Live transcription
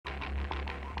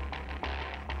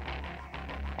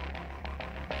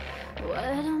What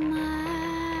am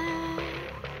I?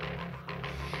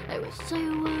 I wish I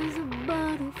was a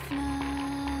butterfly.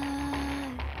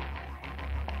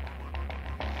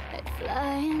 I'd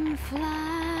fly and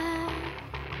fly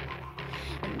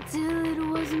until it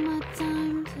was my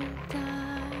time to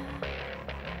die.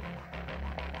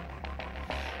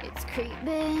 It's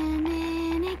creeping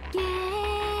in again.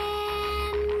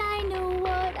 I know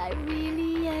what I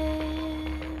really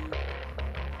am.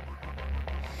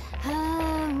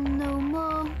 I'm no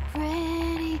more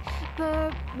pretty,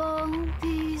 purple,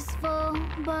 peaceful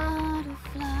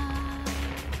butterfly.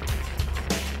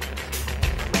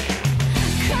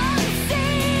 Come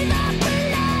see the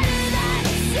blood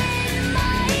that's in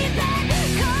my bed.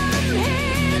 Come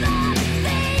hear the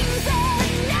things that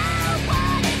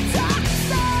nobody talks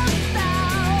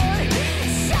about.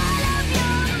 Shut up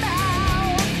your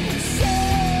mouth.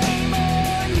 Shame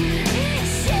on you.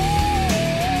 Shame.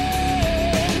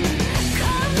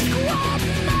 Come grab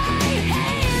my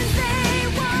hands. They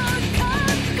won't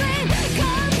come clean.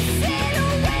 Come sit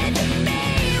with me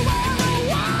while I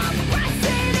walk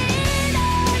pressing in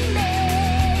on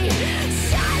me.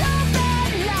 Shut up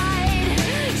that light.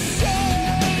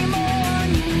 Shame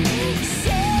on you.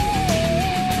 Shame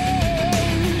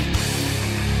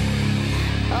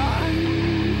on me.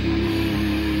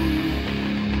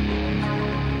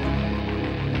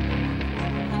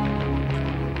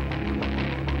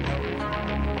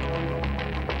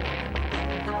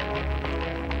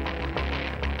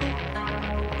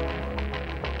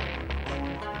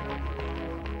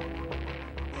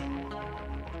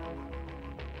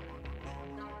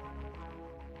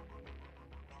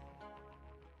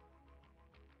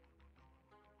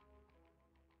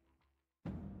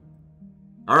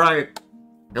 All right,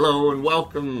 hello and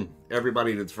welcome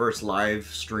everybody to the first live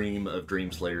stream of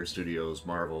Dreamslayer Studios'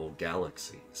 Marvel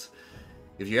Galaxies.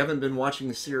 If you haven't been watching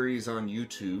the series on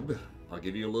YouTube, I'll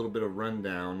give you a little bit of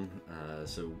rundown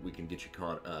so we can get you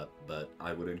caught up, but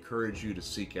I would encourage you to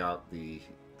seek out the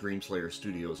Dreamslayer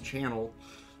Studios channel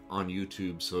on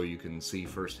YouTube so you can see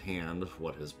firsthand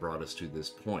what has brought us to this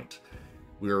point.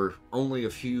 We're only a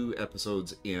few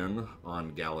episodes in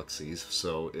on Galaxies,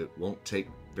 so it won't take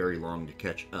very long to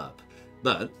catch up.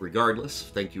 But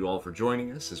regardless, thank you all for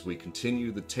joining us as we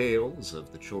continue the tales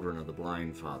of the children of the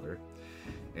Blindfather.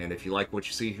 And if you like what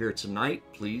you see here tonight,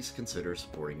 please consider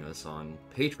supporting us on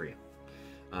Patreon.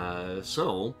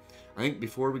 So, I think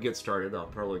before we get started, I'll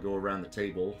probably go around the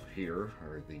table here,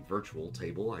 or the virtual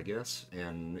table, I guess,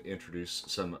 and introduce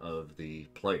some of the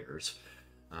players.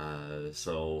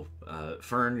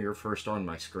 Fern, you're first on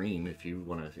my screen if you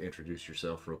want to introduce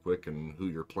yourself real quick and who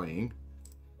you're playing.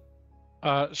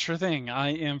 Sure thing. I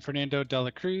am Fernando de la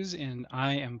Cruz, and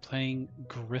I am playing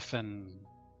Griffin.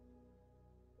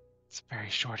 It's a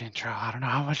very short intro. I don't know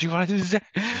how much you want to say.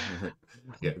 Yeah,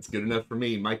 it's good enough for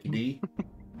me. Mikey D.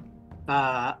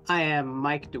 I am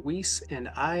Mike DeWeese,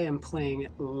 and I am playing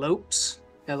Lopes,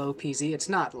 L-O-P-Z. It's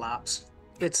not Lops,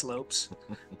 it's Lopes.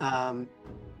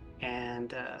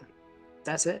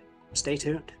 That's it. Stay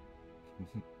tuned.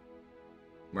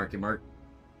 Marky Mark.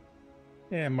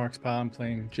 Yeah, Mark's pal. I'm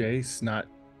playing Jace, not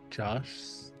Josh.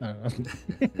 I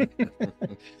don't know.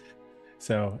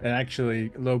 So, and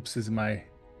actually, Lopes is my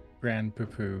grand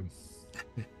poo-poo.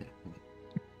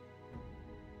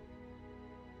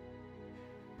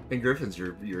 And Griffin's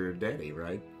your daddy,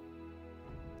 right?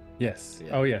 Yes.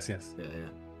 Yeah. Oh, yes. Yeah.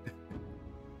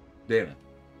 Dana.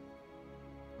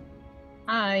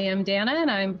 I am Dana,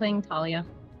 and I'm playing Talia.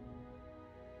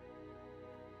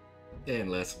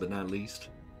 And last but not least.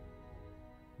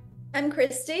 I'm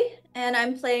Christy, and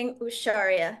I'm playing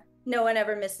Usharia. No one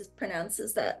ever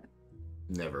mispronounces that.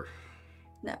 Never.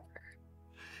 Never.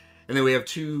 And then we have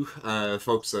two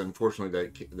folks,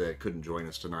 unfortunately, that couldn't join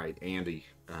us tonight. Andy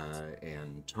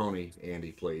and Tony.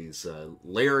 Andy plays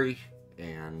Larry,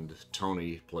 and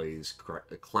Tony plays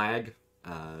Clag.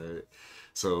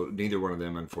 So neither one of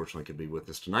them, unfortunately, could be with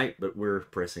us tonight, but we're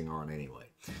pressing on anyway.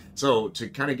 So to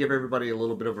kind of give everybody a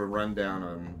little bit of a rundown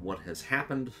on what has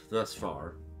happened thus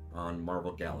far on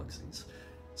Marvel Galaxies.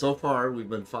 So far, we've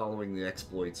been following the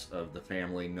exploits of the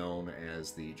family known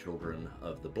as the Children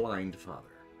of the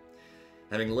Blindfather.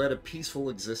 Having led a peaceful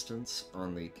existence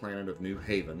on the planet of New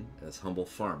Haven as humble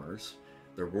farmers,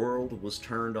 their world was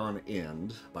turned on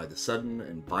end by the sudden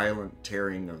and violent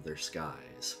tearing of their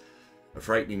skies, a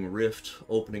frightening rift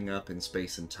opening up in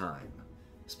space and time,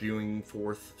 spewing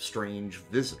forth strange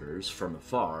visitors from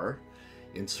afar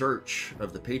in search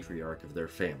of the patriarch of their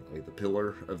family, the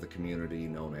pillar of the community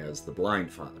known as the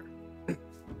Blindfather. A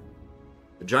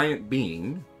giant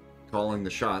being, calling the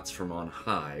shots from on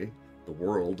high, the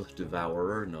world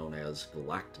devourer known as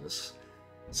Galactus,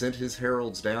 sent his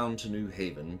heralds down to New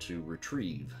Haven to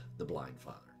retrieve the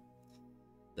Blindfather.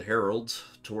 The heralds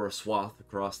tore a swath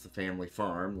across the family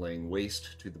farm, laying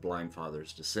waste to the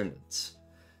Blindfather's descendants.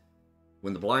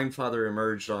 When the Blindfather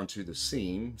emerged onto the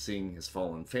scene, seeing his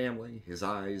fallen family, his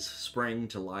eyes sprang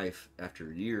to life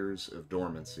after years of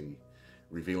dormancy,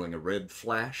 revealing a red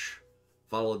flash,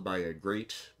 followed by a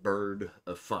great bird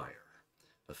of fire,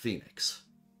 a phoenix,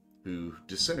 who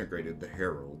disintegrated the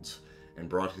heralds and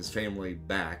brought his family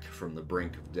back from the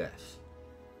brink of death.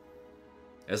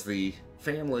 As the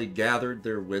family gathered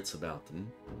their wits about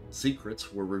them,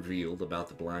 secrets were revealed about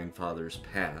the Blindfather's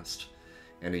past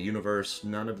and a universe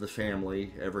none of the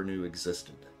family ever knew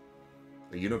existed.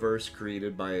 A universe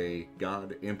created by a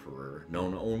god emperor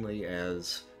known only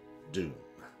as Doom.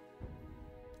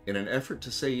 In an effort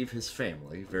to save his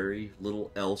family, very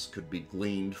little else could be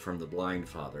gleaned from the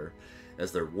Blindfather,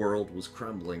 as their world was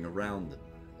crumbling around them,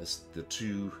 as the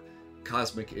two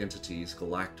cosmic entities,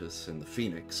 Galactus and the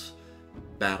Phoenix,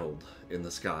 battled in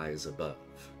the skies above.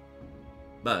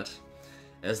 But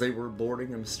as they were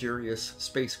boarding a mysterious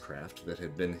spacecraft that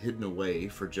had been hidden away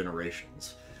for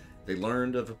generations, they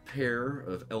learned of a pair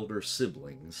of elder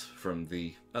siblings from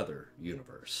the other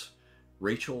universe,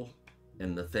 Rachel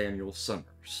and Nathaniel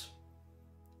Summers,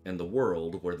 and the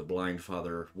world where the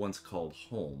Blindfather once called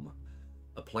home,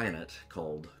 a planet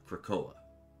called Krakoa.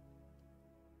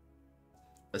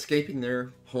 Escaping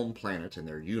their home planet and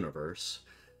their universe,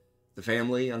 the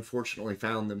family unfortunately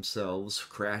found themselves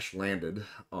crash-landed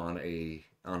on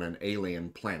an alien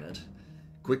planet,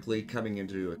 quickly coming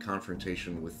into a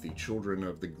confrontation with the Children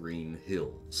of the Green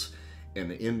Hills,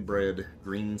 an inbred,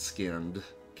 green-skinned,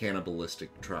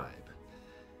 cannibalistic tribe.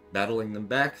 Battling them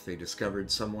back, they discovered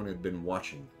someone had been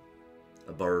watching them,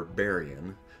 a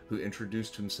barbarian who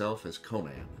introduced himself as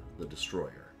Conan, the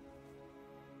Destroyer.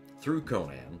 Through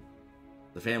Conan,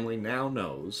 the family now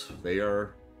knows they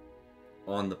are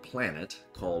on the planet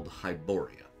called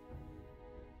Hyboria,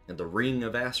 and the ring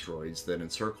of asteroids that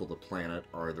encircle the planet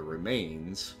are the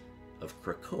remains of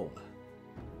Krakoa.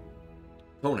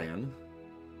 Conan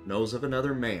knows of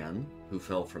another man who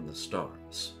fell from the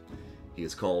stars. He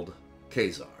is called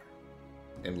Khazar,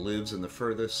 and lives in the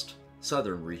furthest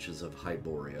southern reaches of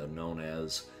Hyboria, known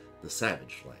as the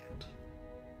Savage Land.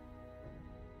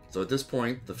 So at this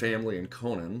point, the family and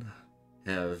Conan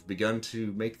have begun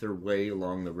to make their way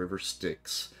along the River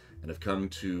Styx and have come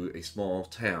to a small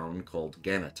town called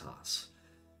Ghanatas,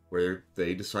 where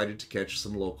they decided to catch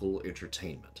some local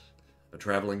entertainment, a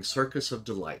traveling circus of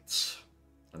delights.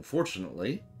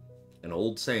 Unfortunately, an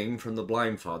old saying from the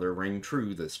Blindfather rang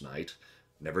true this night: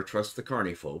 never trust the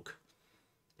carny folk,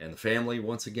 and the family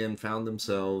once again found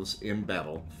themselves in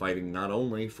battle, fighting not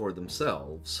only for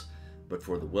themselves, but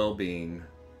for the well-being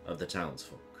of the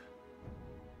townsfolk.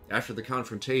 After the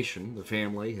confrontation, the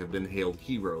family have been hailed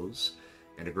heroes,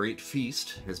 and a great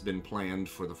feast has been planned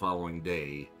for the following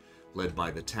day, led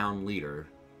by the town leader,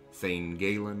 Thane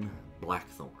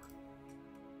Blackthorne.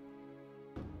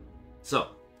 So,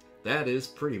 that is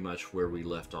pretty much where we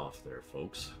left off there,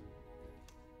 folks.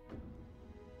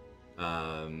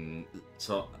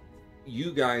 So,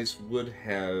 you guys would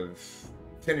have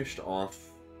finished off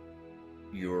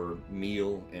your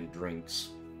meal and drinks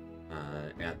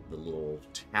at the little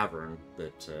tavern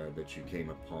that you came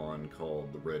upon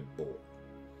called the Red Bull.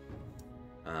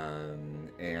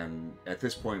 And at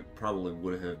this point probably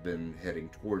would have been heading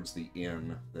towards the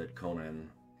inn that Conan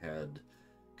had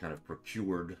kind of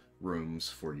procured rooms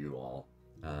for you all.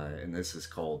 And this is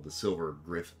called the Silver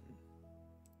Griffin.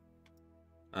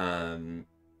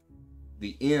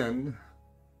 The inn...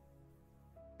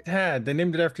 Dad, they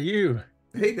named it after you.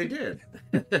 Hey, they did.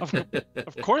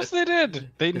 Of course they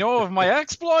did. They know of my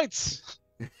exploits.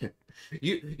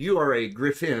 You are a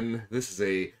griffin. This is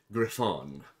a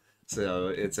griffon. So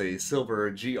it's a silver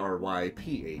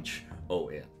Gryphon.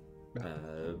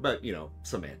 But, you know,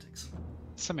 semantics.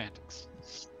 Semantics.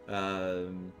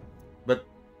 But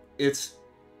it's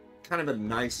kind of a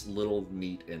nice little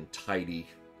neat and tidy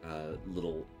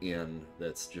little inn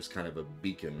that's just kind of a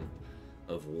beacon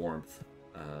of warmth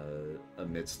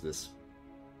amidst this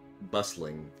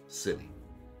bustling city.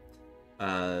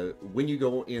 When you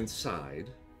go inside,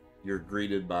 you're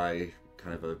greeted by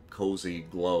kind of a cozy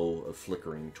glow of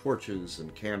flickering torches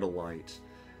and candlelight,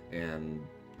 and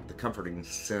the comforting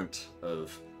scent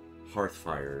of hearth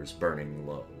fires burning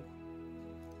low.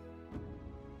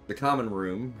 The common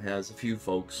room has a few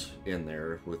folks in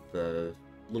there with a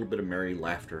little bit of merry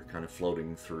laughter kind of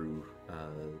floating through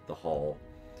the hall,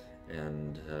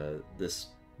 and this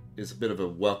is a bit of a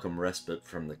welcome respite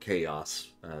from the chaos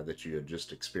that you had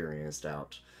just experienced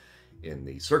out in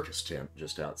the circus tent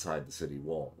just outside the city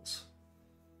walls.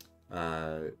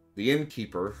 The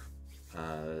innkeeper,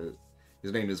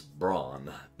 his name is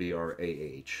Braun,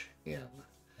 Brahn.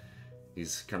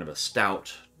 He's kind of a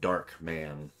stout, dark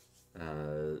man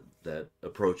that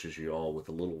approaches you all with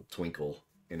a little twinkle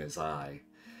in his eye.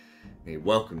 And he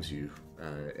welcomes you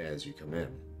as you come in.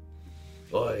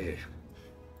 I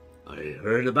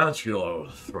heard about you all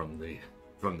from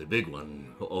the big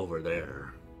one over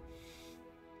there.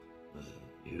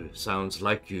 You sounds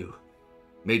like you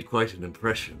made quite an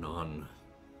impression on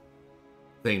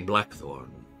Thane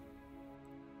Blackthorne.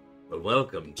 But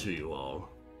welcome to you all.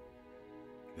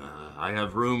 I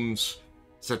have rooms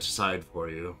set aside for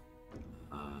you.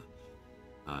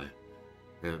 I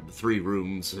have 3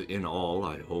 rooms in all.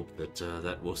 I hope that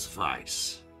that will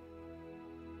suffice.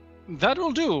 That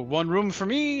will do. 1 room for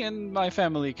me, and my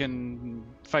family can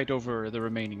fight over the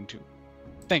remaining 2.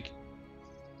 Thank you.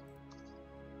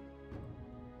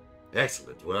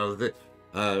 Excellent. Well,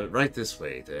 right this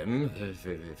way then,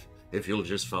 if you'll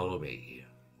just follow me.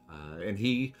 And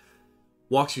he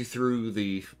walks you through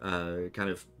the kind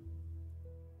of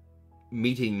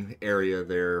meeting area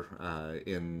there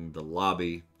in the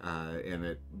lobby, and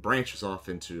it branches off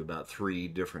into about 3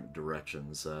 different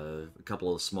directions. A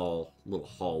couple of small little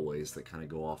hallways that kind of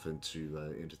go off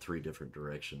into 3 different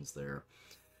directions there.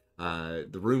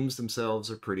 The rooms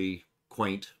themselves are pretty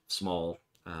quaint, small.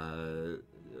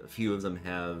 A few of them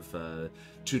have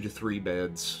 2 to 3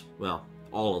 beds. Well,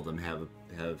 all of them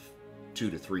have 2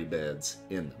 to 3 beds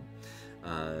in them.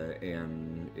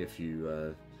 And if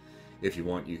you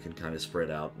want, you can kind of spread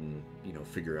out and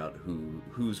figure out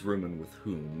who's rooming with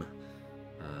whom.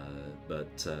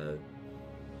 But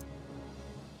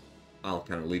I'll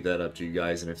kind of leave that up to you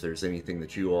guys. And if there's anything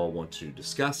that you all want to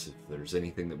discuss, if there's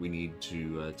anything that we need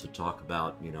to talk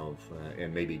about,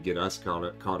 and maybe get us caught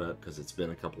up because it's been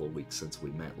a couple of weeks since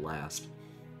we met last,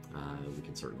 we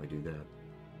can certainly do that.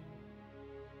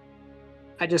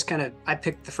 I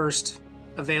pick the first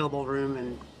available room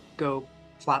and go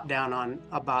plop down on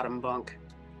a bottom bunk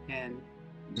and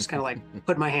just kind of like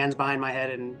put my hands behind my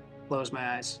head and close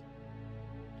my eyes.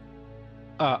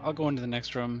 I'll go into the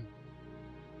next room.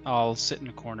 I'll sit in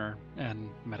a corner and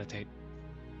meditate.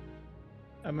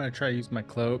 I'm gonna try to use my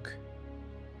cloak.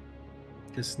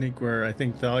 Just sneak where I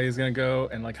think Thalia's gonna go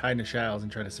and like hide in the shadows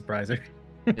and try to surprise her.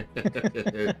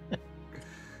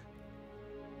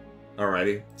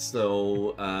 Alrighty,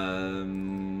 so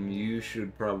you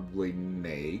should probably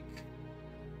make.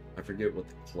 I forget what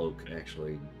the cloak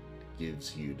actually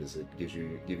gives you. Does it give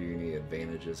you any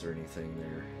advantages or anything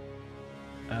there?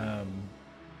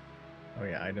 Oh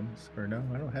yeah, items or no?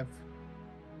 I don't have.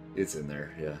 It's in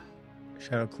there, yeah.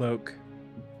 Shadow cloak.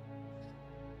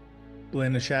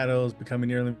 Blend the shadows, becoming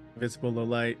nearly invisible, low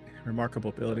light.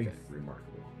 Remarkable ability. Okay,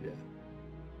 remarkable, yeah.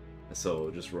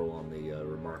 So just roll on the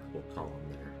remarkable column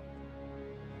there.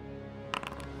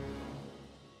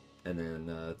 And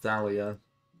then Thalia,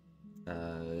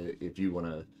 if you want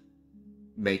to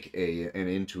make an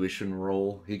intuition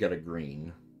roll, he got a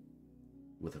green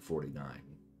with a 49.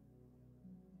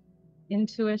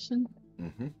 Intuition.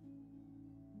 Mm-hmm. Can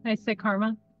I say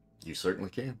karma? You certainly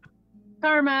can.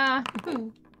 Karma.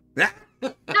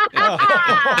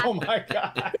 Oh my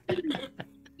god.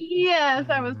 Yes,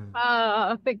 that was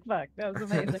big fuck. That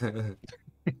was amazing.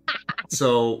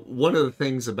 So one of the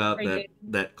things about Great.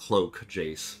 that cloak,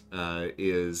 Jace,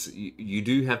 is you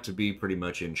do have to be pretty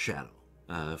much in shadow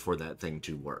for that thing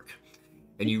to work.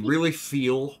 And you really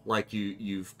feel like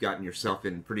you've gotten yourself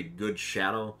in pretty good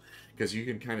shadow, because you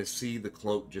can kind of see the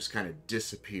cloak just kind of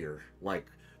disappear, like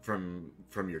from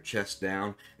your chest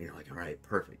down. And you're like, all right,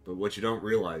 perfect. But what you don't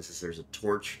realize is there's a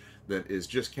torch that is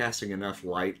just casting enough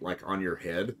light like on your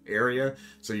head area,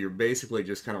 so you're basically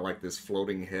just kind of like this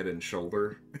floating head and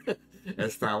shoulder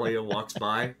as Thalia walks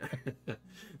by.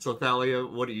 So Thalia,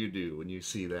 what do you do when you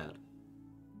see that?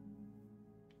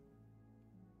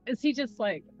 Is he just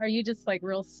like, are you just like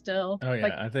real still? Oh yeah,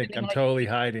 Like, I think I'm like- totally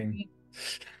hiding.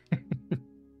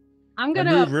 I'm I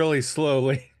gonna move really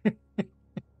slowly.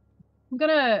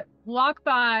 walk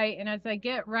by, and as I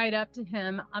get right up to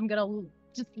him, I'm gonna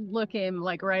just look him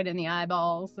like right in the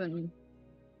eyeballs, and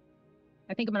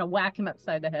I think I'm gonna whack him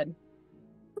upside the head.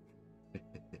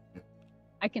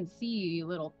 I can see you, you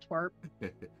little twerp. Do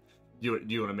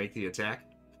you want to make the attack?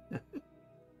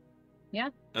 Yeah.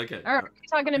 Okay. Are you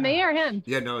talking to me or him?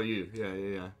 Yeah, no, you.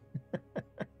 Yeah.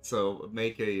 So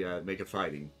make a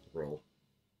fighting roll.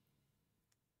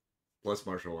 Plus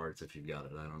martial arts if you've got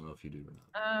it. I don't know if you do or not.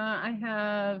 I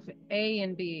have A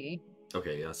and B.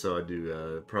 Okay, yeah. So I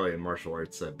do probably in martial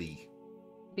arts B.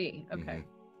 B. Okay.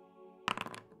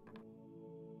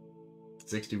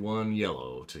 61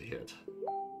 yellow to hit.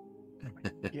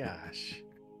 Gosh.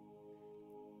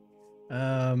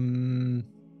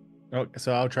 Oh,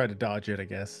 so I'll try to dodge it, I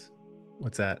guess.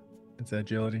 What's that? Is that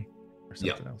agility or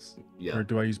Yeah. something else? Yeah. Or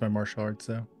do I use my martial arts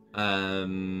though?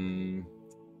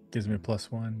 Gives me a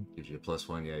 +1. Gives you a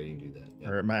 +1. Yeah, you can do that. Yeah.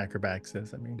 Or my acrobatics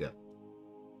says, I mean. Yeah.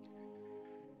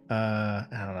 I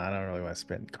don't know. I don't really want to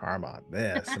spend karma on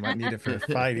this. I might need it for the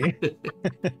fighting.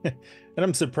 And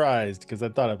I'm surprised because I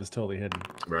thought it was totally hidden.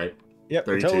 Right. Yep.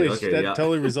 32. Totally, Okay, that yeah.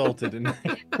 totally resulted in.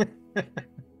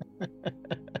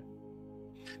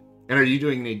 And are you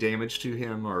doing any damage to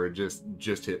him, or just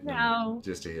hitting No. him?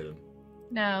 Just to hit him.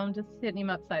 No, I'm just hitting him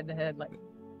upside the head like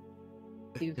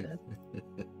doofus.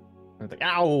 I was like,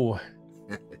 ow,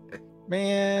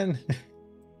 man.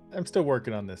 I'm still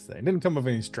working on this thing. Didn't come with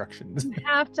any instructions. You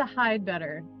have to hide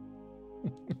better.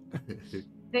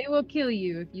 They will kill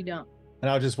you if you don't.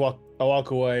 And I'll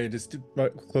walk away and just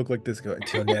look like this. Go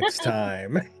until next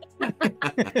time.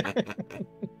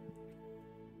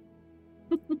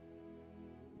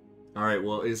 All right.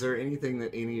 Well, is there anything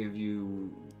that any of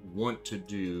you want to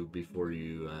do before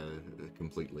you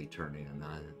completely turn in?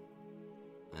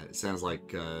 It sounds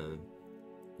like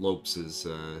Lopes is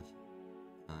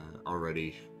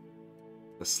already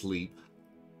asleep.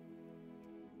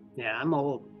 Yeah, I'm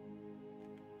old.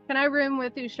 Can I room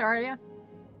with Usharia?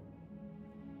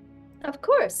 Of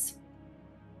course.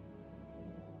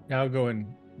 I'll go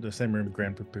in the same room with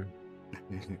Grandpapa.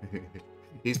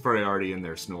 He's probably already in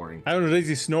there snoring. I don't know. Does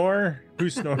he snore? Who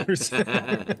snores?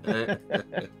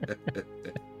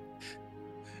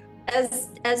 As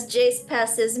Jace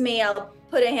passes me, I'll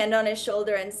put a hand on his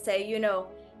shoulder and say, you know,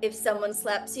 if someone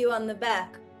slaps you on the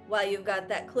back while you've got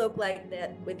that cloak like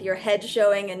that with your head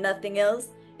showing and nothing else,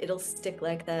 it'll stick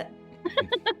like that.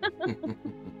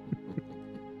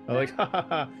 I'm like, ha ha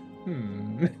ha.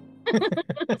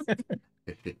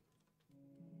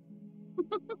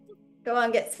 Go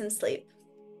on, get some sleep.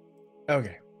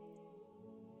 Okay.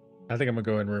 I think I'm gonna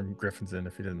go in room Griffin's in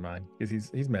if he doesn't mind, because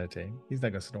he's meditating. He's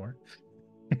not gonna snore.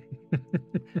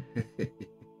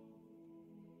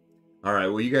 All right.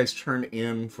 Well, you guys turn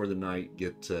in for the night.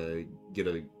 Get a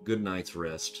good night's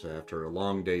rest after a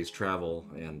long day's travel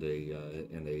and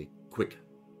a quick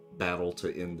battle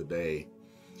to end the day,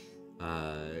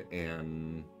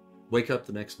 and wake up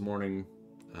the next morning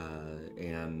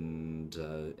and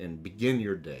begin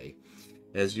your day.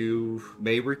 As you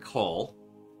may recall,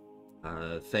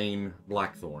 Thane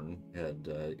Blackthorne had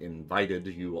invited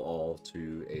you all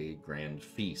to a grand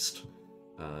feast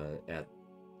at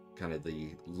kind of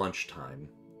the lunchtime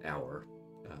hour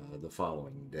the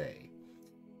following day.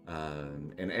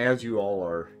 And as you all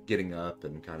are getting up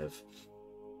and kind of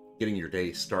getting your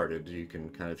day started, you can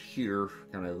kind of hear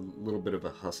kind of a little bit of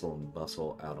a hustle and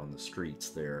bustle out on the streets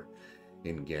there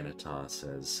in Ghanatas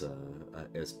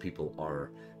as people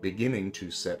are beginning to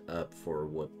set up for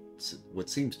what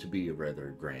seems to be a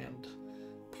rather grand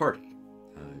party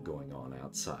going on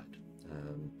outside.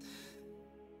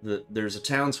 There's a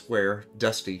town square,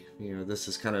 dusty. You know, this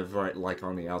is kind of right like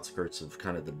on the outskirts of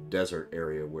kind of the desert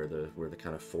area where the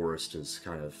kind of forest is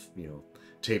kind of, you know,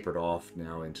 tapered off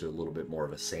now into a little bit more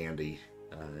of a sandy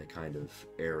kind of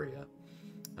area.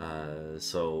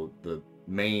 So the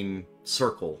main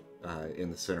circle in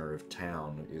the center of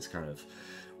town is kind of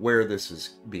where this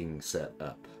is being set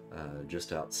up,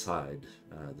 just outside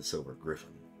the Silver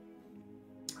Griffin.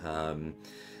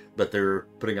 But they're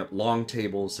putting up long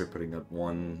tables. They're putting up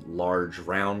one large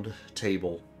round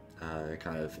table,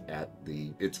 kind of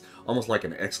it's almost like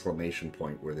an exclamation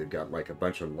point where they've got like a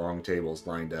bunch of long tables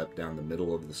lined up down the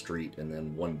middle of the street and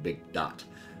then one big dot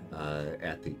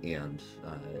at the end,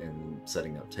 and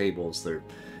setting up tables. They've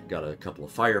got a couple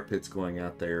of fire pits going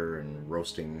out there and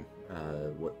roasting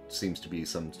what seems to be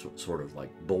some sort of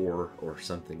like boar or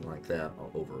something like that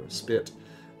over a spit.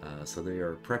 So they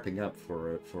are prepping up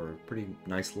for a pretty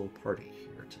nice little party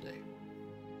here today.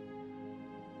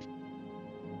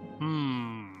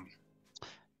 I'm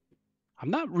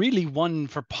not really one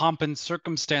for pomp and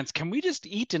circumstance. Can we just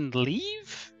eat and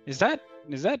leave? Is that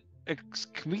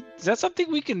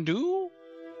something we can do?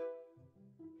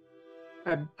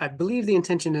 I believe the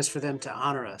intention is for them to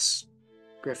honor us,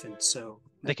 Griffin. So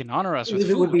They can honor us with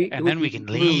It would food, be- it and would then we be can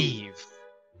rude. leave.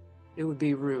 it would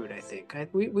be rude, I think.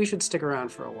 We should stick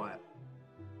around for a while.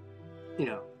 You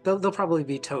know, there'll probably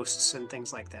be toasts and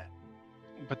things like that.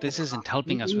 But this isn't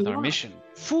helping us with our Why? mission.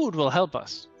 Food will help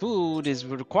us. Food is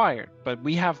required, but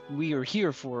we are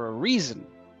here for a reason.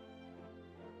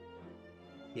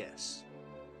 Yes.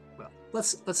 Well,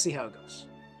 let's see how it goes.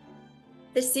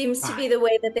 This seems to be the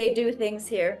way that they do things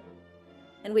here,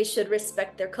 and we should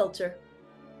respect their culture.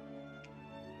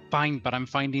 Fine, but I'm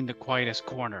finding the quietest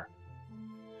corner.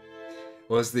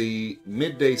 Well, as the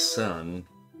midday sun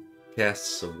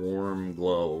casts a warm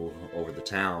glow over the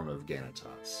town of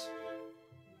Ghanatas.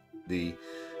 The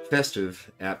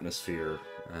festive atmosphere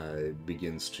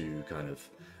begins to kind of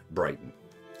brighten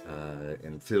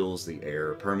and fills the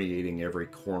air, permeating every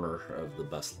corner of the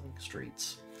bustling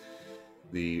streets.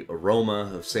 The aroma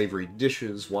of savory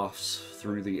dishes wafts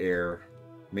through the air,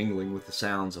 mingling with the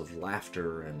sounds of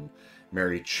laughter and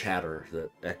merry chatter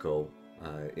that echo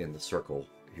in the circle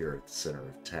here at the center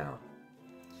of town.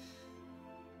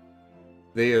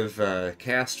 They have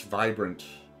cast vibrant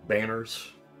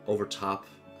banners over top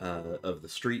of the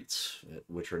streets,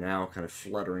 which are now kind of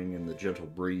fluttering in the gentle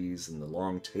breeze, and the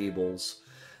long tables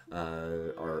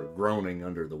are groaning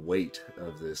under the weight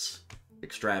of this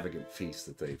extravagant feast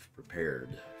that they've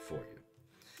prepared for you.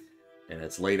 And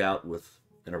it's laid out with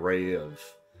an array of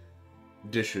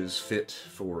dishes fit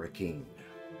for a king.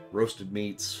 Roasted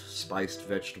meats, spiced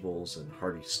vegetables, and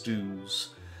hearty stews,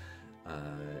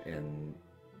 and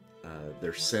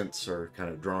their scents are kind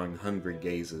of drawing hungry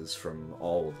gazes from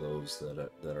all of those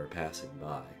that are passing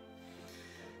by.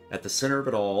 At the center of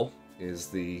it all is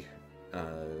the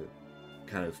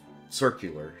kind of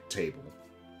circular table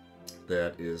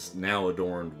that is now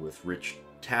adorned with rich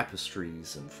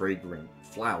tapestries and fragrant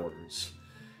flowers,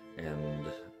 and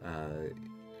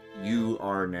you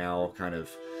are now kind of,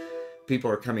 people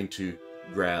are coming to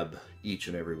grab each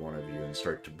and every one of you and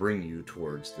start to bring you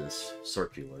towards this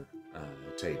circular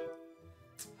table.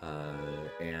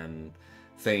 And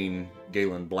Thane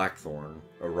Blackthorne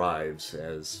arrives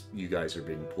as you guys are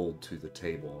being pulled to the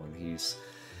table, and he's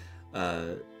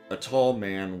a tall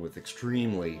man with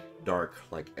extremely dark,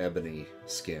 like ebony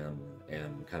skin,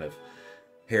 and kind of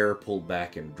hair pulled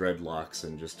back in dreadlocks,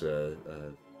 and just a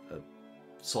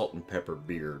salt and pepper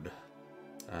beard.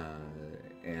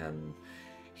 And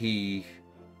he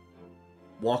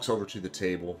walks over to the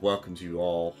table, welcomes you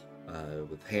all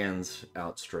with hands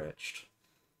outstretched,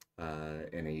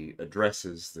 and he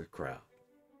addresses the crowd.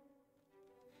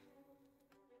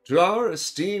 "To our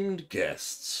esteemed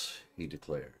guests," he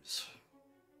declares,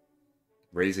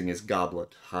 raising his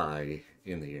goblet high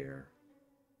in the air,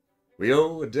 "we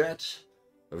owe a debt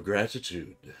of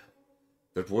gratitude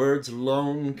that words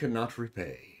alone cannot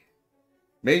repay.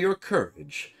 May your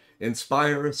courage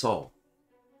inspire us all,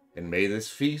 and may this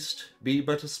feast be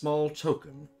but a small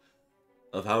token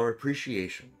of our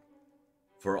appreciation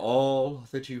for all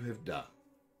that you have done.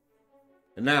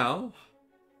 And now,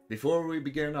 before we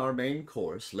begin our main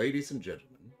course, ladies and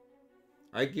gentlemen,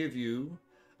 I give you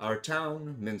our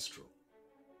town minstrel,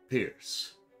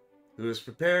 Pierce, who has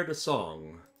prepared a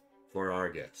song for our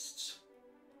guests."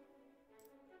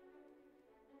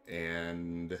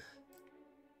 And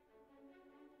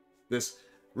this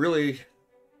really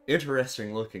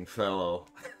interesting looking fellow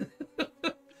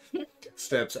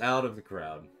steps out of the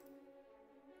crowd.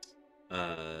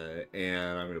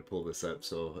 And I'm going to pull this up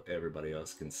so everybody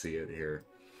else can see it here.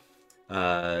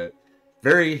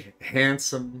 Very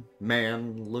handsome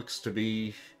man, looks to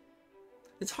be,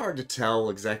 it's hard to tell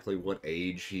exactly what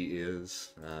age he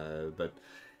is, but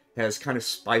has kind of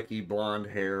spiky blonde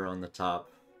hair on the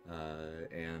top,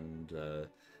 and a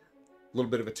little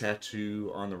bit of a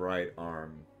tattoo on the right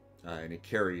arm, and he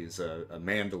carries a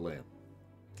mandolin.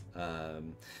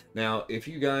 Now, if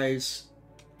you guys,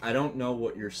 I don't know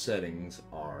what your settings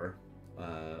are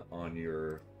on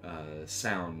your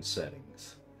sound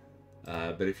settings,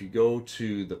 but if you go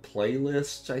to the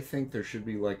playlist, I think there should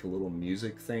be like a little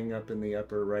music thing up in the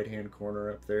upper right hand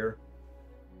corner up there.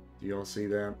 Do you all see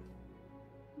that?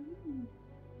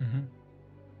 Mm-hmm.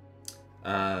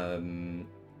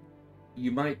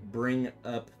 You might bring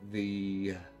up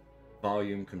the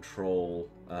volume control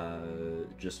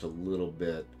just a little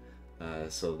bit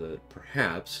so that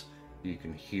perhaps you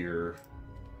can hear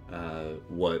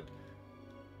what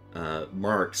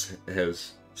Marks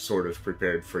has sort of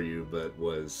prepared for you, but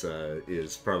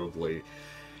is probably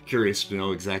curious to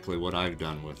know exactly what I've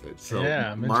done with it. So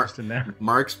yeah, I'm interested now.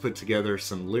 Mark's put together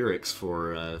some lyrics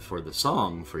for the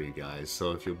song for you guys.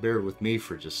 So if you'll bear with me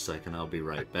for just a second, I'll be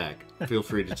right back. Feel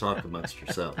free to talk amongst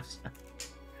yourselves.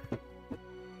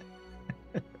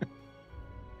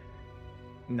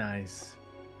 Nice.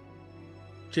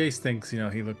 Jace thinks,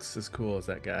 he looks as cool as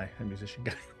that guy, a musician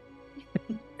guy.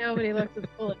 Nobody looks as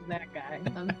cool as that guy.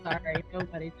 I'm sorry.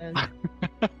 Nobody does.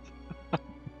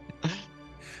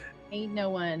 Ain't no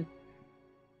one.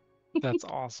 That's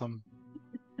awesome.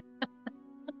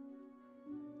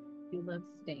 You love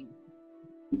Sting.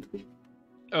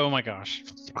 Oh my gosh.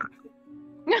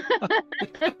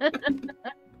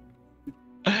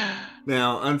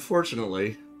 Now,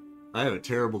 unfortunately, I have a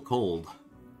terrible cold.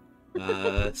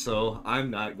 So I'm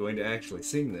not going to actually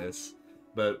sing this,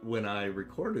 but when I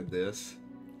recorded this,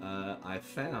 I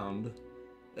found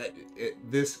that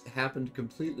this happened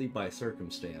completely by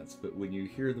circumstance, but when you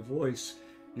hear the voice,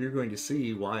 you're going to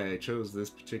see why I chose this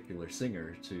particular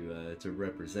singer to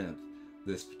represent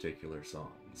this particular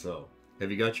song. So, have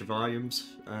you got your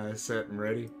volumes set and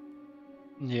ready?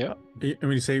 Yeah.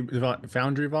 When you say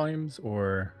Foundry volumes,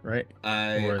 or right?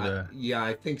 Yeah,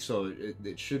 I think so.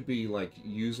 It should be like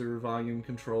user volume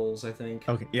controls, I think.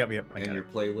 Okay. Yep. I And got your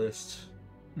it. playlists.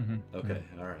 Mm-hmm. Okay.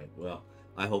 All right. Well,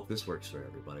 I hope this works for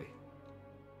everybody.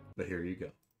 But here you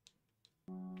go.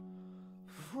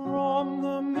 From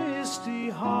the misty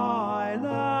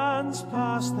highlands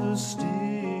past the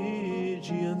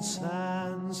Stygian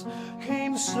sands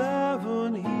came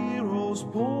 7 heroes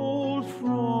bold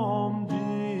from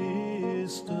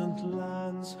distant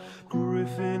lands.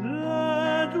 Griffin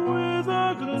led with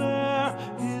a glare,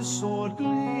 his sword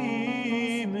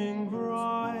gleaming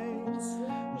bright.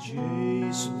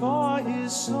 Jace by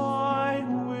his side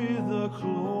with a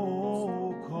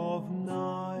cloak of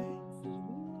night.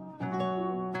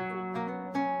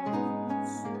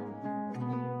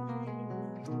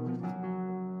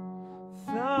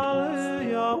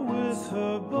 Thalia with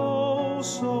her bow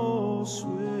so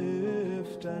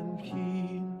swift and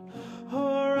keen,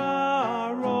 her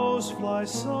arrows fly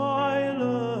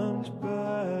silent,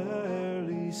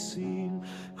 barely seen.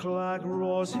 Clag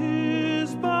roars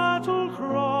his battle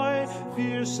cry,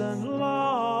 fierce and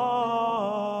loud,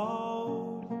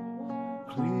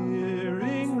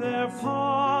 clearing their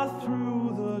path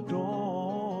through the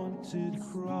daunted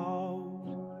crowd.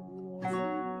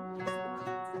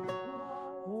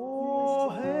 Oh,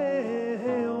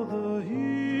 hail the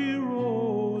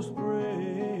heroes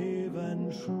brave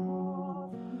and true,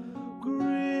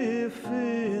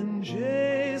 Griffin,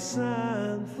 Jace,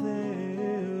 and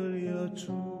Thalia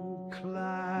too.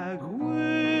 Clag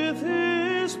with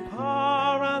his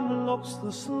power and looks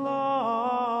the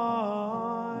sly,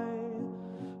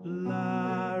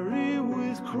 Larry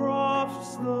with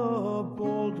crafts the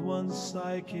bold one's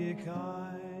psychic eye.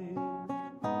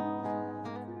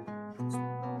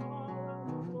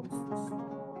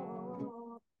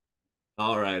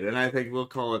 All right, and I think we'll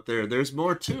call it there. There's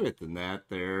more to it than that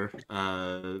there,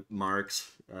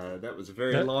 Marks. That was a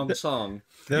very long song.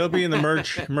 That'll be in the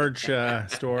merch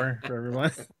store for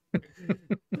everyone.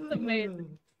 It's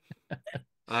amazing.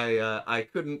 I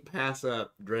couldn't pass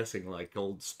up dressing like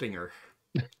old Stinger.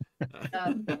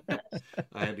 I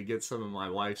had to get some of my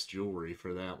wife's jewelry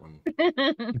for that one.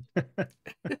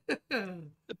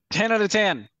 10 out of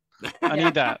 10. I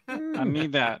need that. I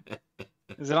need that.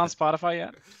 Is it on Spotify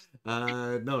yet?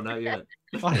 No, not yet.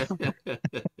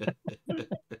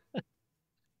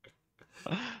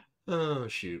 Oh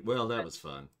shoot! Well, that was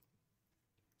fun.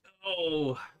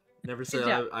 Oh, never said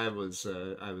job. I was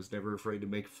never afraid to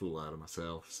make a fool out of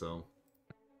myself. So,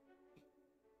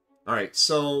 all right.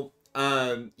 So,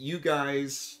 you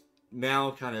guys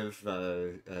now kind of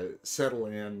settle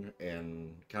in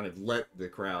and kind of let the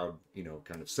crowd,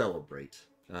 kind of celebrate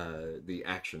the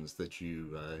actions that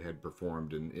you had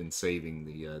performed in saving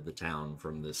the town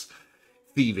from this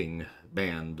thieving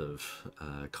band of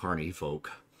carny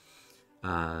folk.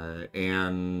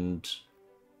 And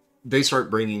they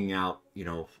start bringing out,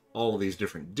 all of these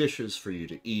different dishes for you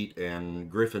to eat. And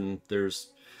Griffin,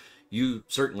 you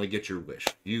certainly get your wish.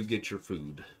 You get your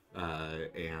food,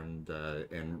 and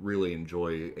really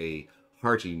enjoy a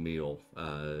hearty meal.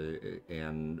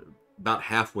 And about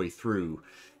halfway through,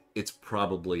 it's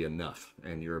probably enough,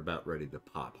 and you're about ready to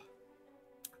pop.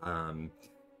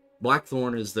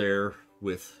 Blackthorne is there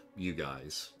with you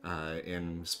guys,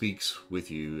 and speaks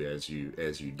with you as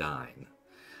you dine.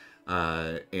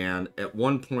 And at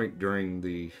one point during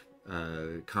the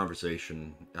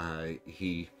conversation,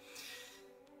 he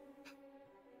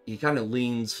kind of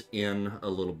leans in a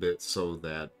little bit so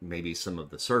that maybe some of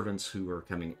the servants who are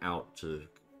coming out to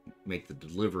make the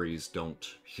deliveries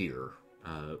don't hear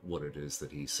what it is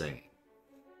that he's saying.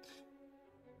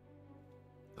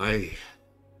 I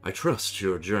trust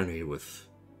your journey with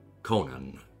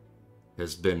Conan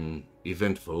has been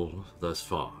eventful thus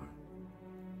far.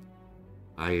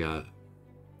 I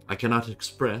cannot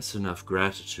express enough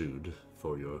gratitude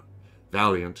for your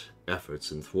valiant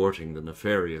efforts in thwarting the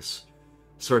nefarious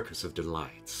circus of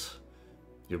delights.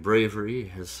 Your bravery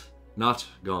has not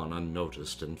gone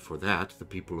unnoticed, and for that the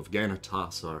people of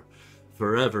Ghanatas are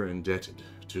forever indebted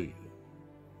to you.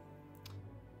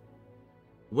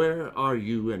 Where are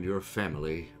you and your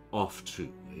family off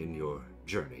to in your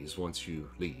journeys once you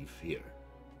leave here?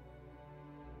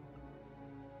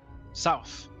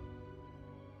 South.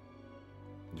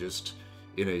 Just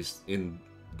in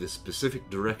the specific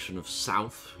direction of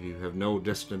south? You have no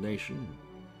destination?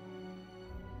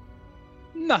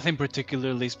 Nothing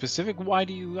particularly specific. Why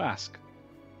do you ask?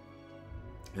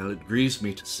 Well, it grieves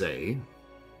me to say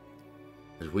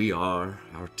that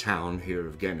our town here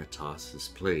of Ghanatas is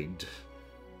plagued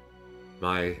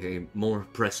by a more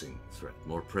pressing threat,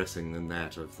 more pressing than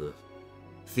that of the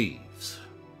thieves.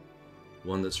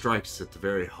 One that strikes at the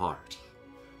very heart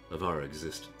of our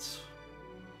existence.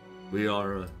 We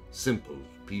are a simple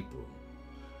people,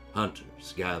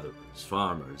 hunters, gatherers,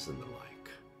 farmers, and the like.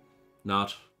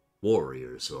 Not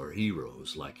warriors or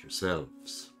heroes like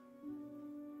yourselves.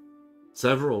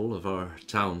 Several of our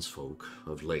townsfolk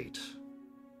of late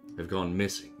have gone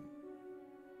missing,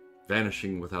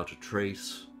 vanishing without a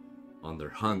trace on their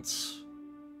hunts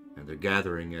and their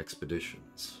gathering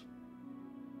expeditions.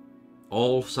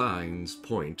 All signs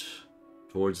point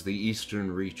towards the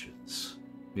eastern reaches,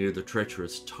 near the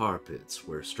treacherous tar pits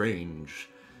where strange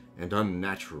and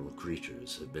unnatural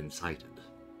creatures have been sighted.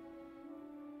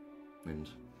 And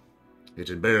it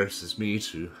embarrasses me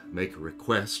to make a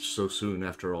request so soon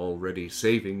after already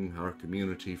saving our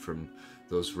community from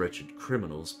those wretched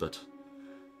criminals, but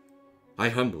I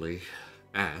humbly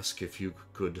ask if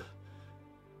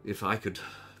I could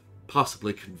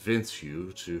possibly convince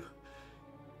you to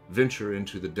venture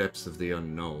into the depths of the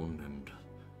unknown and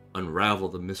unravel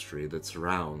the mystery that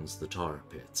surrounds the tar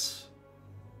pits.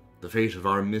 The fate of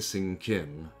our missing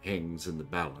kin hangs in the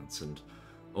balance, and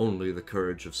only the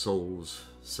courage of souls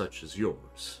such as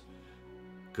yours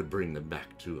could bring them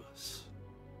back to us.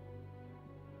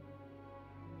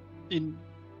 In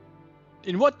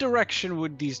what direction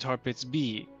would these tar pits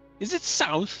be? Is it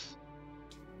south?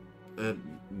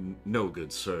 No,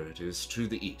 good sir, it is to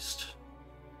the east.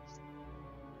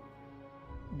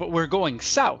 But we're going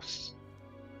south.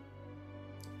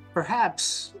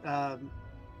 Perhaps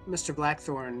Mr.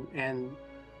 Blackthorne and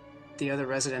the other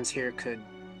residents here could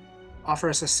offer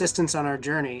us assistance on our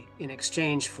journey in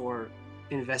exchange for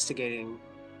investigating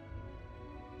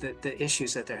the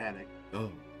issues that they're having.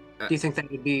 Oh. Do you think that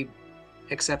would be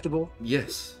acceptable?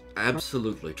 Yes,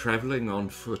 absolutely. Traveling on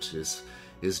foot is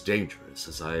dangerous,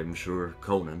 as I am sure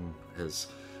Conan has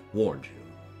warned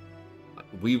you.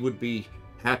 We would be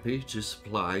happy to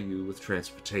supply you with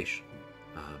transportation.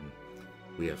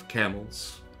 We have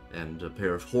camels and a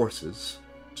pair of horses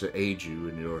to aid you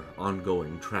in your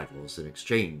ongoing travels in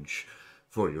exchange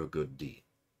for your good deed.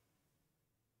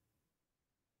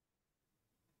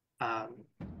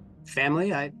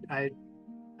 Family,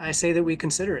 I say that we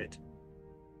consider it.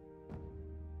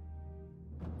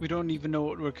 We don't even know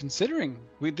what we're considering.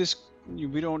 We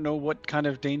don't know what kind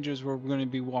of dangers we're going to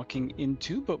be walking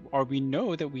into, but we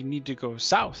know that we need to go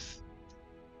south.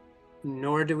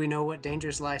 Nor do we know what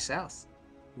dangers lie south.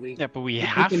 But we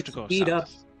have can to go speed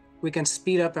south. We can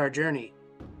speed up our journey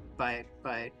by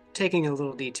taking a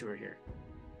little detour here,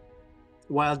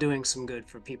 while doing some good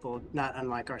for people not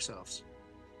unlike ourselves.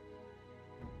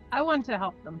 I want to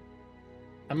help them.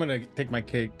 I'm gonna take my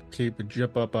cape and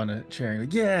jump up on a chair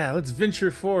and go, yeah, let's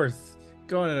venture forth.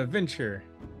 Go on an adventure.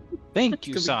 Thank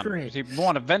you, It's gonna son. be great. You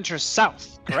want to venture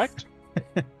south, correct?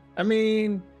 I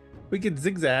mean, we could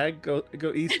zigzag, go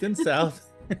east and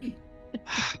south.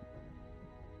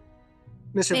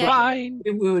 Mr. Yeah. Black, Fine.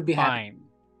 we would be happy. Fine.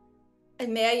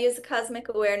 And may I use cosmic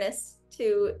awareness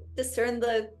to discern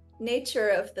the nature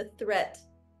of the threat?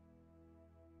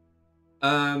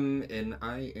 And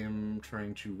I am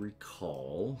trying to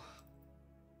recall.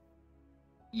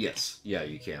 Yes, yeah,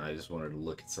 you can. I just wanted to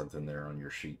look at something there on your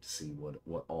sheet to see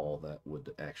what all that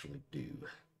would actually do.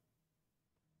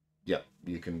 Yep,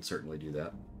 you can certainly do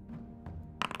that.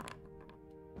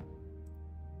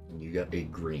 And you got a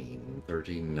green,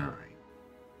 39.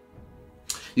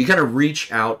 You kind of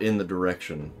reach out in the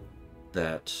direction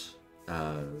that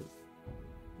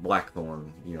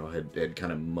Blackthorne, had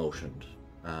kind of motioned.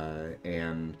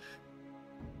 And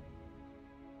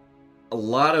a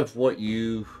lot of what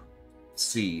you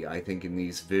see, I think, in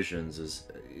these visions is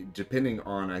depending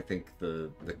on, I think, the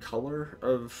color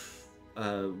of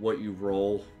what you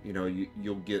roll.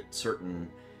 You'll get certain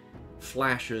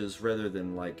flashes rather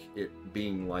than like it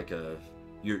being like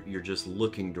you're just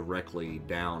looking directly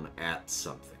down at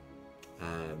something.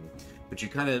 But you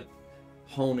kind of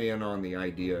hone in on the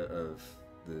idea of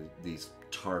these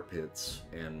tar pits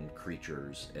and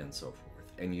creatures and so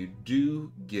forth. And you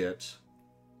do get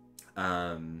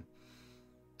a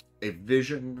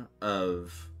vision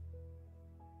of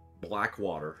black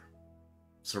water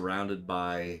surrounded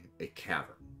by a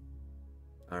cavern.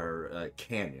 Or a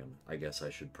canyon, I guess I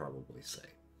should probably say.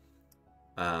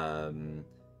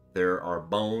 There are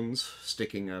bones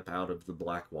sticking up out of the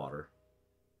black water.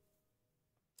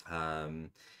 And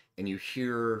you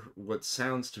hear what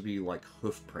sounds to be like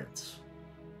hoof prints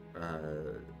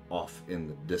off in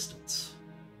the distance,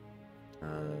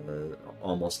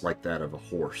 almost like that of a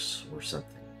horse or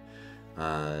something,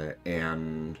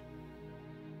 and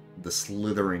the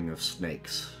slithering of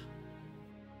snakes.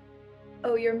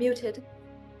 Oh, you're muted.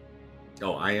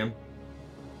 Oh, I am?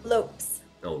 Lopes.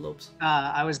 Oh, Lopes.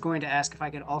 I was going to ask if I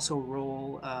could also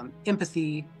roll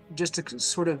empathy just to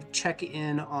sort of check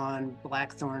in on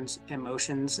Blackthorne's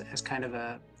emotions as kind of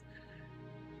a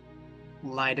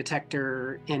lie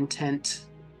detector, intent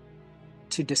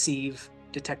to deceive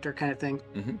detector kind of thing.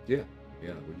 Mm-hmm. Yeah, we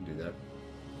can do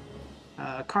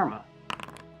that. Karma.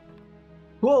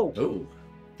 Whoa! Oh,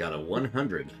 got a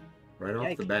 100 right off the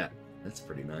Yike. bat. That's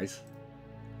pretty nice.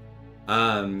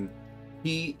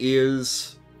 He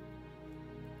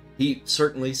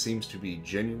certainly seems to be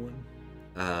genuine.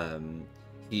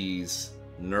 He's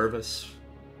nervous,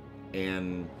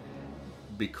 and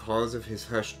because of his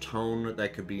hushed tone,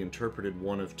 that could be interpreted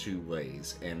one of two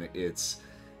ways. And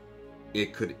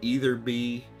it could either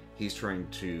be he's trying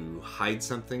to hide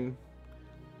something,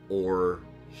 or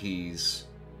he's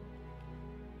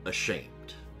ashamed.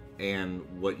 And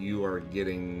what you are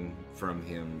getting from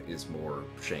him is more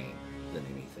shame than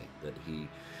anything. That he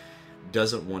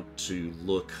doesn't want to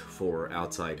look for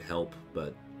outside help,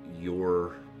 but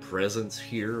your presence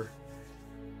here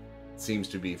seems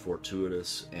to be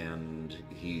fortuitous, and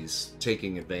he's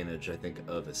taking advantage, I think,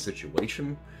 of a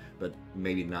situation, but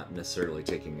maybe not necessarily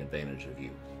taking advantage of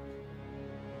you.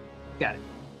 Got it.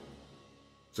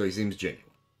 So he seems genuine,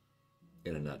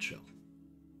 in a nutshell.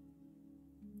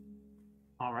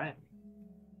 All right.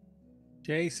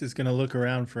 Jace is gonna look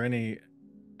around for any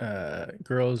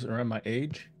girls around my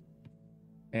age,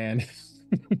 and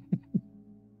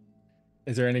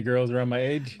is there any girls around my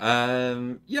age?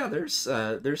 Yeah,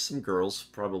 there's some girls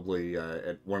probably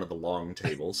at one of the long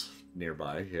tables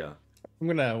nearby. Yeah. I'm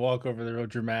gonna walk over there real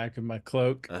dramatic with my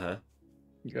cloak. Uh-huh.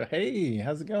 You go, hey,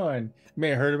 how's it going? You may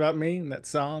have heard about me and that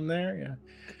song there. Yeah,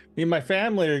 me and my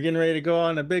family are getting ready to go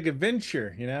on a big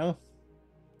adventure. You know,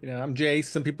 I'm Jace.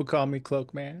 Some people call me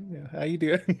Cloak Man. Yeah, how you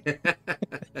doing?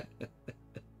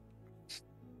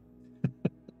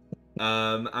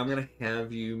 I'm gonna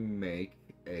have you make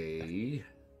a.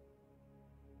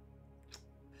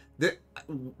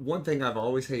 One thing I've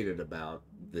always hated about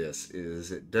this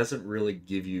is it doesn't really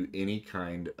give you any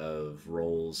kind of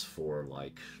roles for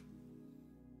like.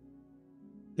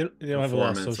 You don't have a lot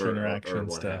of performance social or interaction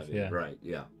what stuff. have you. Yeah, Right.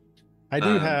 Yeah. I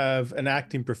do have an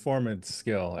acting performance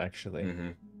skill actually, Mm-hmm.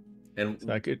 And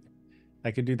so I could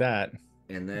do that.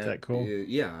 And Is that cool?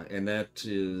 Yeah, and that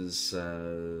is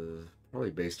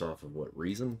probably based off of what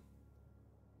reason?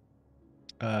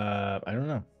 I don't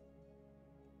know.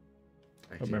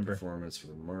 Acting remember. Performance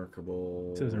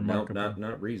remarkable. It says remarkable. No,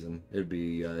 not reason. It'd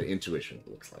be intuition. It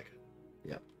looks like.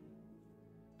 Yeah.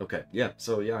 Okay. Yeah.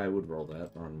 So yeah, I would roll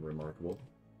that on remarkable.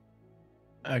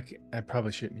 I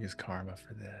probably shouldn't use karma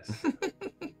for this.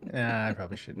 Nah, I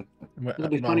probably shouldn't. It'll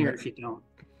be funnier if you don't.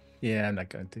 Yeah, I'm not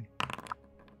going to.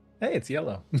 Hey, it's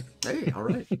yellow. Hey, all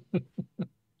right.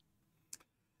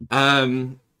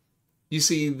 You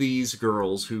see these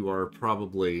girls who are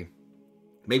probably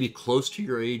maybe close to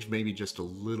your age, maybe just a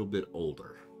little bit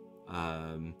older.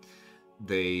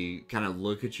 They kind of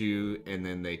look at you, and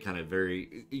then they kind of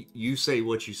you say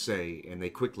what you say, and they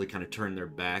quickly kind of turn their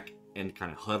back and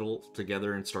kind of huddle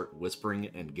together and start whispering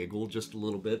and giggle just a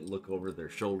little bit, look over their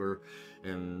shoulder,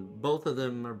 and both of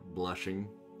them are blushing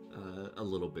a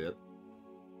little bit.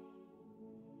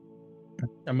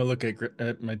 I'm gonna look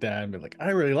at my dad and be like, I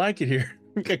really like it here.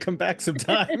 We could come back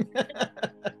sometime.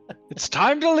 It's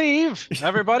time to leave.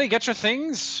 Everybody, get your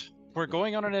things. We're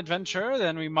going on an adventure,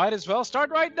 then we might as well start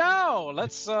right now.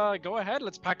 Let's go ahead.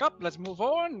 Let's pack up. Let's move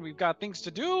on. We've got things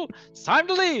to do. It's time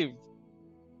to leave.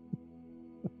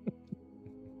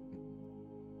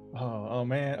 Oh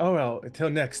man. Oh well. Until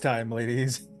next time,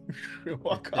 ladies.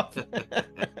 Walk off.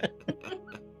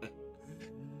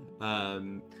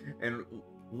 And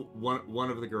one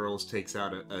of the girls takes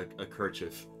out a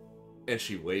kerchief, and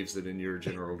she waves it in your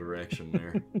general direction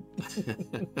there.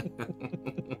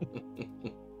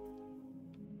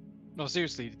 No,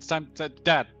 seriously, it's time to,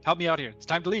 Dad, help me out here. It's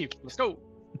time to leave. Let's go.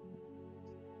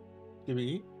 Did we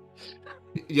eat?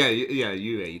 Yeah,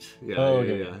 you ate. Yeah, Oh,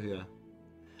 okay. yeah.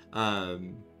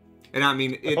 And I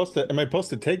mean, am I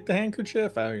supposed to take the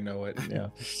handkerchief? I don't even know what. Yeah.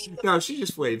 No, she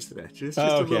just waves it at you. It's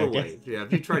just a little wave. Yeah,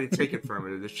 if you try to take it from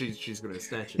her, she's going to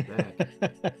snatch it back.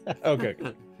 Okay.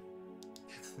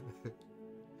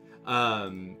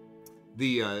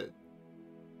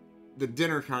 The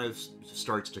dinner kind of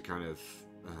starts to kind of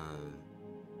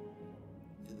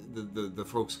the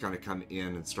folks kind of come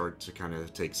in and start to kind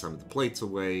of take some of the plates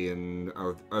away, and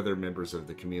other members of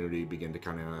the community begin to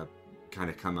kind of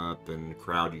come up and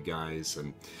crowd you guys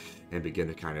and begin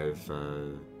to kind of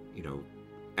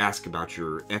ask about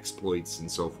your exploits and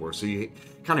so forth. So you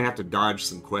kind of have to dodge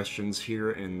some questions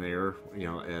here and there,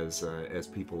 as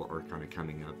people are kind of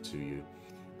coming up to you.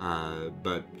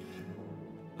 But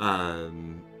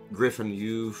Griffin,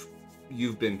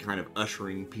 you've been kind of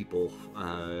ushering people,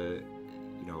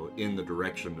 in the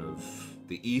direction of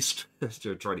the east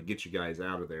to try to get you guys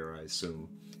out of there, I assume.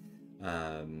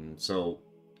 So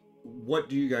what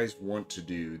do you guys want to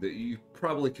do? That you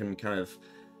probably can kind of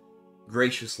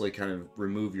graciously kind of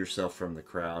remove yourself from the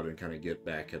crowd and kind of get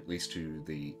back at least to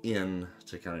the inn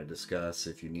to kind of discuss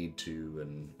if you need to,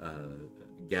 and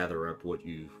gather up what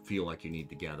you feel like you need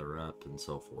to gather up and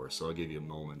so forth. So I'll give you a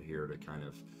moment here to kind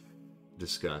of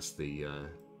discuss the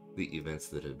events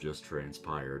that have just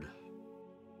transpired.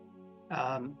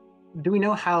 Do we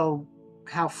know how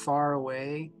far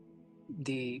away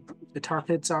the tar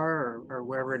pits are, or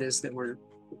wherever it is that we're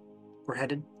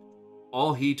headed?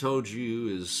 All he told you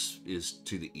is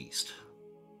to the east.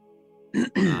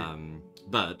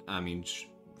 But I mean,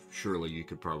 surely you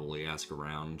could probably ask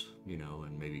around,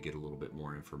 and maybe get a little bit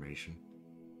more information.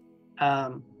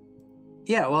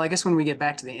 Yeah. Well, I guess when we get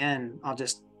back to the inn,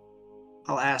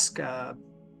 I'll ask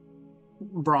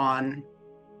Braun,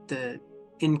 the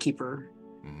innkeeper,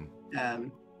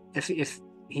 if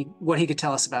what he could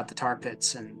tell us about the tar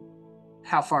pits and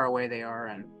how far away they are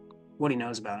and what he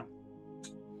knows about them.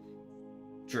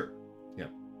 Sure. Yeah.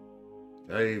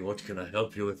 Hey, what can I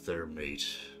help you with there, mate?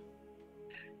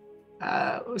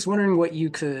 I was wondering what you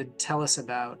could tell us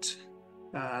about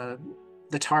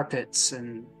the tar pits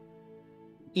and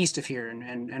east of here,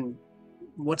 and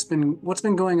what's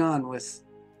been going on with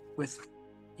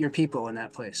your people in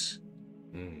that place.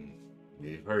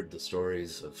 You've heard the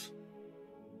stories of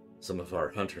some of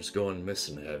our hunters going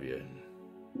missing, have you?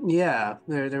 Yeah,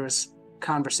 there was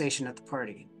conversation at the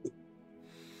party.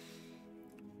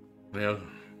 Well,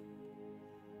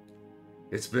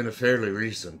 it's been a fairly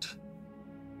recent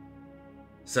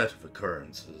set of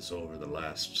occurrences over the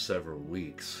last several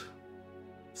weeks.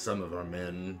 Some of our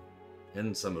men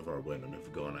and some of our women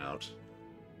have gone out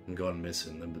and gone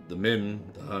missing. The men,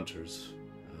 the hunters,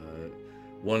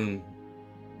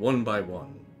 one by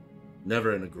one,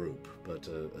 never in a group, but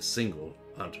a single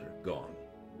hunter gone.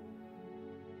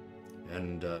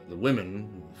 And the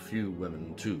women, a few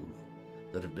women too,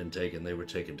 that have been taken, they were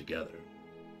taken together.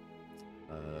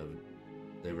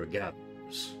 They were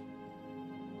gatherers,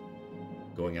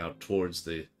 going out towards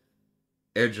the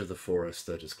edge of the forest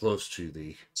that is close to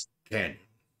the canyon.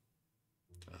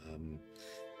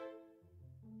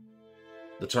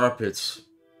 The tar pits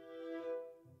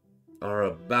are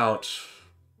about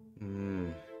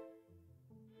an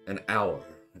hour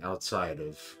outside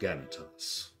of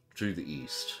Ghanatas, to the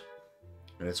east,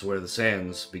 and it's where the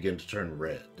sands begin to turn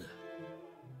red.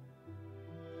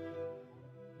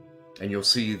 And you'll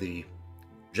see the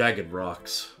jagged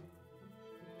rocks,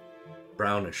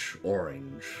 brownish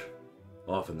orange,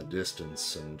 off in the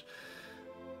distance, and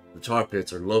the tar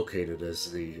pits are located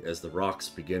as the rocks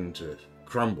begin to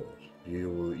crumble.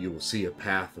 You will see a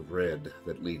path of red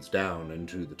that leads down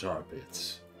into the tar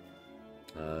pits.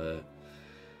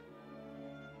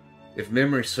 If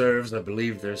memory serves, I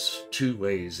believe there's two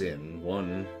ways in,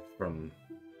 one from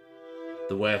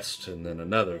the west and then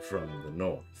another from the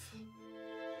north.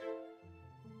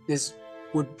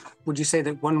 Would you say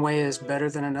that one way is better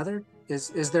than another?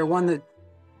 Is there one that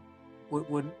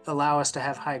would allow us to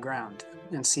have high ground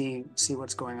and see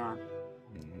what's going on?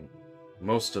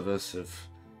 Most of us have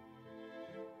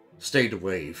stayed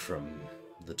away from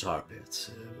the tar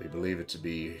pits. We believe it to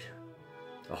be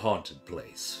a haunted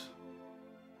place.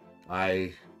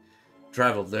 I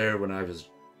traveled there when I was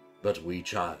but a wee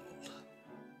child.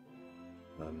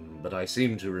 But I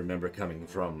seem to remember coming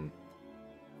from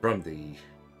the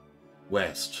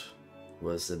west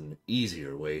was an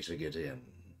easier way to get in.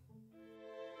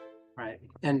 Right.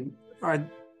 And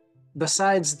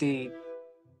besides the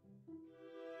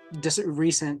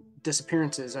recent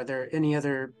disappearances, are there any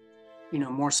other,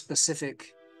 more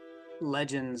specific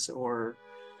legends or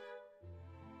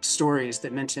stories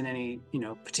that mention any,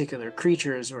 particular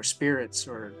creatures or spirits,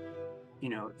 or,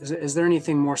 is there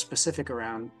anything more specific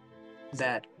around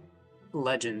that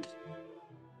legend?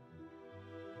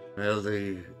 Well,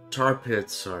 the tar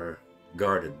pits are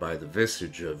guarded by the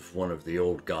visage of one of the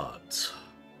old gods.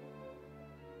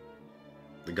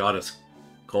 The goddess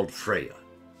called Freya.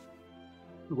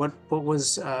 What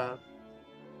was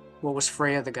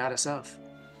Freya the goddess of?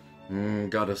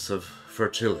 Goddess of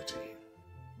fertility.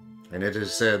 And it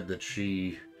is said that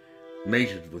she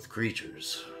mated with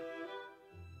creatures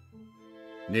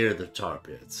near the tar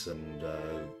pits, and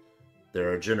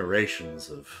there are generations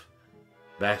of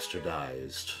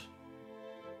bastardized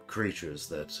creatures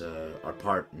that are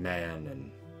part man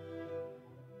and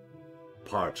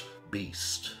part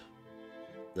beast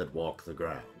that walk the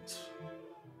grounds.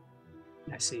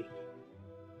 I see.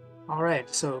 All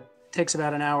right, so it takes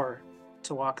about an hour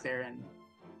to walk there, and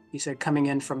you said coming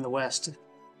in from the west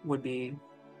would be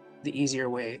the easier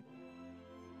way.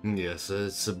 Yes,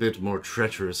 it's a bit more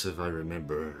treacherous if I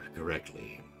remember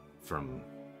correctly, from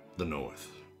the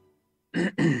north.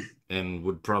 And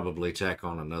would probably tack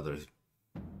on another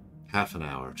half an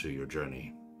hour to your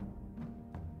journey.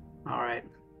 All right.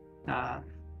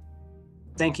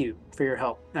 Thank you for your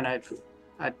help. And I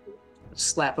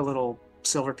slap a little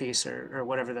silver piece or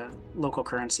whatever the local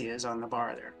currency is on the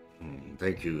bar there.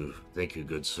 Thank you,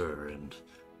 good sir, and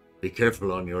be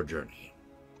careful on your journey.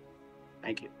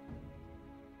 Thank you.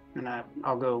 And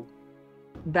I'll go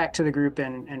back to the group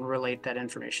and relate that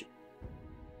information.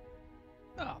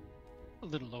 Oh, a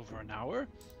little over an hour.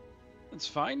 That's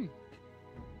fine.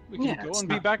 We can Yeah, go it's and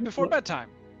be not- back before bedtime.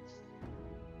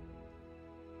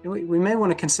 We may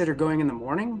want to consider going in the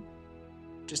morning.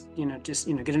 Just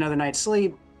get another night's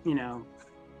sleep.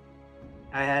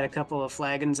 I had a couple of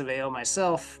flagons of ale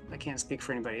myself. I can't speak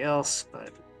for anybody else,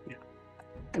 but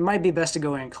it might be best to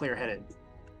go in clear-headed.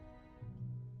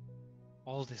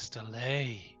 All this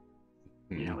delay.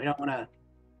 We don't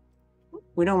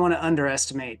want to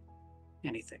underestimate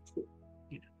anything.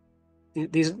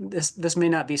 This may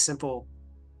not be simple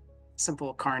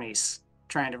carnies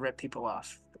trying to rip people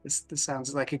off. This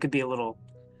sounds like it could be a little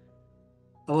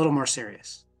more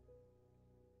serious.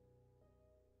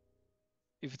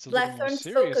 If it's a little more Blackthorne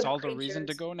spoke serious, of all the reason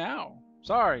to creatures. go now.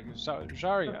 Sorry,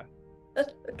 yeah.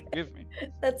 Okay. Forgive me.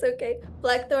 That's okay.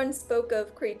 Blackthorne spoke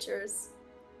of creatures,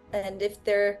 and if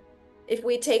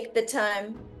we take the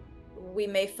time, we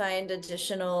may find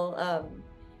additional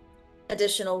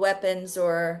weapons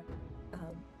or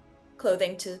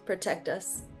clothing to protect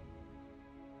us.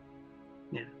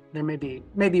 Yeah, there may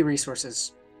be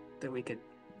resources that we could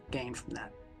gain from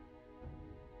that.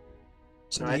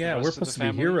 So Yeah, we're Rest of the supposed to be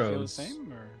family feel the heroes.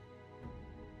 same, or?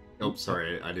 Oh,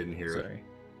 sorry, I didn't hear it. Sorry.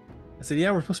 I said,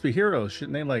 yeah, we're supposed to be heroes.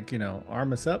 Shouldn't they,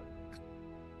 arm us up?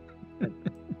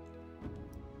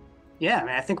 yeah,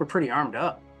 I think we're pretty armed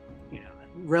up,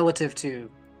 relative to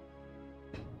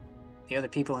the other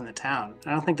people in the town.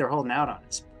 I don't think they're holding out on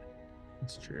us.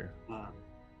 That's true.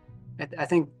 I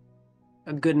think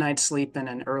a good night's sleep and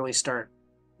an early start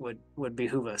would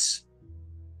behoove us.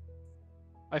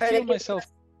 I Alright, feel I myself,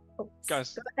 Oops.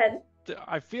 guys, Go ahead.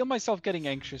 I feel myself getting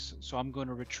anxious, so I'm going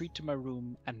to retreat to my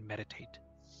room and meditate.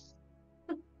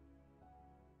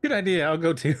 Good idea. I'll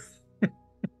go too.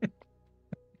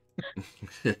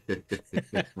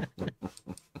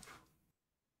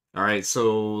 All right,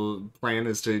 so plan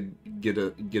is to get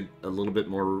a little bit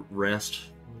more rest,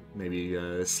 maybe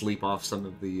sleep off some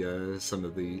of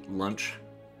the lunch.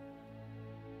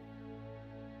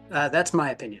 That's my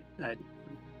opinion. I'm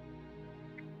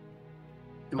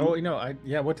Oh, what time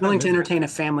willing is to it? entertain a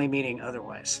family meeting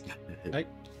otherwise.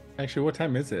 Actually, what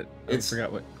time is it? I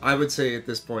forgot what. I would say at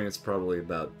this point it's probably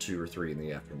about 2 or 3 in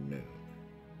the afternoon.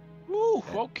 Ooh,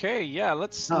 okay, yeah,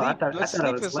 let's sleep. Oh, I thought Let's it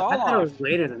sleep was this I all thought it off. was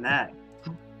later than that.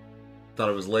 Thought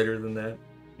it was later than that.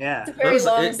 Yeah. It's a very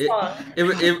long it,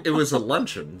 song. it was a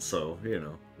luncheon, so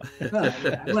Well,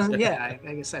 yeah, it wasn't- yeah,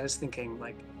 I guess I was thinking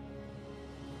like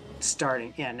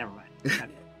starting. Yeah, never mind.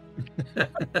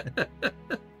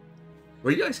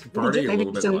 Well, you guys could party a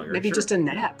little bit longer. Maybe sure. just a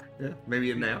nap. Yeah,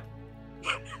 maybe a nap.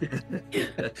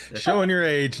 Showing your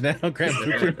age now,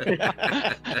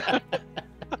 Grandpa.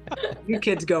 You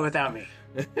kids go without me.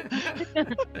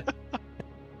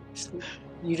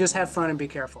 You just have fun and be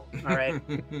careful. All right.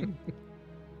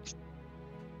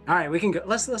 All right, we can go.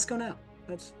 Let's go now.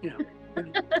 Let's Never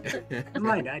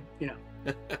mind.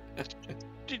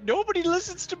 Nobody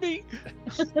listens to me.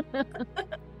 I'm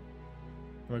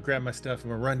gonna grab my stuff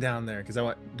and we'll run down there because I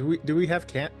want. Do we have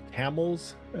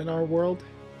camels in our world?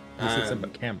 You said something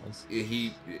about camels.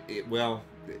 Well,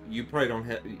 you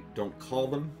probably don't call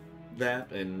them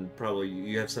that, and probably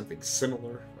you have something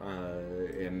similar,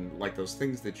 and like those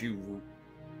things that you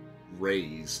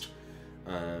raised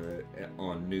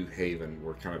on New Haven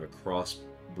were kind of a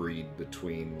crossbreed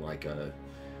between like an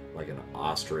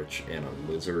ostrich and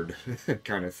a lizard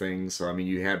kind of thing. So I mean,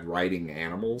 you had riding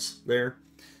animals there,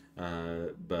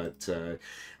 but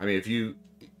I mean, if you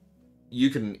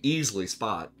can easily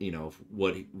spot,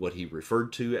 what he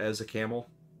referred to as a camel,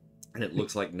 and it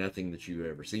looks like nothing that you've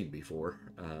ever seen before,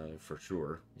 for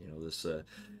sure. This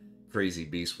crazy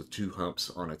beast with 2 humps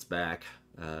on its back,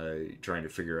 trying to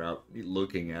figure out,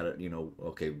 looking at it,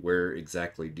 okay, where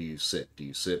exactly do you sit? Do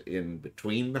you sit in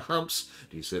between the humps?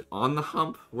 Do you sit on the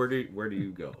hump? Where do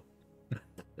you go?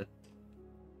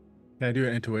 Can I do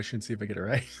an intuition, see if I get it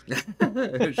right?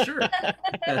 Sure.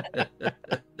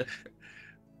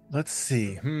 Let's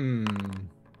see.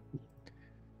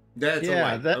 That's a Yeah,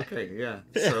 light. that- Okay, yeah.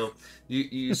 So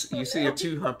you see a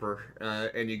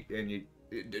 2-humper, and you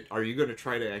are you going to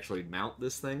try to actually mount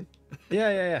this thing?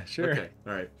 Yeah, sure. Okay,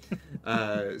 all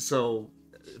right. So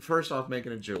first off, make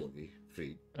an agility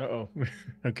feat. Uh-oh.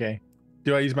 Okay.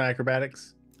 Do I use my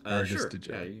acrobatics? Or Sure. just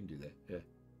Yeah, you can do that. Yeah.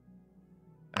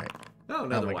 All right. Oh,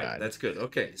 another my white. God. That's good.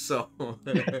 Okay, so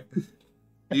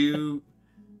you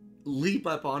leap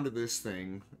up onto this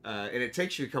thing, and it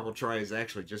takes you a couple tries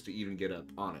actually just to even get up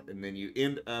on it, and then you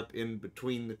end up in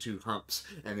between the 2 humps,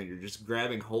 and then you're just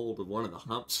grabbing hold of one of the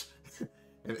humps,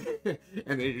 and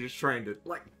then you're just trying to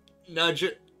like nudge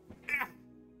it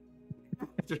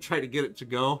to try to get it to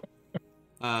go,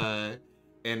 and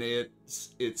it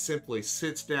simply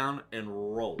sits down and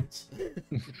rolls,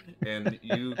 and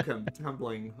you come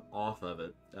tumbling off of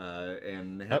it,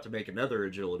 and have to make another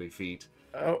agility feat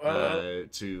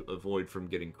to avoid from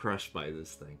getting crushed by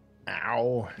this thing.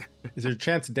 Ow. Is there a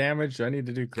chance of damage? Do I need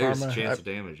to do karma? There's a chance of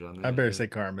damage on that. I better say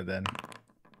karma then.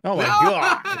 Oh my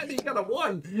god. You got a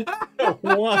 1.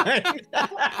 One.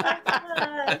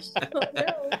 Gosh.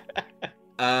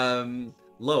 Oh, no.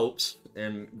 Lopes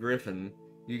and Griffin,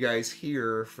 you guys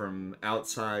hear from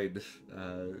outside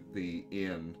the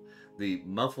inn the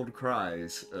muffled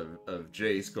cries of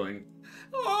Jace going,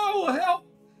 "Oh, help!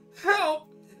 Help!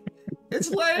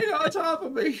 It's laying on top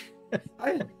of me!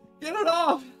 Get it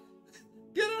off!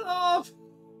 Get it off!"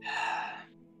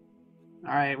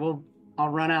 All right, well, I'll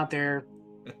run out there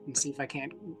and see if I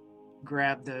can't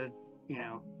grab the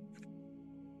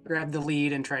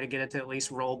lead and try to get it to at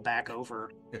least roll back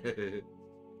over.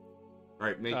 All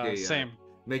right, Same.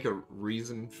 make a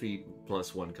reason feat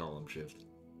plus 1 column shift.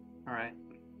 All right.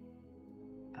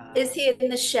 Is he in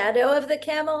the shadow of the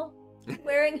camel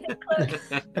wearing his cloak?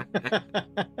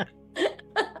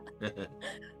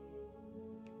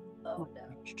 Oh no.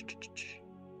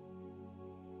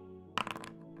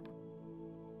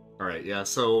 All right, yeah.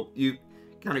 So you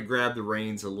kind of grab the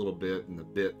reins a little bit and the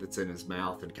bit that's in his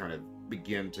mouth and kind of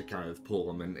begin to kind of pull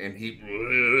him, and he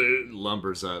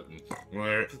lumbers up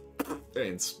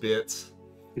and spits,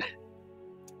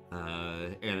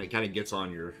 and it kind of gets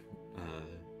on your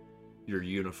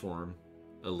uniform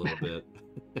a little bit.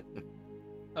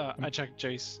 I checked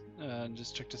Jace and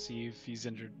just check to see if he's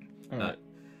injured. All right.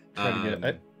 Try to get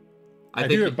it. I I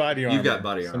think do have body armor. You've got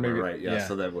body so armor, maybe- right? Yeah,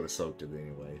 so that would have soaked it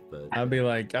anyway. But I'll be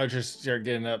like, I'll just start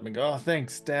getting up and go, "Oh,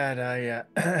 thanks, Dad. I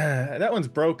that one's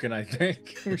broken. I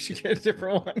think we should get a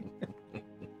different one." I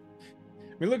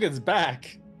mean, look at his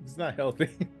back. It's not healthy.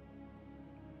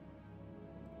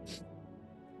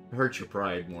 hurts your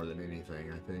pride more than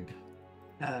anything, I think.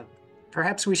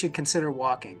 Perhaps we should consider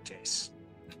walking, Jace.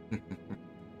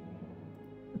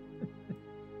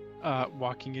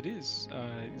 Walking it is.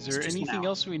 Is It's there just anything now.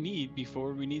 else we need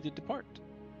before we need to depart?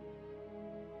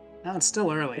 Now it's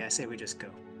still early. I say we just go.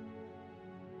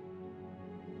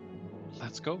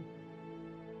 Let's go.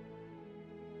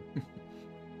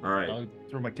 All right. I'll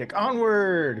throw my kick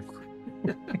onward.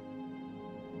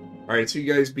 All right, so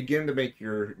you guys begin to make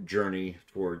your journey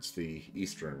towards the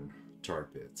eastern tar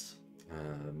pits.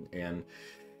 And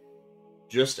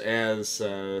just as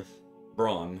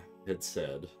Braun had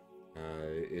said,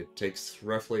 it takes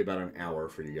roughly about an hour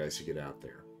for you guys to get out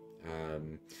there.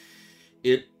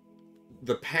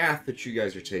 The path that you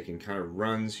guys are taking kind of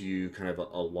runs you kind of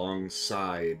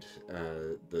alongside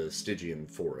the Stygian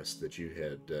forest that you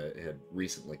had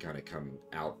recently kind of come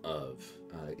out of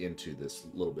into this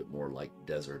little bit more like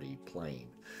deserty plain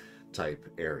type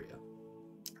area.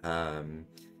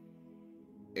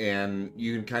 And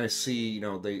you can kind of see,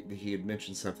 he had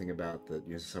mentioned something about that,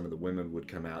 some of the women would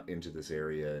come out into this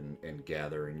area and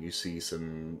gather, and you see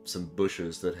some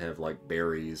bushes that have like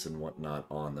berries and whatnot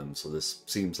on them. So this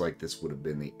seems like this would have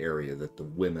been the area that the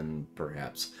women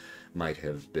perhaps might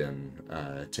have been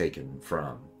taken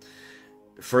from.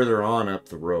 Further on up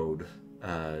the road,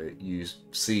 you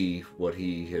see what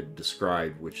he had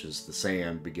described, which is the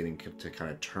sand beginning to kind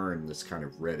of turn this kind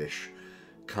of reddish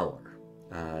color.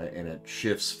 And it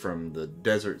shifts from the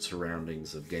desert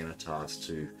surroundings of Ghanatas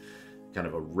to kind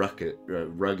of a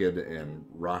rugged and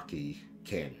rocky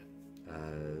canyon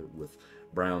with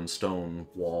brown stone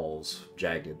walls,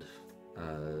 jagged,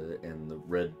 and the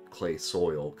red clay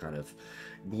soil kind of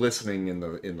glistening in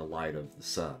the light of the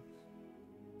sun.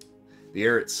 The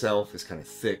air itself is kind of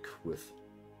thick with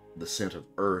the scent of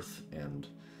earth, and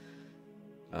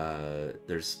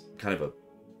there's kind of a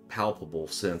palpable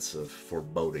sense of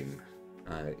foreboding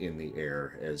in the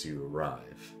air as you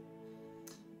arrive.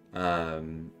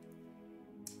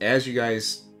 As you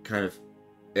guys kind of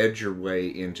edge your way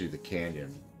into the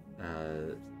canyon,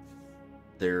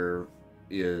 there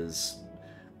is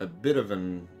a bit of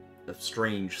a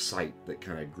strange sight that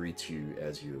kind of greets you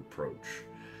as you approach.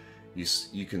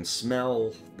 You can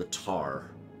smell the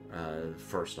tar,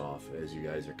 first off, as you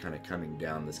guys are kind of coming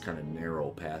down this kind of narrow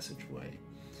passageway.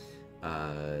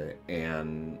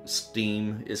 And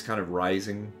steam is kind of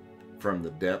rising from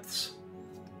the depths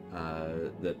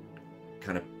that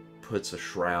kind of puts a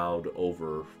shroud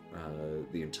over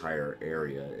the entire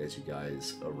area as you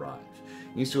guys arrive.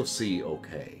 You still see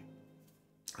okay.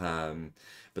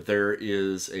 But there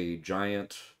is a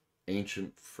giant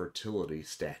ancient fertility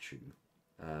statue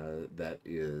that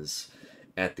is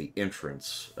at the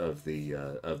entrance of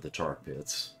the tar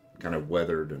pits, kind of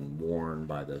weathered and worn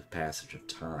by the passage of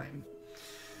time.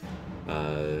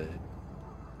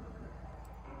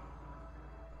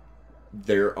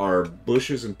 There are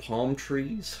bushes and palm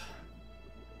trees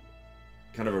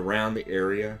kind of around the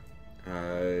area,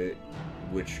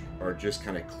 which are just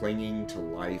kind of clinging to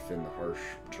life in the harsh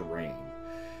terrain.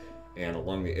 And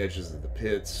along the edges of the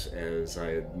pits, as I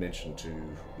had mentioned to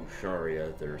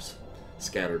Usharia, there's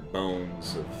scattered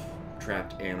bones of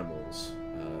trapped animals,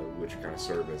 which kind of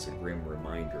serve as a grim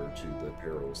reminder to the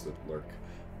perils that lurk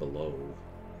below.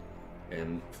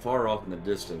 And far off in the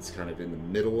distance, kind of in the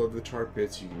middle of the tar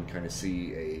pits, you can kind of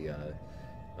see a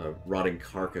rotting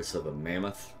carcass of a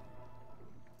mammoth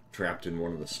trapped in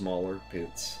one of the smaller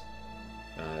pits.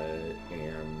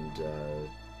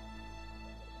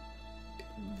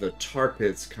 The tar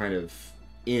pits kind of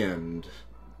end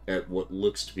at what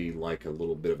looks to be like a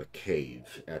little bit of a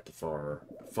cave at the far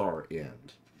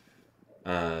end.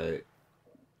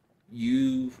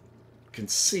 You can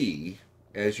see,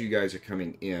 as you guys are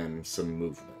coming in, some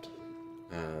movement.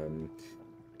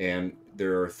 And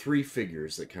there are three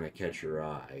figures that kind of catch your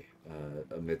eye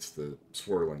amidst the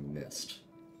swirling mist.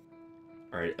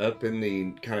 Alright, up in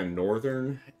the kind of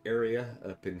northern area,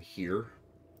 up in here,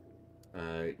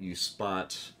 you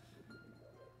spot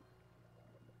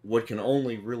what can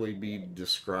only really be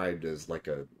described as like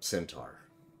a centaur.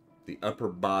 The upper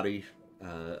body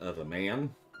of a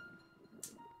man,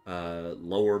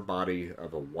 lower body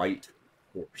of a white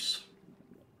horse.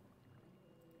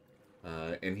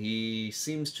 And he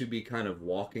seems to be kind of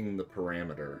walking the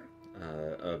perimeter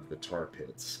of the tar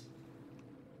pits.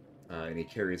 And he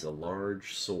carries a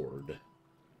large sword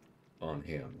on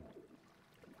him.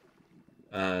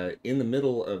 In the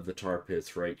middle of the tar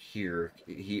pits right here,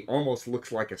 he almost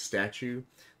looks like a statue.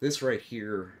 This right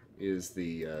here is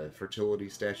the fertility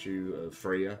statue of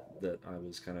Freya that I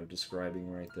was kind of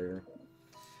describing right there.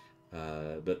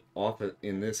 But off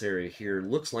in this area here,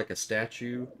 looks like a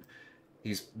statue.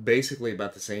 He's basically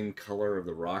about the same color of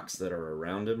the rocks that are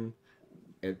around him,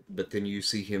 but then you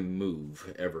see him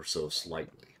move ever so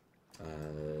slightly.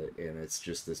 And it's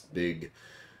just this big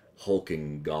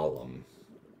hulking golem,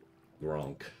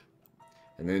 Gronk.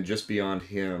 And then just beyond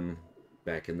him,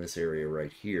 back in this area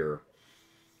right here,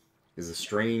 is a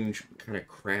strange kind of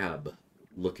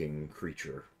crab-looking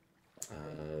creature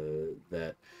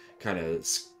that kind of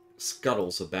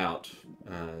scuttles about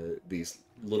these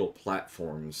little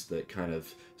platforms that kind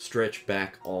of stretch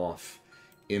back off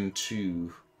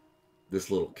into this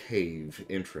little cave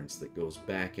entrance that goes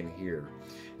back in here.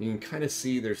 You can kind of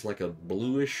see there's like a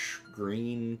bluish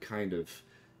green kind of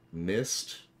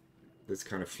mist that's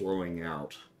kind of flowing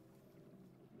out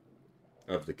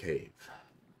of the cave.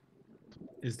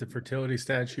 Is the fertility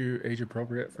statue age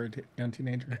appropriate for a young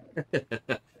teenager?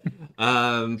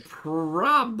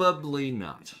 Probably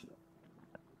not.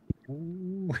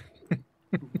 Ooh.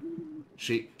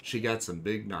 She got some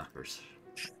big knockers.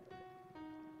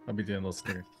 I'll be getting a little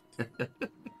scared.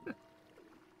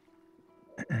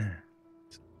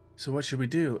 So what should we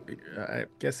do? I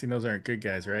guess those aren't good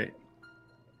guys, right?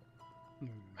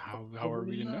 How are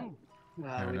we to know? We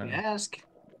don't can know. ask.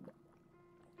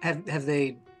 Have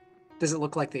they? Does it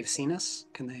look like they've seen us?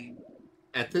 Can they?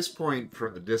 At this point,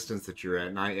 from the distance that you're at,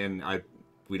 and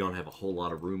we don't have a whole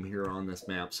lot of room here on this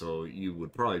map, so you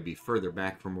would probably be further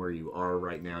back from where you are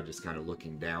right now, just kind of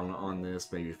looking down on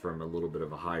this, maybe from a little bit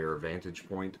of a higher vantage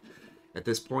point. At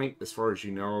this point, as far as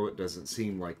you know, it doesn't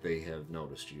seem like they have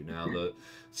noticed you. Now,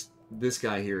 this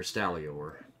guy here,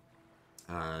 Stalior,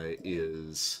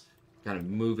 is kind of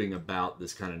moving about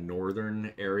this kind of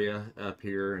northern area up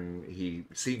here, and he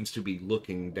seems to be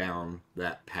looking down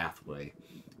that pathway.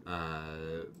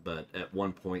 But at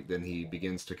one point, then he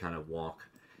begins to kind of walk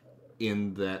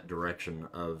in that direction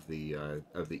of the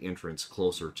entrance,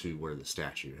 closer to where the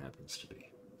statue happens to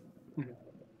be.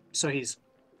 So he's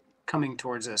coming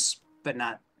towards us, but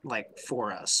not like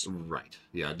for us. Right.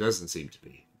 Yeah, it doesn't seem to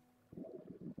be.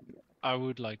 I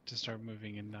would like to start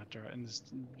moving in that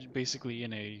direction, basically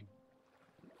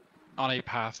on a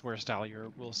path where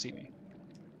Stallier will see me.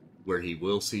 Where he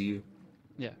will see you?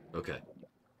 Yeah. Okay.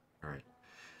 All right.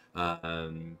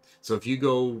 So if you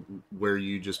go where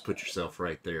you just put yourself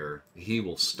right there, he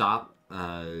will stop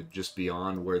just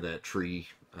beyond where that tree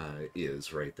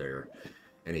is right there.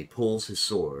 And he pulls his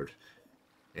sword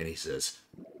and he says,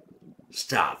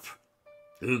 Stop.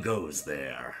 Who goes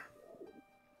there?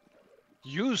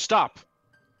 You stop!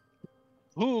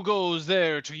 Who goes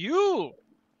there to you?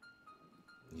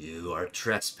 You are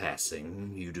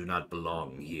trespassing. You do not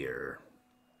belong here.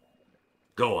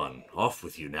 Go on, off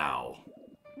with you now.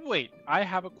 Wait, I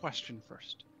have a question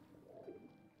first.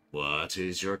 What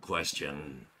is your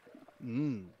question?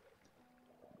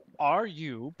 Are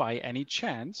you, by any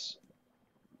chance,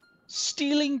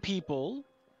 stealing people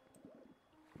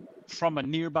from a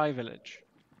nearby village?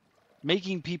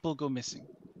 Making people go missing?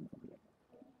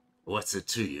 What's it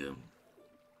to you?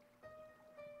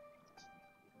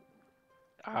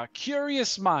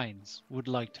 Curious minds would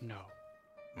like to know.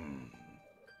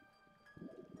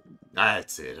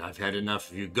 That's it. I've had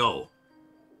enough of you. Go.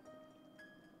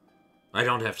 I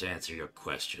don't have to answer your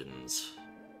questions.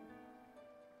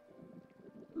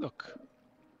 Look,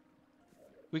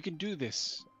 we can do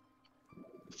this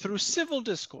through civil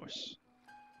discourse,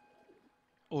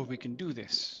 or we can do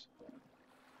this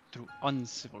through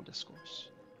uncivil discourse.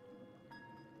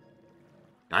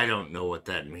 I don't know what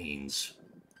that means.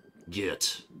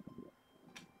 Get.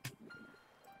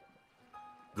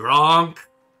 Gronk!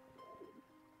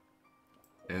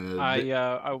 and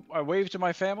I wave to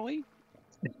my family,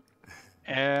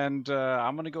 and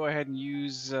I'm gonna go ahead and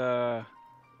use the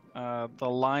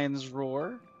lion's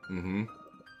roar, mm-hmm.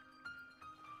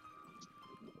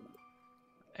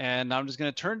 and I'm just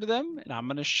gonna turn to them and I'm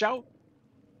gonna shout,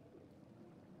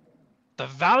 "The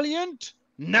valiant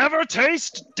never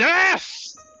taste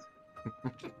death!"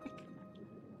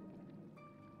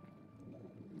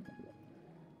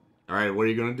 All right, what are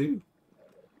you going to do?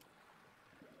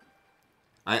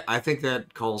 I think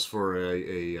that calls for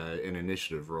an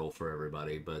initiative roll for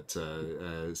everybody, but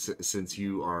since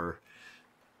you are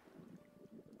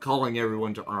calling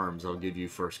everyone to arms, I'll give you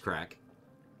first crack.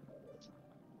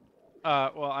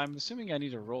 Well, I'm assuming I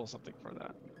need to roll something for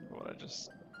that. What I just...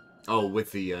 Oh,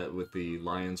 with the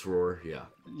lion's roar, yeah.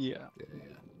 Yeah.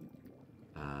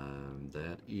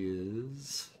 That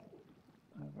is...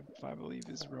 I believe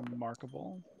is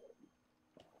remarkable.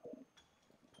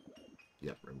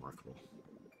 Yep, remarkable.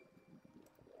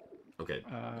 Okay,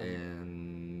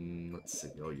 and let's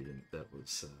see. Oh, you didn't. That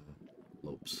was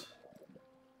Lopes.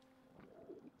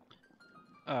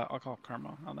 I'll call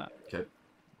Karma on that. Okay.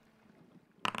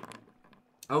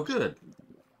 Oh, good.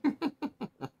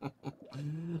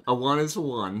 A 1 is a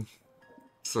 1,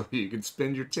 so you can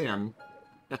spend your 10.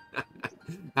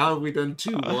 How have we done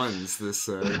 2 1s this?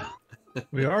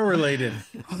 We are related.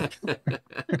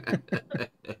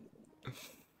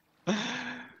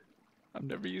 I'm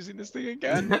never using this thing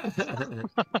again.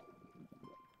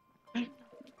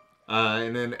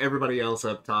 And then everybody else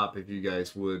up top, if you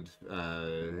guys would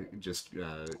just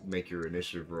make your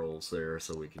initiative rolls there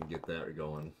so we can get that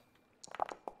going.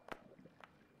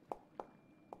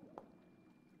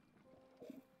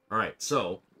 All right,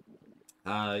 so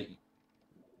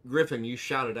Griffin, you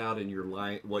shouted out in your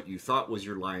what you thought was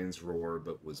your lion's roar,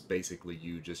 but was basically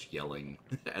you just yelling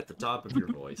at the top of your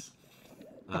voice.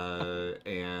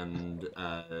 And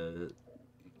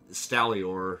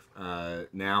Stallior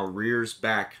now rears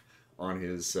back on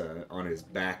his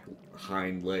back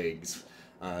hind legs,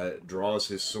 draws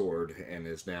his sword, and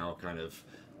is now kind of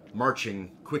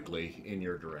marching quickly in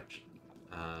your direction.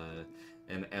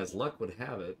 And as luck would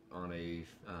have it, on a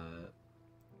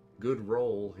good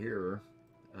roll here,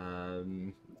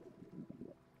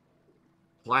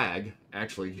 Flag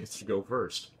actually gets to go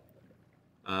first.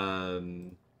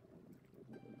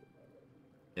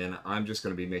 And I'm just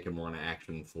going to be making one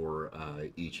action for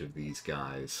each of these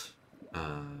guys.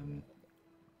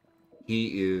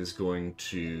 He is going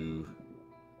to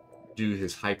do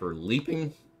his hyper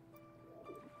leaping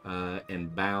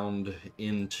and bound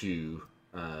into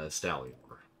Stallior.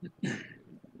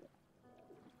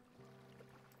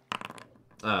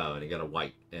 Oh, and he got a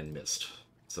white and missed.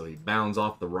 So he bounds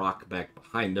off the rock back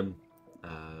behind him.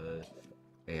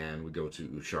 And we go to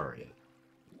Usharia.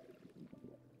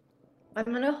 I'm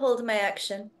gonna hold my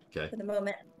action for the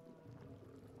moment.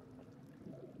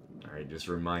 All right, just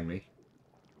remind me.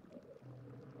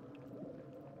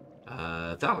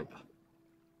 Thalia.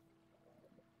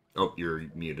 Oh, you're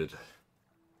muted.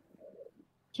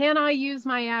 Can I use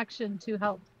my action to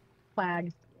help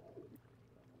Flag?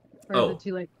 Or is Oh. it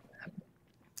too late?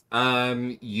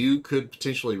 You could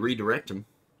potentially redirect him.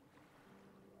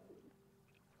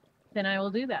 Then I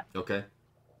will do that. Okay.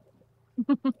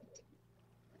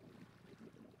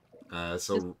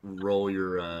 So roll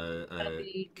your That'll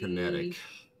be kinetic.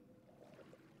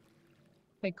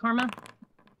 Okay, Karma.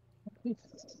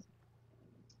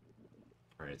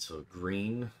 All right, so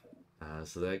green.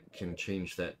 So that can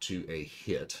change that to a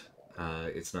hit.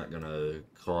 It's not going to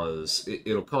cause...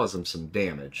 It'll cause him some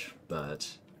damage, but...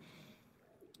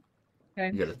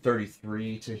 Okay. You got a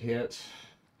 33 to hit.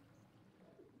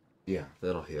 Yeah,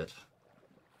 that'll hit.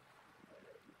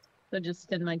 So just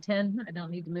spend my 10. I don't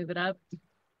need to move it up.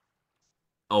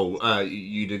 Oh,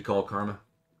 you did call Karma?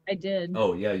 I did.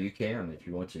 Oh, yeah, you can if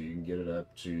you want to. You can get it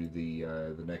up to the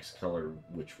next color,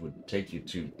 which would take you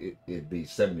to... It'd be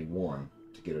 71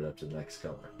 to get it up to the next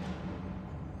color.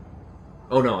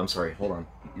 Oh, no, I'm sorry. Hold on.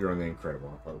 You're on the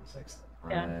Incredible. I thought it was excellent.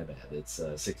 Yeah. My bad. It's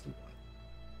 61.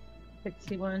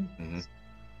 61. Mm-hmm. So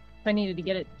I needed to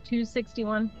get it to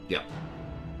 61. Yeah.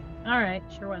 All right,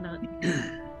 sure, why not?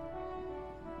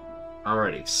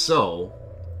 Alrighty, so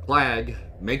Flag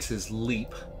makes his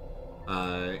leap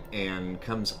and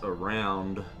comes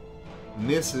around,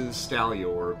 misses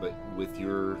Stalior, but with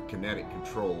your kinetic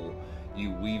control, you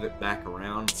weave it back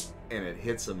around and it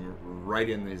hits him right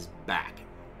in his back.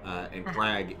 And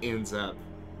Flag ends up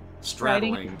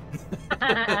straddling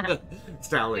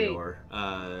Stalior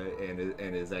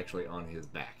and is actually on his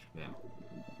back now.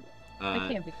 I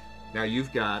can't be. Now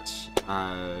you've got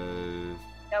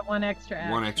Got one extra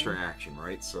action. one extra action,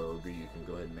 right? So you can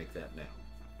go ahead and make that now.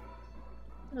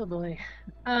 Oh boy.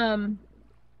 Can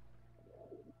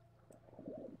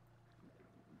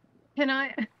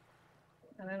I?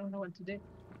 I don't know what to do.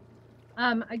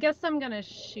 I guess I'm gonna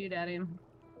shoot at him.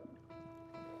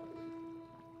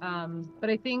 But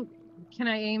I think, can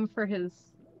I aim for his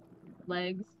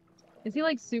legs? Is he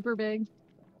like super big?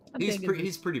 How He's big is he?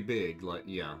 he's pretty big, like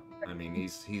yeah. I mean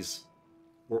he's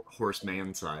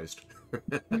horseman sized.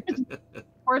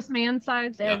 Horseman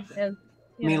sized Yeah. as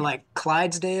You mean like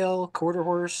Clydesdale, quarter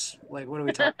horse? Like what are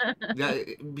we talking?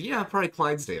 Yeah, probably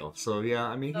Clydesdale. So yeah,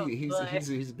 I mean Oh, he's boy.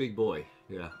 he's a big boy.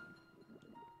 Yeah.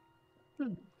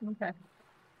 Okay.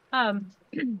 I'm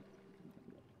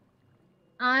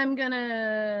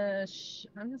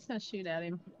just gonna shoot at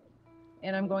him,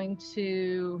 and I'm going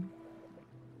to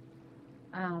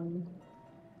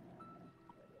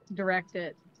direct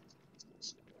it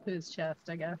to his chest,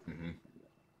 I guess. Mm-hmm.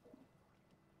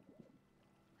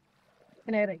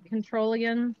 Kinetic control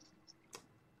again.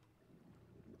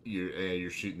 You're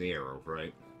shooting the arrow,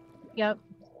 right? Yep.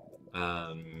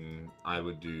 I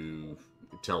would do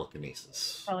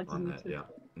telekinesis, on that. Telekinesis. Yeah.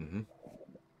 Mm-hmm.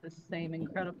 The same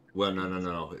incredible. Well,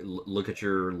 no. Look at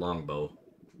your longbow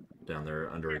down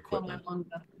there under equipment.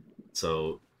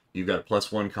 So you've got a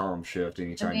 +1 column shift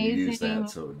anytime you use that,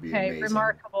 so it would be Okay, amazing.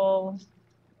 remarkable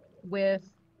with,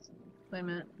 wait a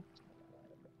minute.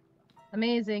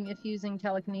 Amazing if using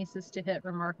telekinesis to hit,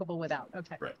 remarkable without.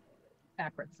 Okay. Right.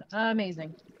 Backwards.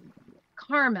 Amazing.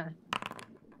 Karma.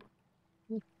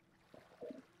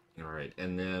 All right,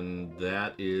 and then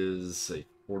that is a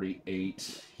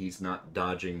 48. He's not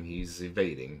dodging, he's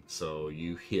evading. So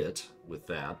you hit with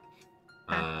that.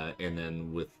 Okay. And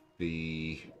then with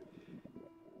the...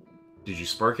 Did you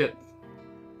spark it?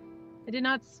 I did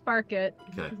not spark it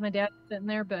Okay. because my dad's sitting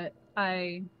there, but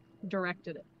I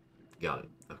directed it. Got it.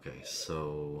 Okay,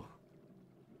 so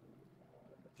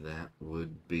that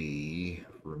would be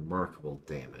remarkable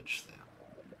damage then.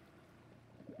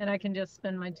 And I can just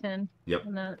spend my 10 Yep.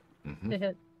 on that Mm-hmm. to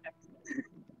hit.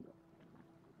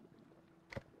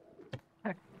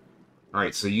 All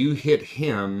right, so you hit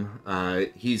him.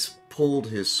 He's pulled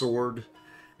his sword,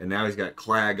 and now he's got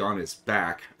Clag on his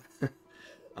back.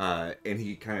 And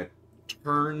he kind of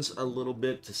turns a little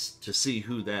bit to see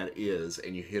who that is,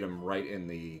 and you hit him right in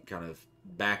the kind of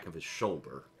back of his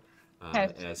shoulder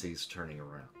as he's turning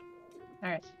around.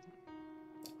 All right.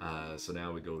 So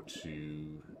now we go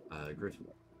to Griffin.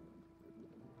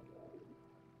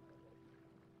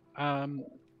 I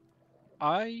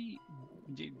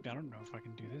don't know if I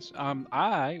can do this.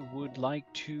 I would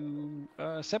like to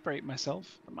separate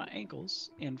myself from my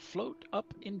ankles and float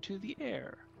up into the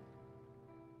air.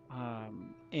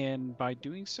 And by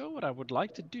doing so, what I would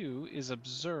like to do is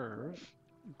observe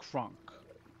Krunk.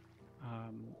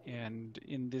 And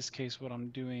in this case, what I'm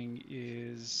doing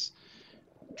is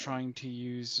trying to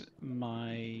use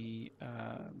my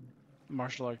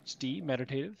martial arts D,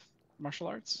 meditative martial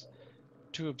arts,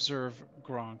 to observe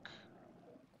Gronk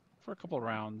for a couple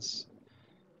rounds.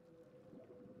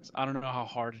 'Cause I don't know how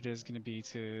hard it is going to be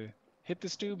to hit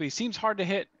this dude, but he seems hard to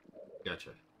hit.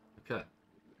 Gotcha. Okay.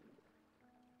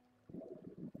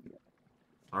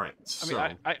 All right. I So,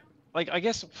 mean, I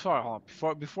guess. Sorry, hold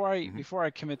on. Mhm. Before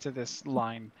I commit to this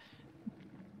line,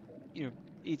 you know,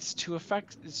 it's to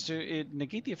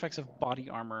negate the effects of body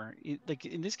armor. Like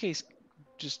in this case,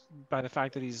 just by the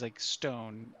fact that he's like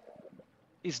stone,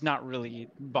 is not really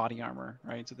body armor,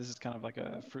 right? So this is kind of like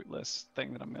a fruitless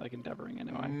thing that I'm like endeavoring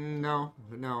anyway. no,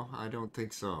 I don't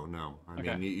think so. No, I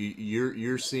Okay. mean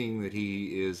you're seeing that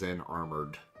he is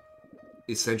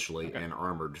essentially an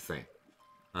armored thing.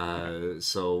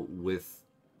 So with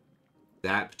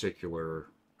that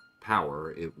particular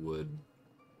power, it would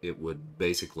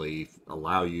basically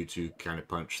allow you to kind of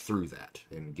punch through that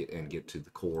and get to the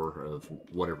core of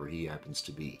whatever he happens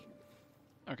to be.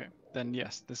 Okay, then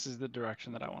yes, this is the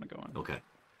direction that I want to go in. Okay.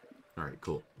 All right,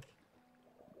 cool.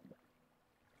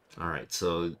 All right,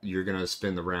 so you're going to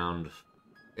spin the round,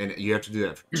 and you have to do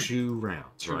that for 2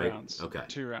 rounds, Two right? rounds. Okay.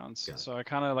 2 rounds. Got it. So I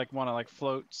kind of like want to like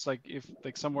float, like if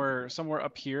like somewhere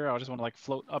up here, I just want to like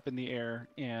float up in the air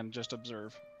and just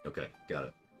observe. Okay, got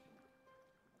it.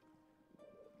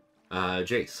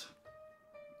 Jace.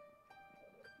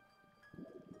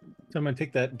 So I'm gonna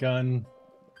take that gun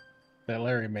that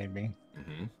Larry made me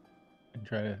Mm-hmm. and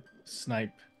try to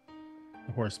snipe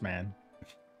the horseman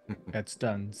at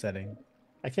stun setting.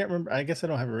 I can't remember. I guess I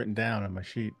don't have it written down on my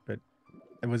sheet, but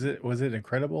was it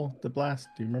incredible, the blast?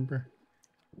 Do you remember?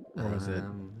 Or was it?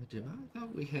 I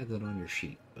thought we had that on your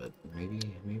sheet, but maybe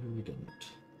we didn't.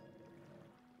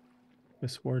 I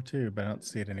swore too, but I don't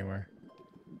see it anywhere.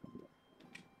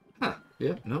 Huh.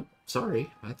 Yeah, no, sorry.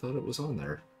 I thought it was on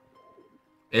there.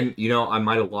 And you know, I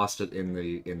might have lost it in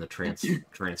the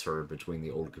transfer between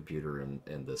the old computer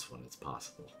and this one. It's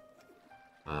possible.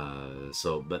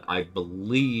 But I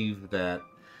believe that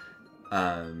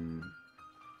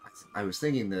I was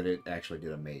thinking that it actually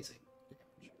did amazing.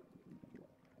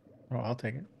 Oh, I'll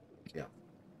take it. Yeah.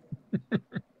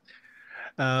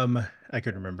 I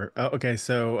could remember. Oh, okay,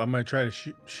 so I'm gonna try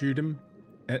to shoot him.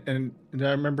 And did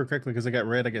I remember correctly? Because I got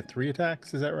red, I get 3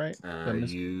 attacks. Is that right?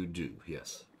 You do,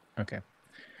 yes. Okay.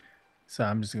 So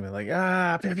I'm just gonna be like,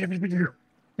 ah, pew, pew, pew, pew.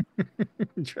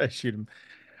 Try to shoot him.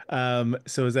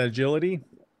 So is that agility?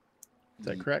 Is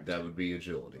that correct? That would be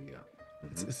agility, yeah.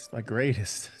 It's my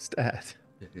greatest stat.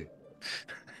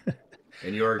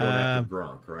 And you are going after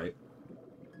Gronk, right?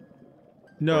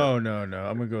 No. I'm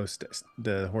gonna go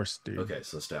the horse dude. Okay,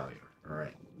 so Stallion. All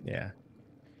right. Yeah.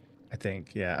 I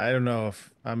think. Yeah. I don't know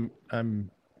if I'm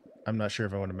not sure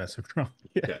if I want to mess with Gronk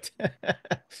yet. Okay.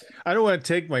 I don't want to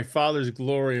take my father's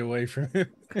glory away from him.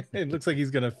 It looks like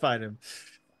he's gonna fight him.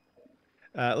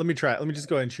 Let me try. Let me just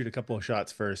go ahead and shoot a couple of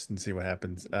shots first and see what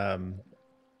happens. I'm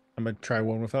gonna try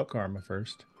one without karma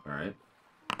first. All right.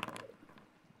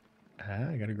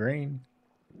 I got a green.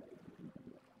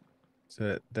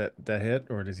 So that hit,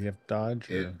 or does he have dodge?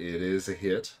 Or... It is a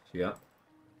hit. Yeah.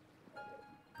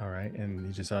 All right, and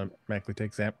he just automatically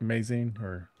takes amazing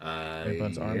or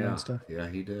everyone's armor and stuff. Yeah,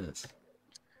 he does.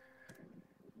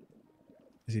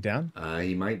 Is he down?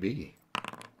 He might be.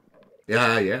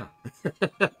 Yeah.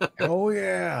 Oh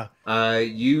yeah.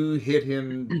 You hit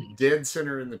him dead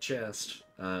center in the chest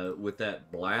with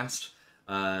that blast,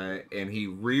 and he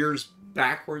rears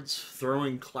backwards,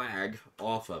 throwing Clag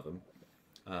off of him.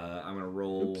 I'm gonna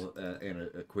roll in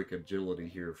a quick agility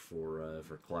here for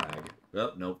Clag.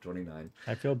 Oh nope, 29.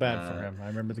 I feel bad for him. I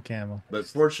remember the camel. But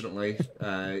fortunately,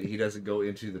 he doesn't go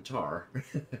into the tar.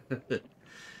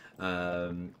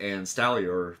 And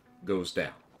Stallior goes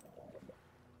down.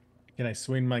 Can I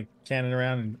swing my cannon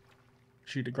around and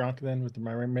shoot at Gronk then with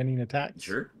my remaining attacks?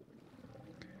 Sure.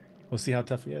 We'll see how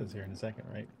tough he is here in a second,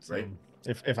 right? So, Right.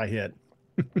 If I hit.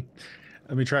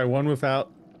 Let me try one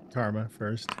without karma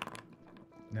first.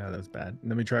 No, that was bad.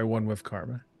 Let me try one with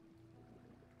karma.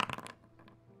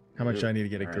 How much do I need to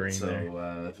get a All green right, so, there?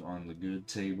 on the good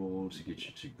table, to get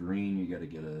you to green, you got to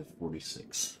get a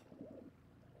 46.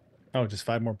 Oh, just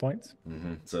 5 more points?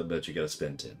 Mm-hmm. So I bet you got to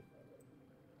spend 10.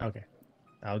 Okay.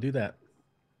 I'll do that.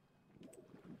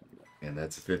 And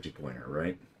that's a 50-pointer,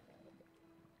 right?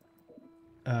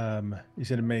 You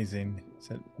said amazing.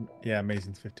 Yeah,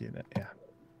 amazing's 50 in it. Yeah.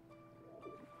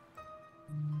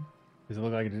 Does it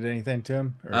look like it did anything to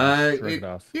him? Or just wrote it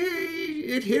off?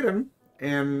 It hit him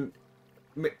and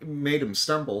made him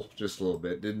stumble just a little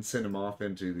bit. Didn't send him off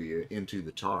into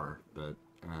the tar, but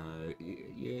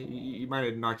you might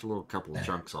have knocked a little couple of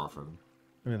chunks off him.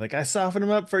 I mean, like, I softened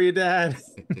him up for you, Dad.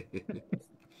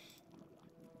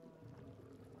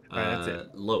 All right, that's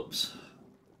it. Lopes.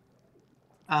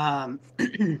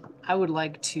 I would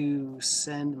like to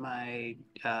send my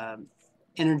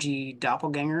energy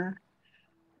doppelganger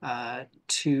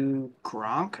to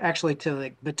Gronk, actually to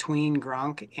like between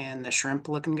Gronk and the shrimp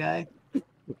looking guy.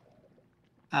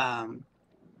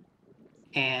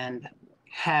 And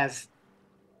have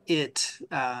it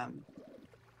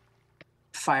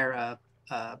fire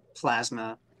a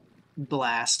plasma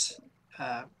blast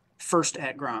first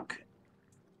at Gronk,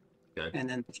 Okay. and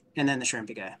then the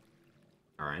shrimpy guy.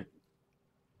 All right.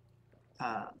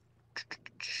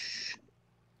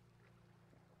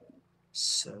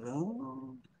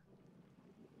 So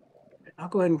I'll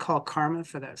go ahead and call Karma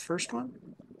for that first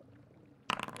one.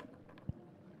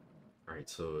 All right.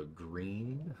 So a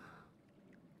green.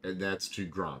 And that's to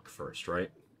Gronk first,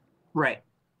 right? Right.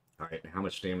 All right. How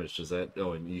much damage does that?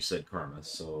 Oh, and you said Karma,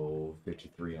 so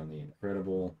 53 on the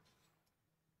incredible.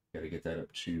 Got to get that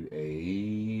up to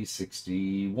a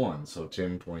 61. So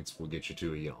 10 points will get you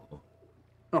to a yellow.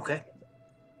 Okay.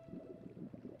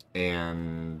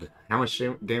 And how much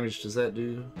damage does that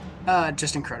do?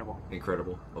 Just incredible.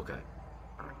 Incredible. Okay.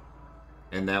 All right.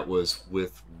 And that was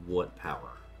with what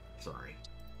power? Sorry.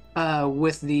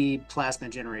 With the plasma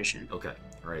generation. Okay.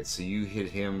 All right. So you hit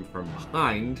him from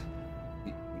behind.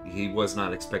 He was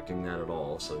not expecting that at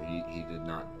all, so he did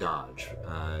not dodge.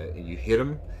 You hit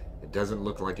him. It doesn't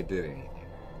look like it did anything.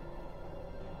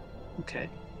 Okay.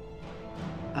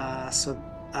 So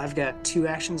I've got 2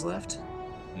 actions left.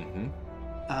 Mm-hmm.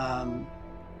 I'm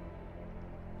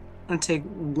gonna take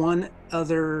one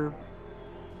other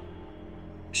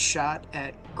shot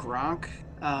at Gronk,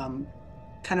 kind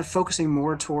of focusing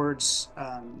more towards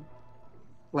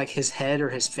like his head or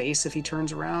his face if he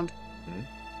turns around. Mhm.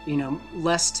 You know,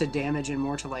 less to damage and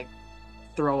more to like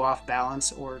throw off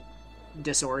balance or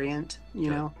disorient. You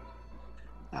Okay. know.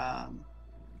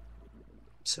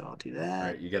 So I'll do All that.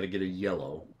 right. You got to get a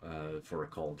yellow for a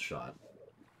called shot.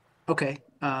 Okay.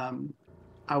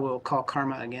 I will call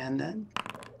Karma again then.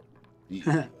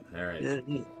 All right.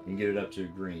 You can get it up to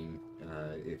green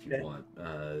if you want.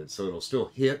 So it'll still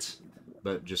hit,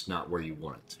 but just not where you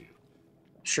want it to.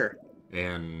 Sure.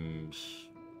 And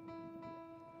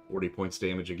 40 points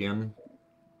damage again?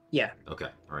 Yeah. Okay.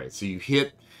 All right. So you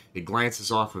hit, it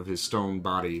glances off of his stone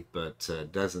body, but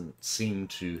doesn't seem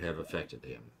to have affected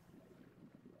him.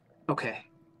 Okay.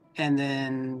 And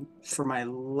then for my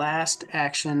last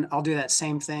action, I'll do that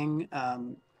same thing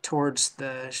towards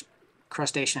the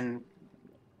crustacean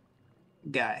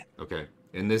guy. Okay.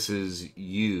 And this is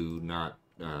you, not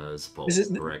Zapole, This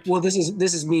is correct? well. This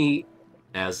is me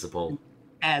As Zapole?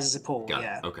 as Zapole. Got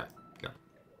Yeah. it. Okay. Got it.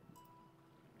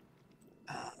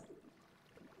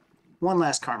 One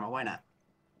last karma. Why not?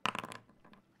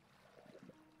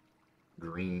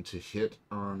 Green to hit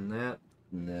on that.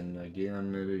 And then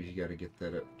again, you got to get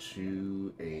that up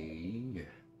to a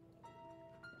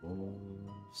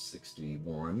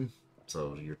 61.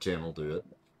 So your 10 will do it.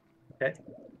 Okay.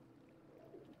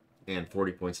 And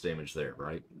 40 points damage there,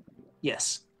 right?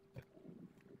 Yes.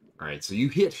 All right, so you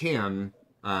hit him,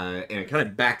 and it kind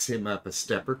of backs him up a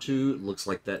step or two. It looks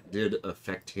like that did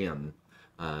affect him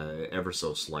ever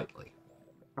so slightly.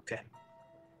 Okay.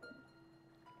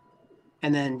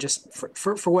 And then just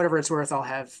for whatever it's worth, I'll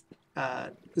have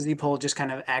Zapole just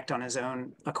kind of act on his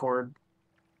own accord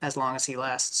as long as he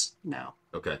lasts now.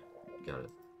 Okay, got it.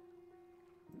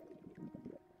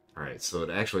 All right, so it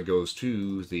actually goes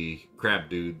to the crab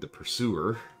dude, the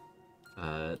pursuer,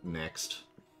 next.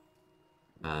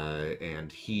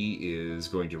 And he is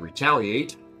going to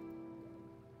retaliate.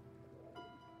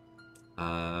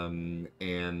 And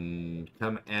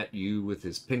come at you with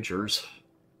his pinchers.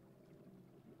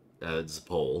 It's a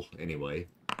pole, anyway.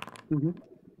 Mm-hmm.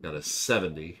 Got a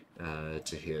 70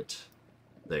 to hit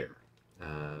there.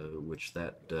 Which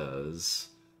that does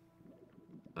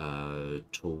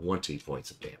 20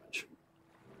 points of damage.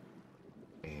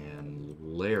 And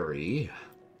Larry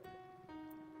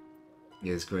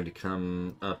is going to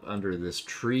come up under this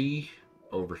tree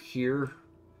over here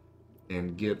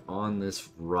and get on this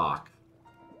rock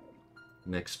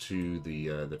next to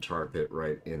the tar pit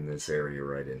right in this area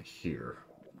right in here.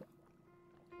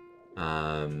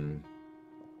 And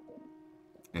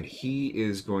he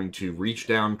is going to reach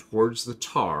down towards the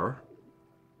tar,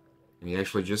 and he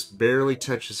actually just barely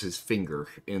touches his finger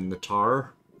in the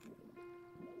tar.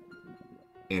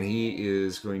 And he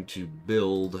is going to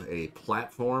build a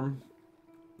platform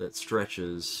that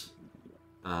stretches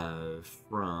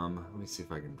from... Let me see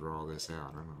if I can draw this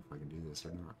out. I don't know if I can do this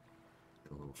or not.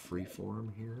 A little free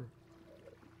form here.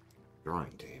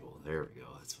 Drawing table. There we go.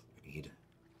 That's what we need.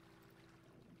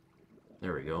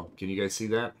 There we go. Can you guys see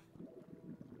that?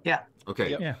 Yeah. Okay.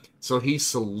 Yeah. So he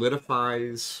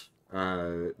solidifies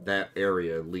that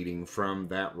area leading from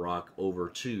that rock over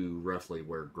to roughly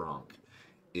where Gronk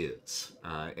is.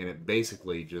 And it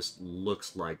basically just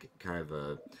looks like kind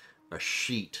of a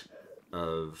sheet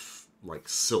of like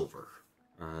silver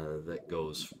that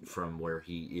goes from where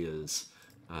he is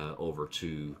over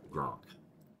to Gronk.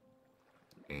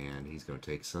 And he's going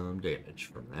to take some damage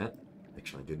from that.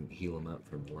 Actually, I didn't heal him up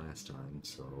from the last time,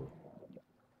 so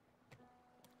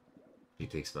he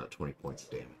takes about 20 points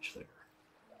of damage there.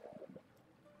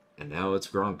 And now it's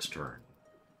Gronk's turn.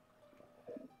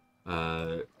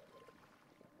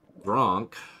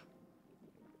 Gronk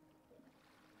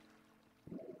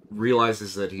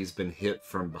realizes that he's been hit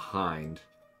from behind,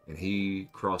 and he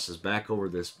crosses back over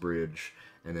this bridge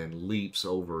and then leaps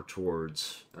over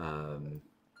towards the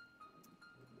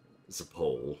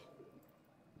pole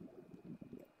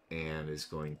and is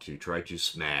going to try to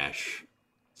smash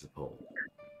the pole.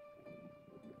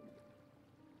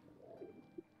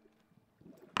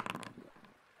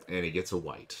 And he gets a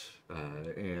white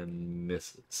and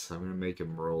misses. I'm going to make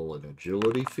him roll an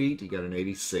agility feat. He got an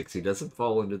 86. He doesn't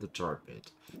fall into the tar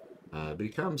pit, but he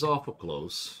comes awful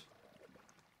close.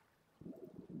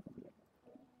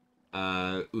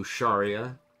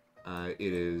 Usharia,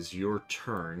 it is your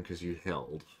turn because you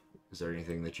held. Is there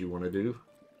anything that you want to do?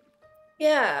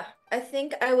 Yeah, I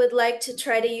think I would like to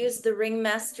try to use the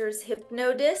Ringmaster's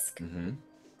Hypno Disc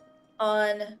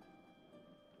on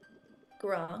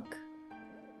Gronk.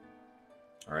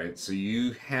 All right, so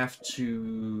you have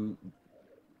to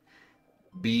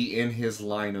be in his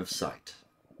line of sight.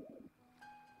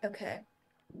 Okay.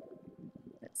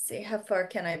 Let's see, how far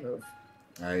can I move?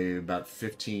 About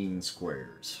 15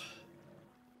 squares.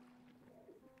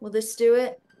 Will this do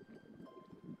it?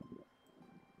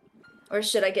 Or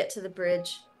should I get to the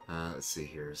bridge? Let's see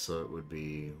here. So it would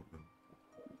be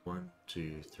 1,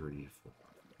 2, 3,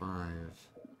 4, 5.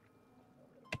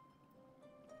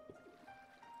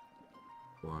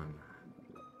 1,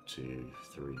 2,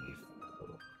 3, 4,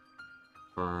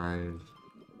 5.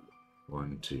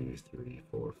 1, 2, 3,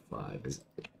 4, 5.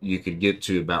 You could get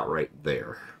to about right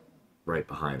there, right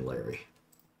behind Larry.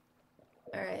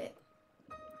 All right.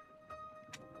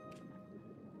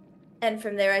 And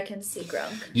from there I can see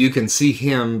Gronk. You can see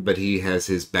him, but he has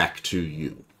his back to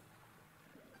you.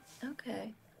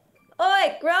 Okay.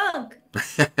 Oi, Gronk!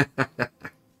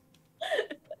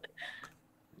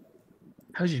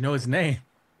 How did you know his name?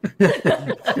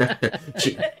 Don't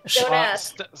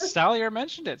ask. Stallier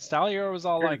mentioned it. Stallier was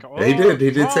all like, "Oh, He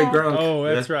did say Gronk. Oh,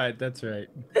 that's right. That's right.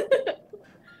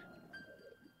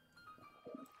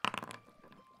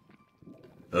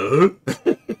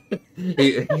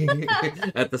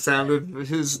 At the sound of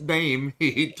his name,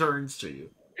 he turns to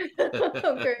you.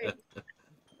 Oh, great.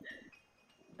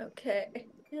 Okay.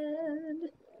 And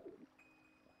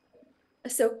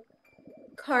so,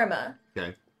 Karma.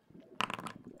 Okay.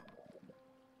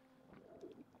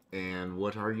 And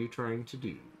what are you trying to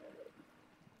do?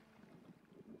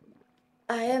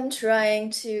 I am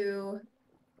trying to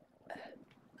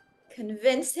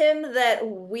convince him that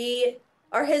we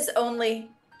are his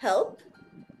only help.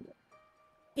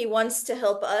 He wants to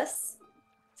help us,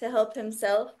 to help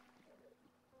himself.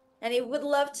 And he would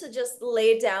love to just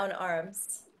lay down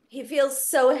arms. He feels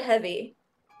so heavy,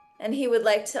 and he would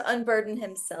like to unburden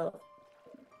himself.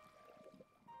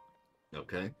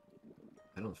 Okay.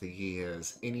 I don't think he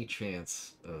has any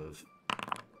chance of...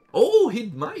 Oh, he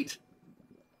might.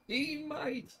 He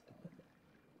might.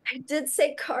 I did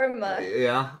say Karma.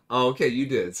 Yeah. Oh, okay, you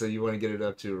did. So you want to get it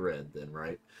up to a red then,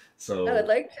 right? So I would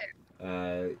like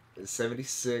to.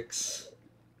 76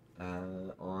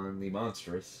 on the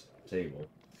monstrous table.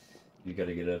 You got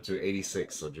to get it up to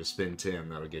 86, so just spend 10.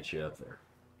 That'll get you up there.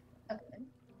 Okay.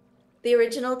 The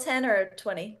original 10 or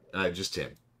 20? Just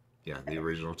 10. Yeah, the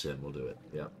original 10 will do it.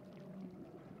 Yeah.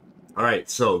 All right,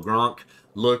 so Gronk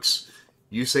looks,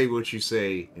 you say what you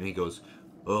say, and he goes,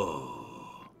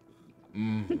 oh,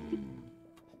 and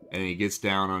he gets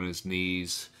down on his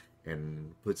knees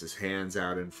and puts his hands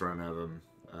out in front of him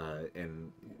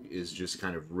and is just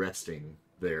kind of resting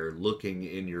there, looking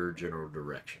in your general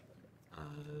direction.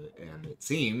 And it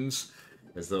seems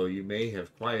as though you may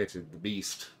have quieted the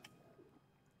beast.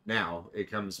 Now,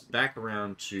 it comes back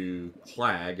around to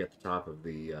Clag at the top of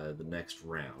the next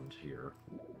round here.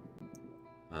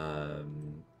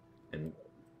 And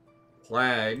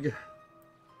Clag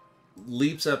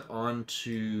leaps up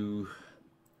onto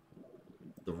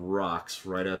the rocks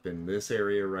right up in this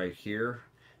area right here,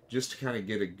 just to kind of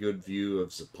get a good view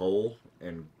of the pole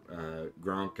and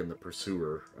Gronk and the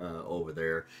pursuer over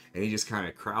there. And he just kind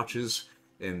of crouches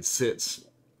and sits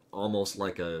almost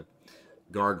like a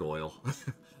gargoyle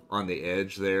on the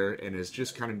edge there and is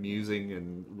just kind of musing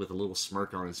and with a little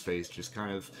smirk on his face, just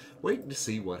kind of waiting to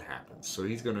see what happens. So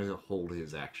he's going to hold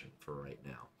his action for right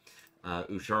now.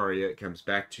 Usharia, it comes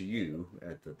back to you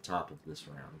at the top of this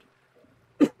round.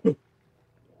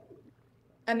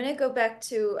 I'm gonna go back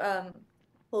to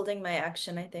holding my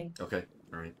action, I think. Okay,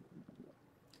 all right.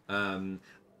 I'm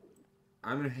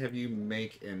going to have you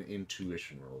make an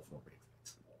intuition roll for me.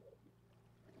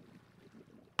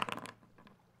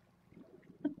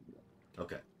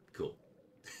 Okay, cool.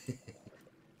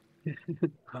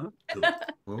 Huh?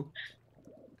 Cool.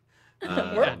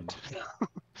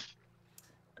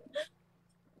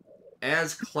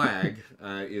 As Clag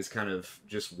is kind of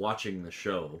just watching the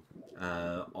show,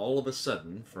 all of a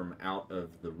sudden, from out of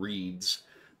the reeds,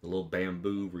 the little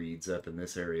bamboo reeds up in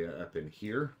this area, up in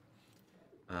here,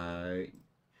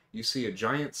 you see a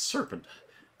giant serpent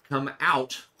come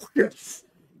out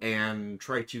and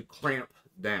try to clamp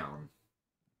down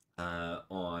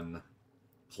on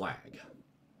Clag.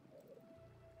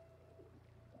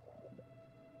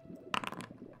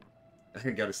 I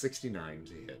got a 69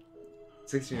 to hit.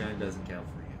 69 doesn't count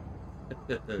for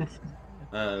you.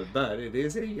 But it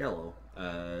is a yellow.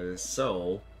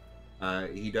 So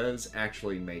he does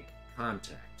actually make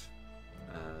contact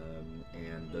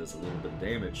and does a little bit of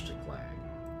damage to Clag.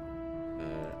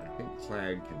 I think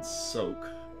Clag can soak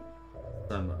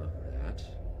some of that.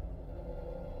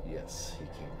 Yes, he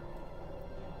can.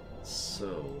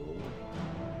 So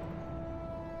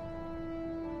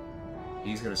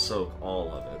he's going to soak all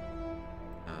of it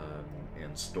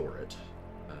and store it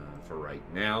for right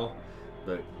now.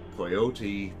 But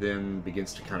Coyote then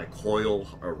begins to kind of coil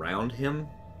around him,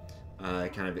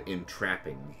 kind of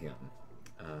entrapping him.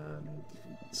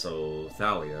 So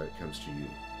Thalia, it comes to you.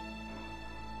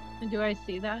 Do I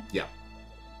see that? Yeah.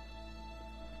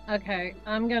 Okay,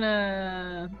 I'm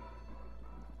gonna...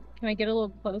 Can I get a little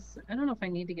closer? I don't know if I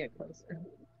need to get closer.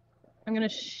 I'm gonna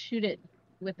shoot it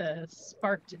with a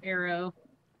sparked arrow,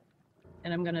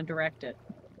 and I'm gonna direct it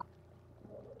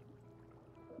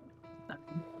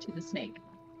to the snake.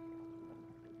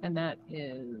 And that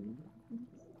is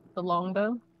the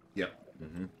longbow. Yep.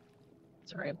 Mm-hmm.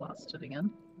 Sorry, I've lost it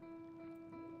again.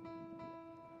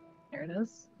 There it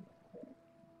is.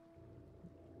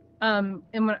 And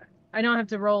when I don't have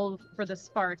to roll for the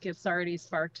spark, it's already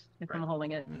sparked if I'm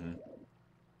holding it. Mm-hmm.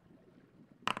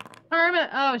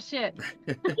 Oh shit.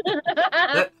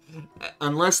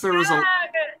 Unless there was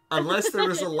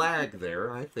a lag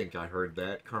there, I think I heard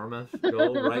that Karma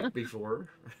go right before.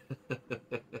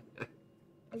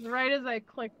 As right as I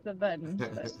clicked the button.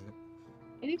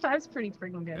 85 is pretty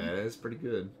freaking good. That is pretty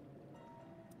good.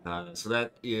 So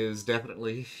that is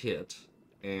definitely a hit,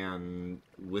 and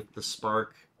with the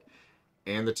spark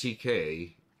and the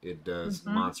TK, it does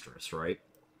monstrous, right?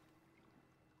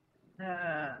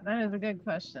 That is a good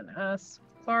question.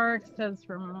 Spark says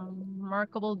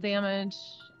remarkable damage.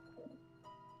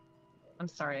 I'm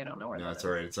sorry, I don't know where No, that that's is.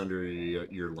 all right. It's under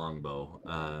your longbow.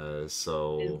 It is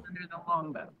So under the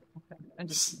longbow. Okay. I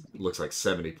just... looks like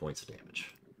 70 points of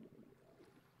damage.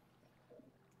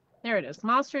 There it is.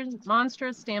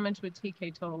 Monstrous damage with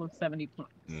TK total of 70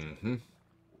 points. Mm-hmm.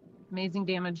 Amazing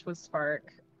damage with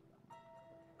spark.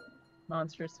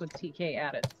 Monstrous with TK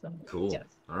added. So Cool. yes.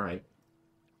 All right.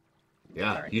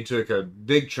 Yeah, Sorry. you took a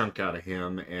big chunk out of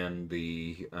him, and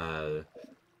the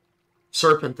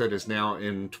serpent that is now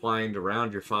entwined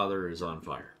around your father is on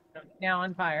fire. Now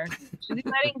on fire. Is he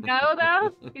letting go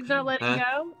though? He's not letting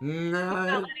go?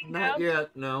 No, not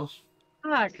yet. No.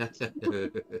 Fuck.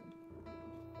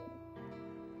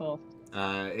 Cool.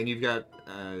 And you've got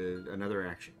another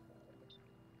action.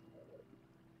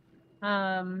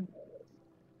 Can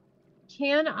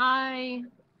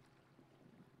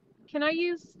I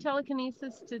use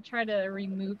telekinesis to try to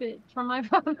remove it from my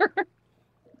father?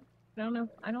 I don't know.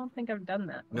 I don't think I've done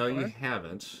that No, before. you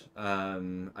haven't. I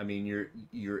mean,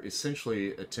 you're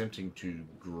essentially attempting to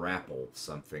grapple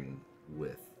something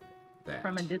with that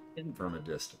From a distance. From a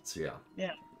distance, yeah.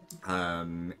 Yeah.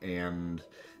 And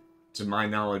to my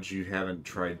knowledge, you haven't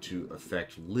tried to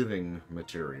affect living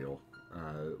material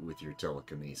with your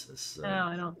telekinesis. No,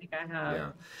 I don't think I have.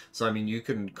 Yeah. So, I mean, you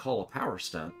can call a power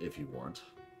stunt if you want.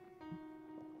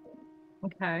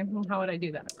 Okay. How would I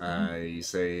do that? You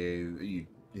say you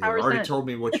have Power already stunt. told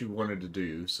me what you wanted to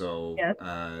do, so Yes.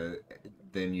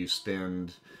 then you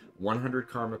spend 100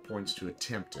 karma points to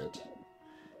attempt it.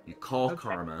 You call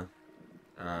karma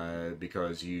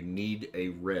because you need a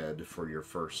red for your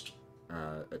first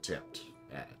attempt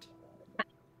at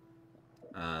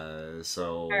it.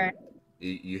 So Alright.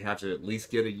 you have to at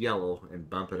least get a yellow and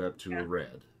bump it up to a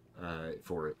red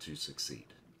for it to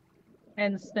succeed.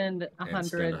 And spend And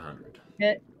spend 100. 100.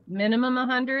 minimum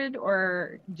 100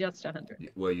 or just 100?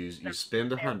 Well, you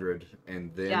spend 100,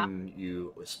 and then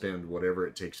you spend whatever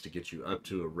it takes to get you up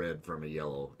to a red from a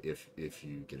yellow if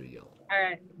you get a yellow. All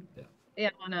right. Yeah. Yeah,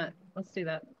 why not? Let's do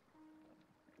that.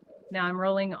 Now I'm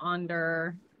rolling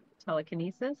under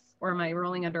telekinesis, or am I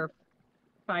rolling under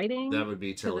fighting? That would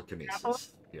be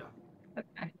telekinesis. Yeah.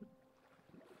 Okay.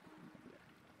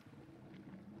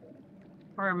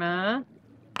 Karma.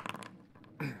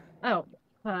 Oh,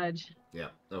 fudge. Yeah.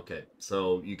 Okay.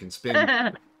 So you can spend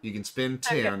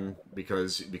 10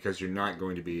 because you're not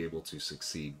going to be able to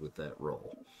succeed with that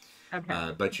roll.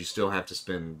 Okay. But you still have to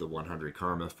spend the 100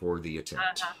 karma for the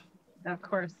attempt. Of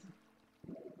course.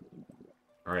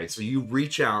 All right. So you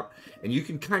reach out and you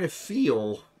can kind of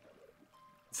feel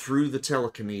through the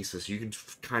telekinesis. You can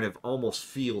kind of almost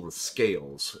feel the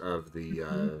scales of the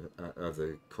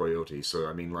coyote. So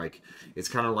I mean, like it's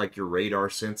kind of like your radar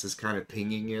sense is kind of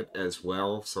pinging it as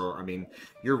well. So I mean,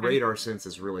 your radar sense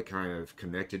is really kind of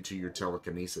connected to your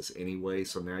telekinesis anyway.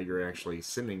 So now you're actually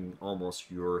sending almost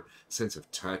your sense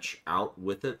of touch out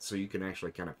with it, so you can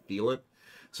actually kind of feel it.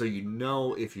 So you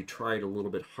know if you try it a little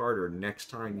bit harder next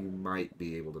time, you might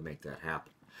be able to make that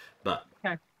happen. But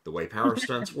the way power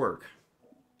stunts work.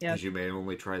 Because you may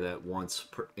only try that once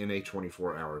in a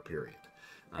 24-hour period.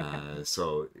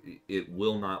 So it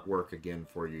will not work again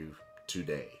for you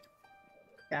today.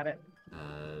 Got it.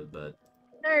 But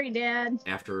Sorry, Dad.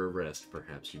 after a rest,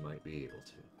 perhaps you might be able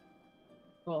to.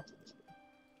 Cool.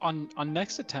 On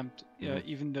next attempt,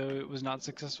 even though it was not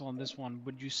successful on this one,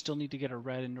 would you still need to get a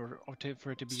red in order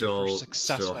for it to be your first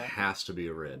successful? Still has to be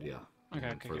a red, yeah.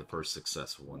 Okay, for the first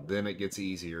successful one. Then it gets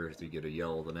easier if you get a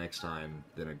yellow the next time,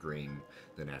 then a green.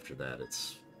 Then after that,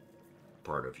 it's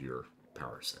part of your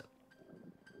power set.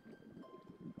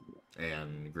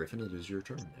 And Griffin, it is your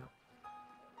turn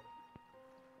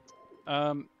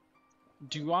now.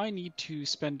 Do I need to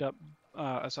spend up?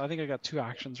 So I think I got 2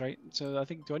 actions, right? So I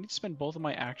think, do I need to spend both of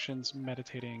my actions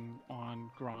meditating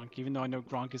on Gronk, even though I know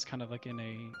Gronk is kind of like in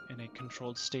a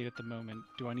controlled state at the moment?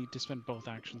 Do I need to spend both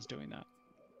actions doing that?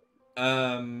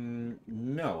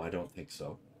 No, I don't think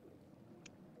so.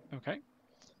 Okay.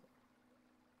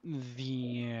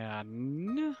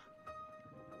 Then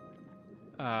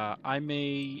I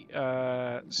may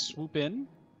swoop in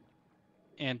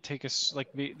and take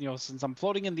since I'm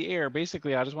floating in the air,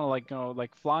 basically I just want to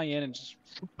fly in and just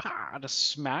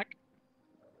smack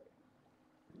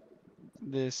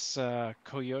this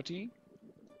coyote,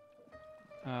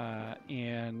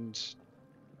 and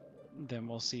then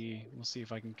we'll see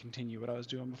if I can continue what I was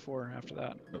doing before after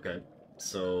that. Okay,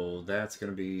 so that's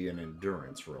going to be an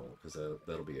endurance roll because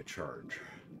that'll be a charge.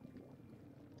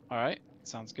 All right,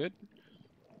 sounds good.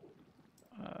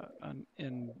 An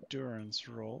endurance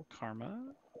roll,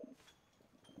 karma.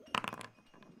 All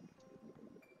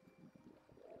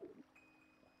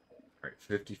right,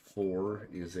 54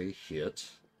 is a hit.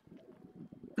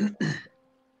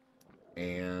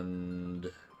 And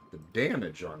the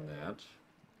damage on that,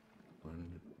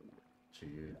 1,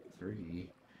 2, 3,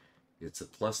 it's a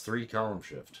 +3 column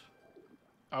shift.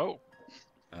 Oh.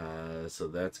 So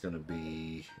that's going to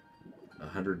be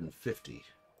 150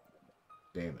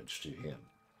 damage to him,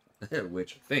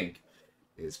 which I think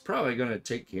is probably going to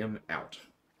take him out.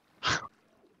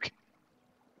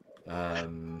 We're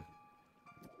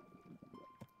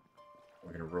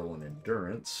going to roll an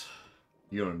endurance.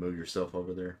 You want to move yourself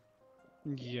over there?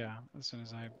 Yeah, as soon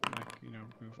as I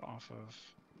move off of.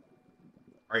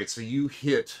 All right, so you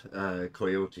hit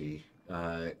Coyote,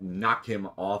 knock him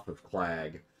off of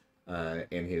Clag, and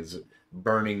his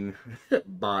burning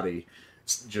body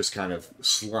just kind of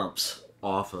slumps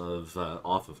off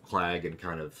of Clag and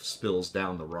kind of spills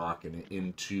down the rock and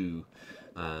into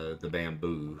the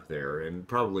bamboo there, and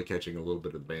probably catching a little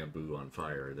bit of the bamboo on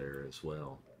fire there as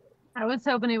well. I was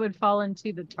hoping it would fall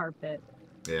into the tar pit.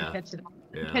 Yeah. Catch it,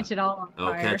 Yeah. catch it all on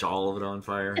fire. Oh, catch all of it on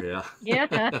fire? Yeah.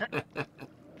 Yeah.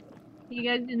 You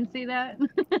guys didn't see that?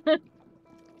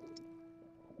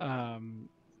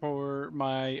 For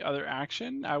my other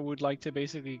action, I would like to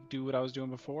basically do what I was doing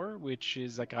before, which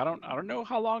is like I don't know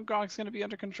how long Gronk's going to be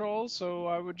under control, so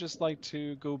I would just like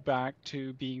to go back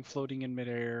to being floating in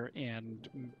midair and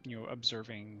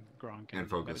observing Gronk and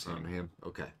focus on him.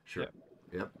 Okay, sure.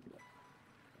 Yep.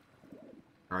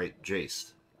 All right,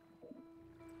 Jace.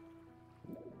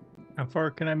 How far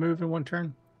can I move in one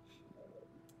turn?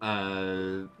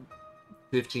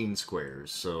 15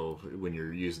 squares. So when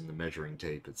you're using the measuring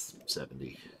tape, it's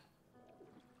 70.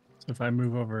 So if I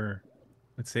move over,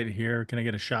 let's say to here, can I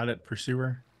get a shot at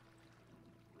Pursuer?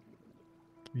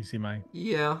 Can you see my...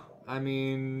 Yeah, I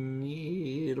mean,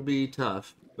 it'll be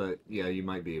tough, but yeah, you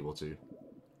might be able to.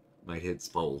 Might hit its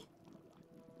pole.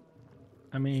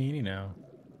 I mean, you know.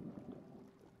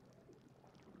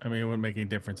 I mean, it wouldn't make any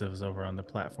difference if it was over on the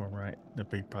platform, right?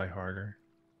 That'd be probably harder.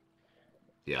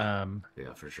 Yeah.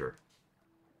 Yeah, for sure.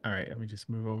 All right, let me just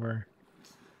move over.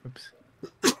 Oops.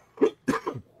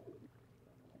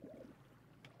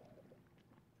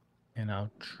 And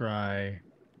I'll try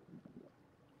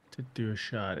to do a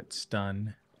shot at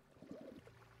stun.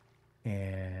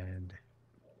 And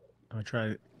I'm gonna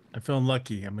try. I'm feeling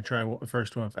lucky. I'm gonna try the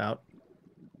first one without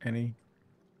any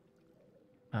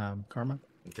karma.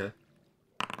 Okay.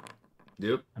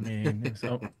 Yep. I mean, it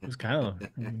was kind of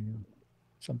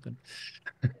something.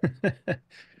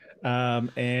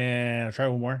 And I'll try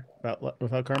one more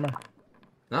without karma.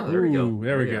 Oh, there we go. Ooh,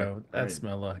 there we Yeah. go. That's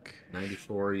my luck.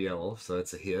 94 yellow, so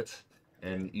that's a hit.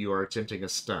 And you are attempting a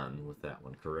stun with that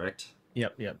one, correct?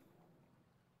 Yep.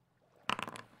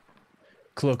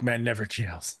 Cloakman never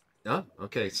jails. Oh,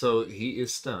 okay. So he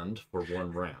is stunned for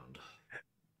 1 round.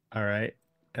 All right.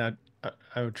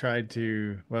 I would try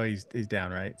to. Well, he's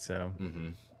down, right? So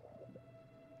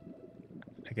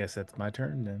I guess that's my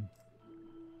turn then.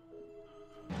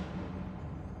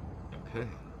 Okay.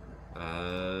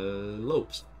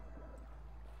 Lopes.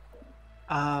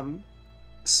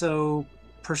 So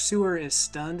pursuer is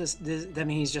stunned. Does that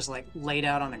mean he's just like laid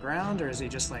out on the ground, or is he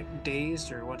just like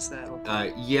dazed, or what's that look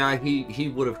like? Yeah, he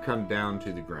would have come down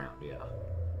to the ground.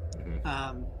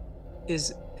 Yeah.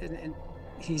 And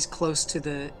he's close to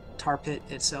the tar pit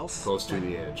itself. Close to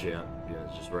the edge. Yeah. Yeah,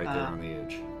 it's just right there on the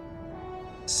edge.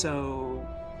 So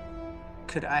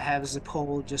could I have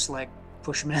Zipol just like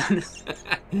push him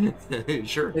in?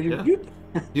 Sure. Yeah.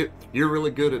 You're really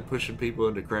good at pushing people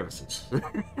into crevices.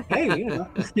 Hey, you know.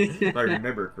 If I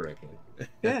remember correctly.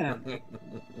 Yeah.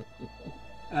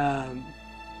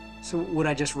 So would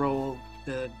I just roll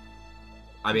the?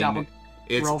 I mean,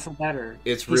 roll for that, or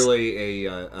it's really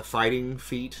a fighting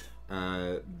feat,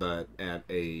 but at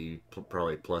a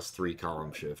probably +3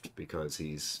 column shift because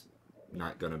he's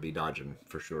not going to be dodging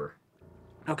for sure.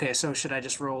 Okay, so should I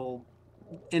just roll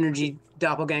energy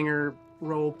doppelganger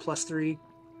roll +3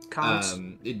 columns?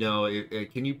 No,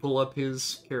 can you pull up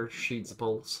his character sheets of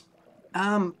polls?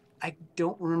 I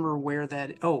don't remember where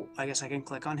that. Oh, I guess I can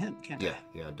click on him, can't I?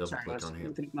 Yeah, double click on him.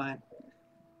 Looking at mine.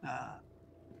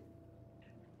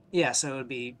 Yeah, so it would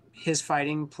be his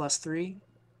fighting +3.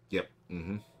 Yep.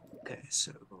 Okay,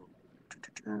 so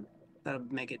that'll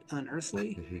make it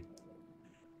unearthly.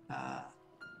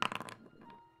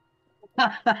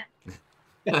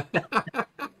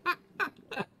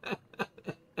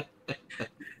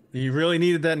 You really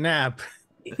needed that nap.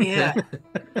 Yeah.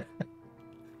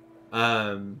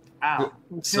 Ow. Okay.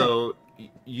 So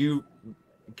you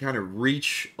kind of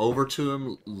reach over to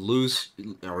him,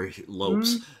 or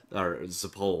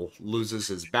Zipol loses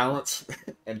his balance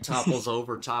and topples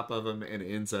over top of him and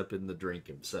ends up in the drink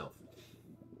himself.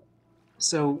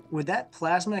 So would that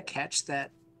plasma catch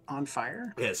that on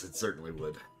fire? Yes, it certainly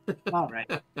would. All right.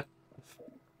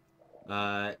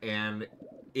 And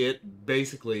it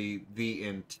basically, the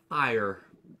entire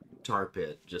tar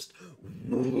pit just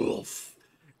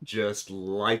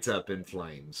lights up in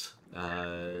flames.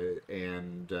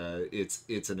 And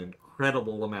it's an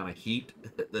incredible amount of heat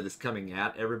that is coming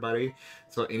at everybody.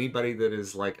 So anybody that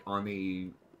is like on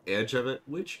the edge of it,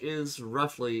 which is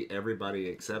roughly everybody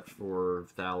except for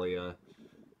Thalia.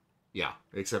 Yeah,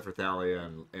 except for Thalia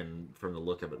and from the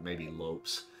look of it, maybe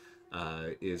Lopes,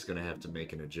 is going to have to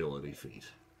make an agility feat.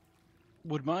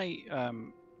 Would my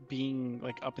being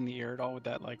like up in the air at all? Would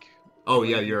that like? Oh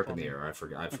yeah, you're up in the air. I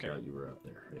forgot Okay. you were up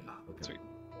there. Yeah. Okay. Sweet.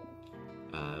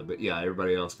 But yeah,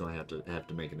 everybody else going to have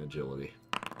to make an agility.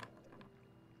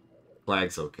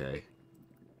 Flag's okay.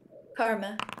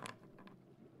 Karma.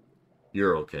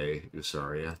 You're okay,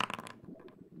 Usaria.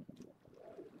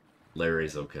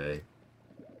 Larry's okay.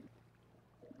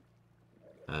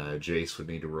 Jace would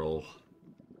need to roll.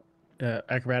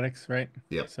 Acrobatics, right?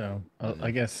 Yep. So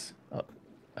I guess,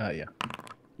 yeah.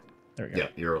 There we go. Yeah,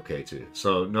 you're okay too.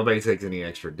 So nobody takes any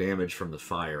extra damage from the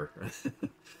fire,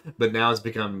 but now it's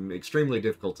become extremely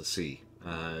difficult to see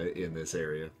in this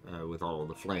area with all of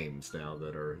the flames now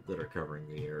that are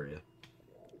covering the area.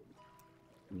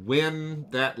 When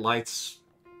that lights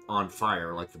on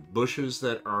fire, like the bushes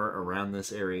that are around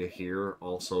this area here,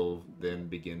 also then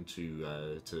begin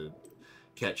to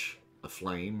catch a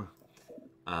flame,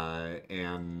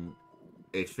 and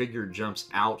a figure jumps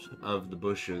out of the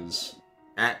bushes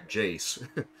at Jace,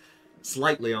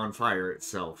 slightly on fire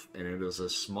itself, and it is a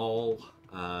small,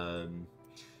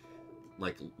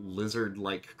 like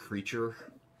lizard-like creature,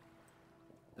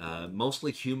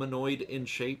 mostly humanoid in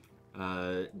shape,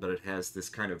 but it has this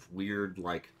kind of weird,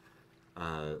 like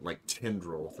like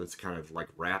tendril that's kind of like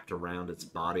wrapped around its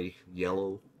body,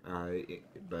 yellow,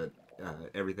 but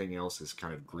everything else is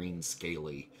kind of green,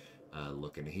 scaly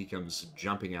looking. He comes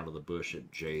jumping out of the bush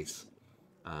at Jace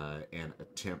and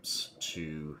attempts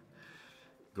to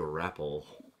grapple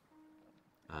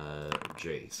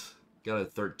Jace. Got a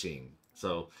 13.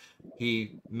 So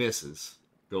he misses,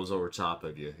 goes over top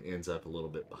of you, ends up a little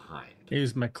bit behind.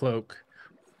 Use my cloak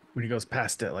when he goes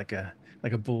past it like a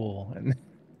bull. And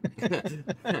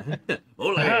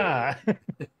Ole! ah!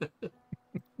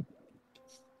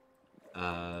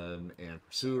 And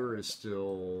Pursuer is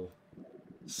still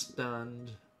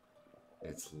stunned.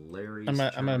 It's Larry's I'm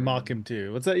gonna mock turn. him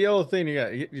too. What's that yellow thing you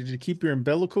got? Did you keep your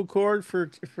umbilical cord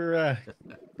for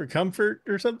comfort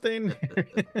or something?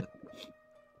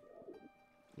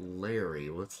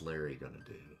 Larry, what's Larry gonna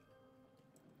do?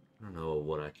 I don't know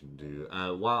what I can do.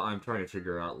 While I'm trying to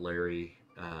figure out Larry,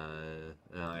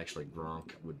 actually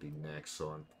Gronk would be next, so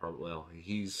I'm probably, well,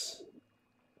 he's...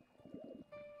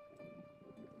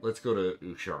 Let's go to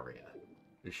Usharia.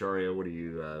 Usharia, what do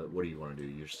you want to do?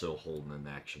 You're still holding an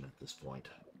action at this point.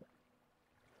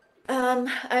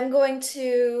 I'm going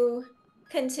to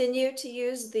continue to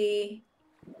use the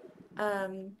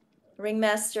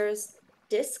Ringmaster's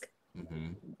disc Mm-hmm.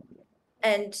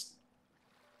 and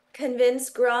convince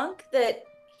Gronk that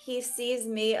he sees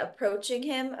me approaching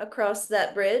him across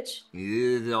that bridge.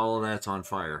 All of that's on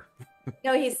fire.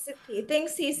 No, he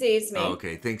thinks he sees me. Oh,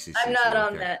 okay, thinks he sees I'm not you.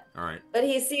 on Okay. that. All right. But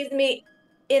he sees me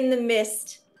in the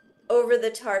mist over the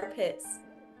tar pits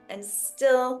and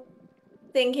still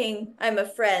thinking I'm a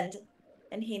friend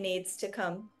and he needs to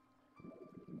come.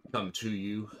 Come to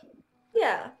you.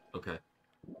 Yeah, Okay.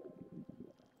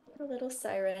 a little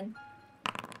siren.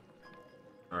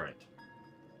 All right.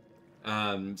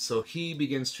 So he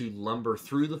begins to lumber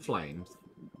through the flames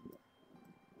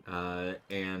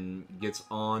and gets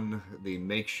on the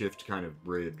makeshift kind of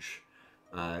bridge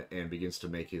and begins to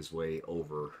make his way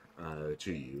over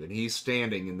to you. And he's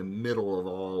standing in the middle of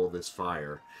all this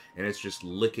fire, and it's just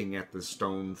licking at the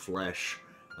stone flesh,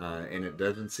 and it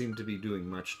doesn't seem to be doing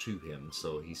much to him,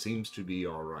 so he seems to be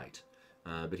all right.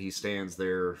 But he stands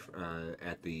there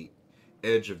at the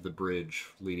edge of the bridge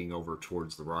leading over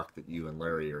towards the rock that you and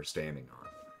Larry are standing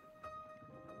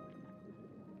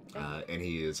on. And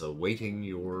he is awaiting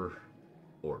your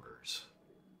orders.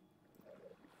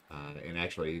 And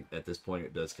actually, at this point,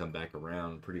 it does come back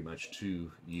around pretty much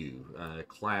to you.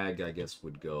 Clag, I guess,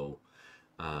 would go.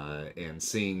 And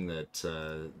seeing that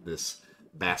this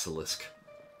basilisk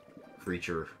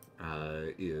creature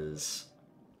is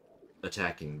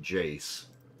attacking Jace,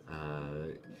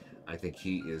 I think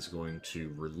he is going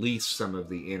to release some of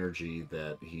the energy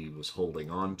that he was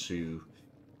holding on to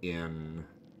in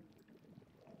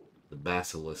the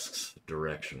basilisk's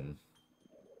direction.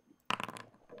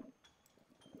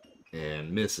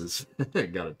 And misses.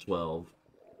 Got a 12.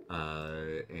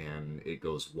 And it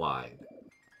goes wide.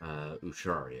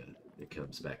 Usharia, it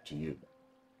comes back to you.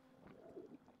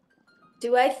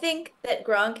 Do I think that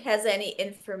Gronk has any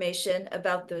information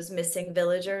about those missing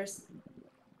villagers?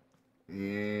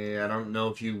 Yeah, I don't know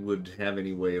if you would have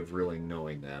any way of really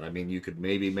knowing that. I mean, you could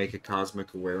maybe make a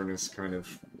cosmic awareness kind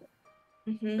of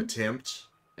attempt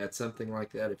at something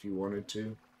like that if you wanted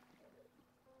to.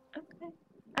 Okay,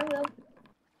 I will.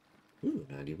 Ooh,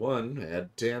 91. Add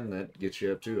 10, that gets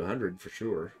you up to 100 for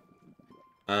sure.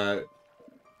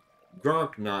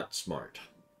 Gronk, not smart.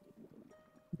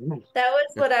 That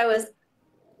was what I was,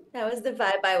 that was the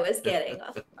vibe I was getting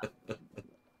off of.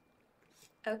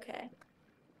 Okay.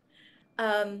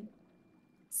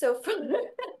 So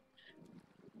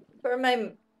for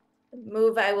my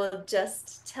move, I will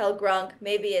just tell Gronk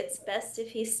maybe it's best if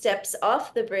he steps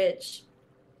off the bridge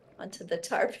onto the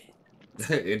tar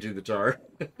pit. Into the tar.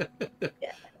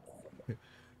 Yeah.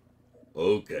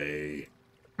 Okay.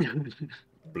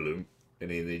 Bloom.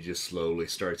 And then he just slowly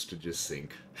starts to just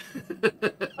sink.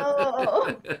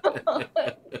 Oh.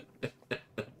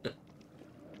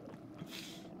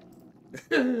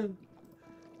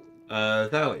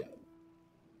 Thalia.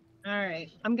 All right,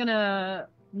 I'm gonna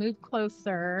move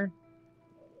closer.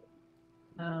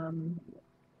 Can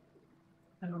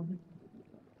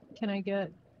I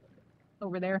get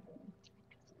over there?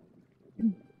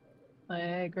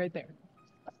 Like right there.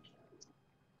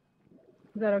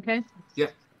 Is that okay? Yeah.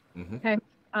 Mm-hmm. Okay.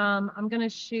 I'm gonna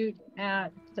shoot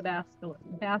at the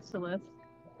basilisk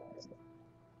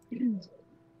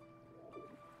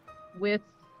with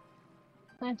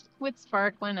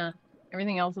spark. Why not?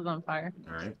 Everything else is on fire.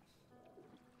 All right.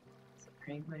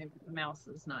 Sorry, my mouse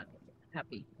is not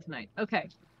happy tonight. Okay.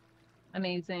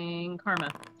 Amazing karma.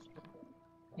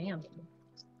 Damn.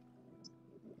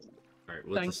 All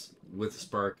right, with the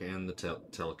spark and the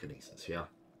telekinesis, yeah.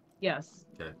 Yes.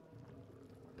 Okay.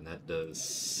 And that does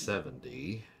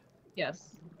 70.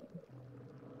 Yes.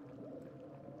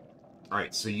 All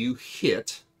right, so you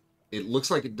hit. It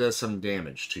looks like it does some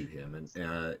damage to him,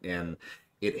 and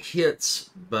it hits,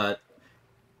 but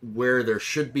where there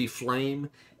should be flame,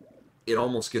 it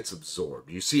almost gets absorbed.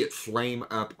 You see it flame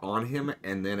up on him,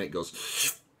 and then it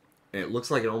goes, and it looks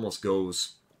like it almost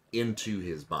goes into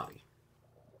his body.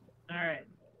 All right.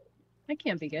 That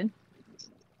can't be good.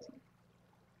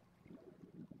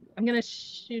 I'm gonna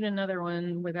shoot another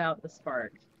one without the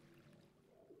spark.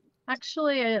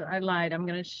 Actually, I lied. I'm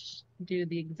gonna do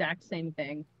the exact same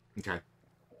thing. Okay.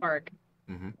 Spark.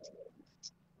 Mm-hmm.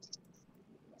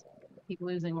 Keep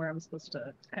losing where I'm supposed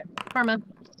to. Okay. Karma.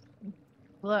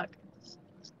 Look.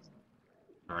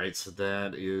 All right, so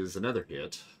that is another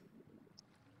hit.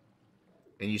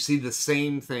 And you see the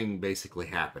same thing basically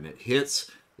happen. It hits,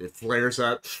 it flares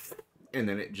up, and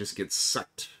then it just gets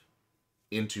sucked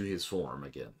into his form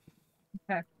again.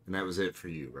 Okay. And that was it for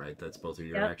you, right? That's both of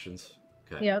your Yep. actions?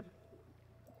 Okay. Yep.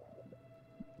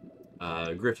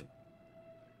 Griffin.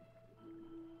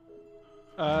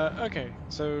 Okay,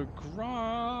 so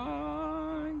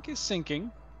Gronk is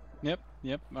sinking. Yep.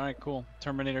 All right, cool.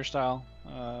 Terminator style.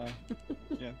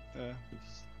 Yeah.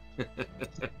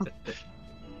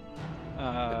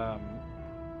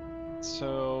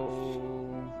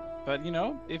 So, but you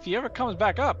know, if he ever comes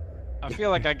back up, I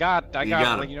feel like I got got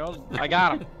like, him. you know, I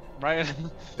got him, right?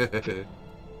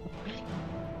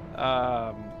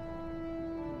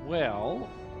 Well,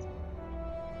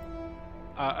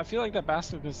 I feel like that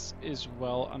basilisk is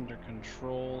well under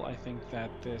control. I think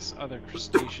that this other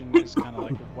crustacean is kind of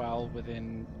like well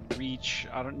within reach.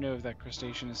 I don't know if that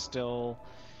crustacean is still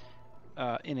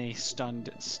in a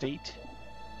stunned state.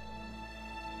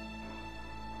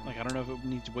 Like, I don't know if it would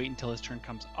need to wait until his turn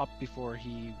comes up before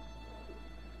he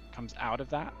comes out of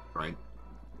that. Right.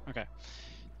 Okay.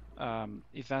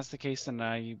 If that's the case, then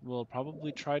I will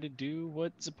probably try to do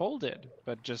what Zapol did,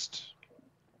 but just,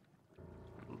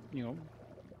 you know,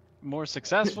 more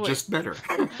successfully. Just better.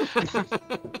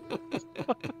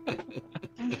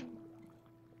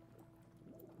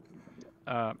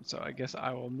 So I guess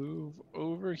I will move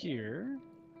over here.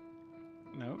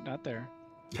 No, not there.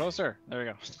 Closer. There we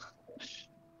go.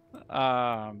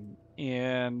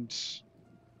 And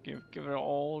give it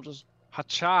all just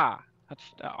hacha.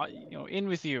 You know, in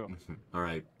with you. All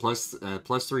right. Plus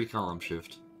 3 column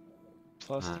shift.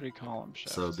 Plus 3 column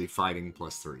shift. So it'd be fighting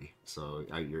plus 3. So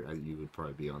you would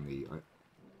probably be on the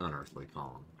unearthly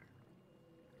column.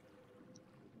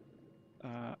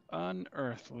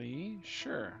 Unearthly.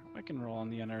 Sure, I can roll on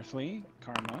the unearthly.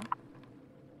 Karma.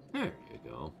 There you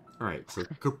go. All right. So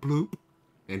kabloop,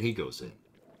 and he goes in.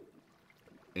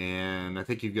 And I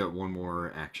think you've got one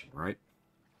more action, right?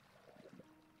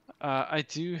 I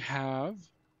do have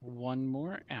one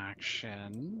more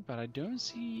action, but I don't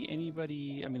see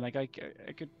anybody. I mean, like I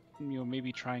could, you know,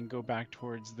 maybe try and go back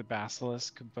towards the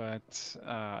basilisk, but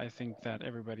I think that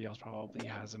everybody else probably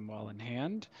has him well in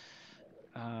hand.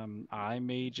 I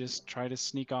may just try to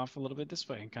sneak off a little bit this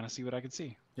way and kind of see what I can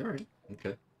see. All right.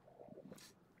 Okay.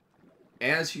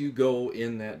 As you go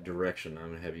in that direction,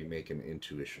 I'm gonna have you make an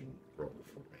intuition roll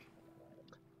for me.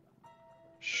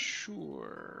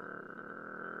 Sure.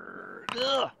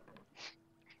 Ugh.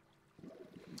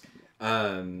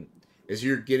 As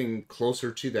you're getting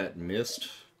closer to that mist,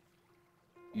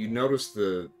 you notice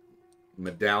the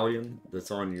medallion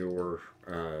that's on your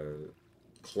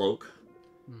cloak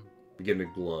begin to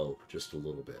glow just a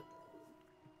little bit.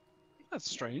 That's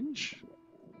strange.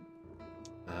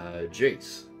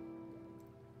 Jace.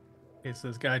 Okay, so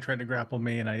this guy tried to grapple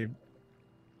me, and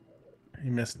he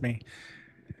missed me.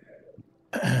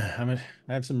 I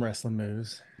have some wrestling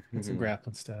moves and some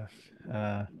grappling stuff.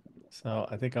 So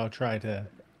I think I'll try to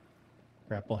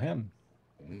grapple him.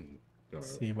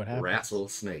 See what happens. Wrestle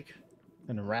snake.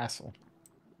 And a wrestle.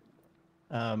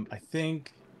 I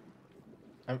think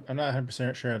I'm not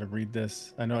 100% sure how to read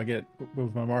this. I know I get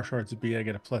with my martial arts B, I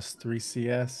get a plus 3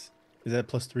 CS. Is that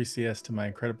plus 3 CS to my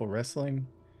incredible wrestling?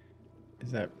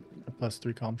 Is that a plus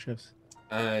 3 column shifts?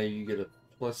 You get a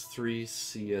plus 3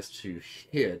 CS to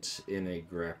hit in a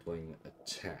grappling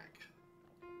attack.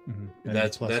 Mm-hmm.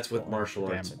 That's with martial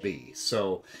arts B.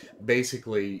 So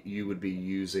basically, you would be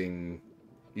using.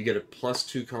 You get a plus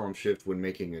 2 column shift when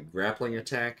making a grappling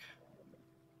attack,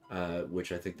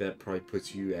 which I think that probably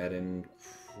puts you at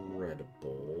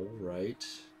incredible, right?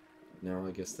 No,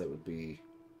 I guess that would be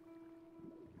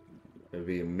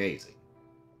amazing.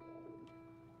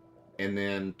 And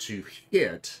then to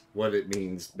hit, what it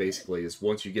means basically is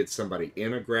once you get somebody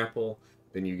in a grapple,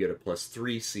 then you get a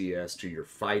 +3 CS to your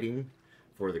fighting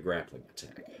for the grappling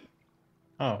attack.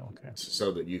 Oh, okay.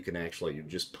 So that you can actually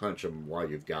just punch them while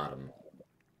you've got them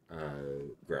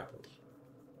grappled.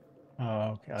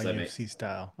 Oh, okay. Does I'll that use C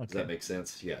style. Does that Okay. make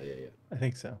sense? Yeah. I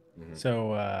think so. Mhm.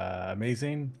 So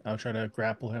amazing. I'll try to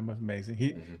grapple him with amazing.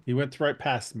 He went right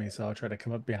past me, so I'll try to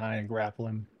come up behind and grapple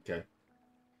him Okay.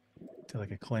 to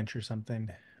like a clinch or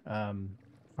something.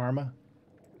 Karma.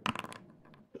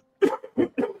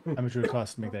 How much would it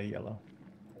cost to make that yellow?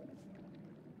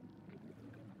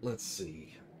 Let's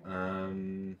see.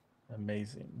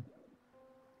 Amazing.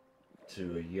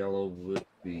 To a yellow would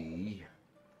be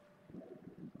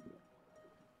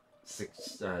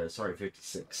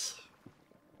 56.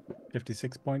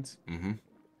 56 points. Mm-hmm.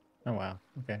 Oh wow.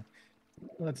 Okay.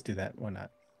 Well, let's do that. Why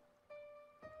not?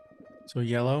 So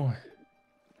yellow,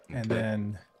 and Okay.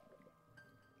 then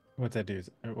what that do?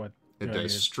 What It do I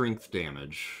does do? strength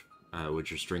damage,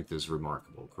 which your strength is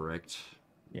remarkable, correct?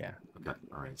 Yeah. Okay.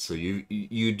 All right. So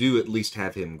you do at least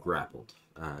have him grappled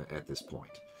at this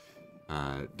point.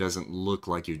 Doesn't look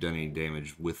like you've done any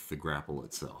damage with the grapple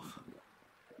itself.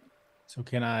 So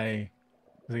can I?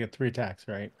 Because I get 3 attacks,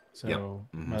 right? So Yep.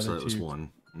 Mm-hmm. my So other that was two-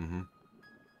 one. Mm-hmm.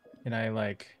 Can I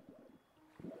like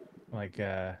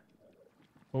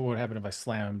what would happen if I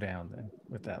slam him down then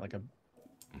with that like a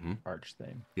arch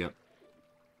thing? Yep.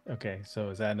 Okay, so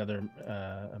is that another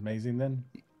amazing then?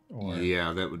 Or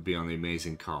Yeah, that would be on the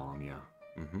amazing column. Yeah.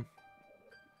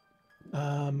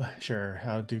 Mm-hmm. Sure,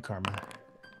 I'll do karma.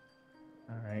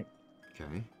 All right.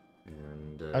 Okay.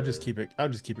 And I'll just keep it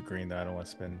green though. I don't want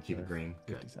to spend keep it green.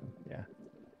 57. Yeah.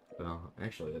 Well,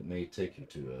 actually, it may take you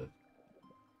to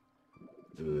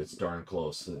it's darn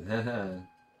close.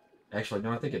 Actually,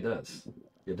 no, I think it does.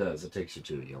 It does. It takes you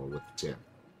to a yellow with the 10.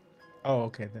 Oh,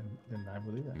 okay, then I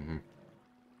will do that. Mm-hmm.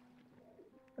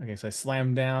 Okay, so I slam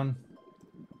him down.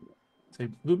 So he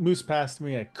moves past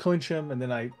me, I clinch him, and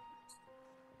then I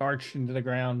arch into the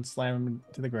ground, slam him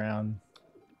to the ground.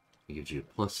 It gives you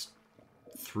a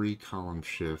 +3 column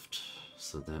shift,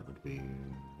 so that would be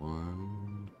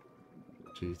 1,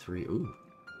 2, 3. Ooh,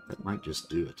 that might just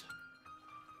do it.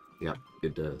 Yep,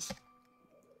 it does.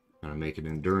 Gonna make an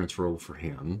endurance roll for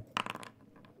him.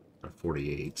 A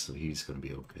 48, so he's gonna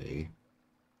be okay.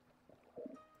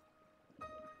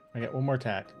 I got one more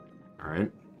attack. All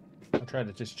right. I'll try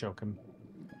to just choke him.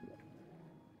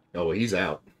 Oh, well, he's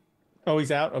out. Oh,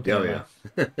 he's out? Okay. Oh, well,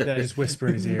 yeah. then I just whisper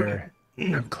in his ear,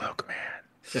 I'm Cloak Man.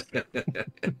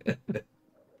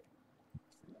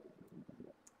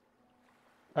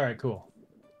 All right, cool.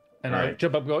 And All I right.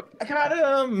 jump up and go, I got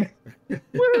him!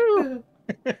 Woo!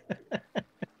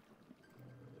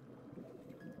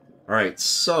 All right,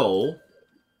 so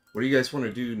what do you guys want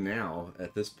to do now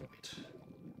at this point?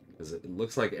 Because it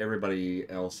looks like everybody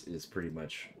else is pretty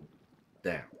much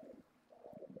down.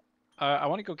 I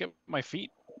want to go get my feet.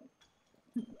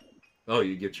 Oh,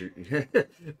 you get your...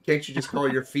 Can't you just call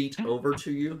your feet over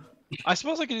to you? I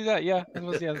suppose I could do that. Yeah.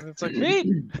 Yeah. It's like feet.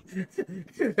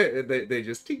 they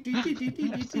just... Tee, tee, tee, tee, tee,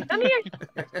 tee, tee. Come here.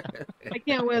 I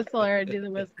can't whistle or do the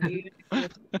whistle.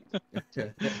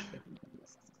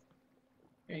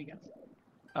 There you go.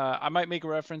 I might make a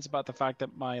reference about the fact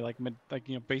that my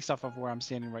based off of where I'm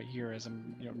standing right here, as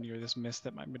I'm near this mist,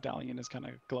 that my medallion is kind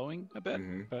of glowing a bit.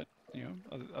 Mhm. But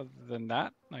other than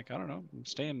that, I don't know. I'm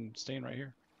staying right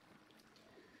here.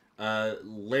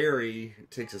 Larry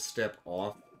takes a step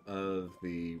off of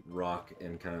the rock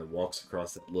and kind of walks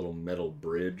across that little metal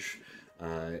bridge.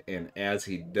 And as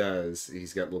he does,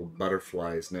 he's got little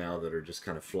butterflies now that are just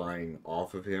kind of flying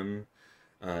off of him.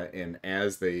 And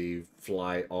as they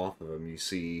fly off of him, you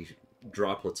see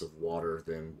droplets of water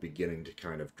then beginning to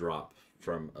kind of drop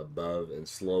from above and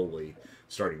slowly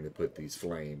starting to put these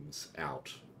flames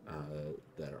out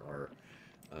that are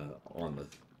on the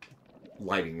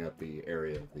lighting up the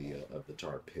area of the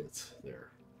tar pits there.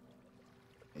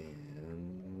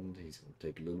 And he's going to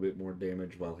take a little bit more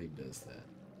damage while he does that.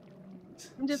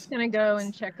 I'm just going to go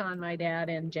and check on my dad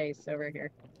and Jace over here.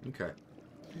 Okay.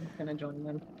 I'm going to join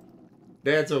them.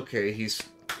 Dad's okay. He's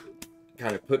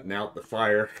kind of putting out the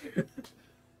fire.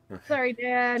 Sorry,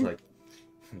 Dad. It's like,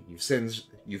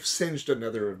 you've singed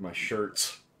another of my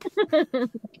shirts.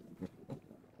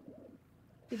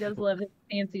 He does love his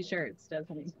fancy shirts,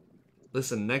 doesn't he?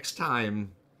 Listen, next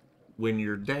time when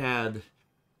your dad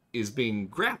is being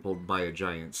grappled by a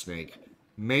giant snake,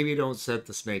 maybe don't set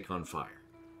the snake on fire.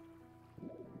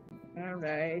 All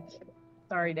right.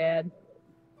 Sorry, Dad.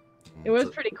 It was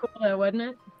pretty cool, though, wasn't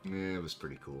it? Yeah, it was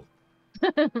pretty cool.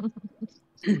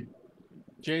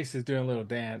 Jace is doing a little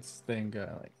dance thing,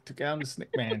 like took down the snake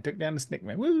man, took down the snake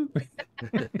man. Woo!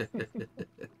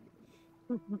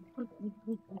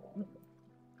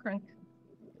 Crunk.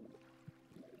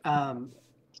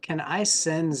 Can I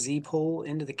send Z-Pole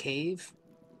into the cave?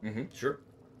 Sure.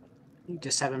 You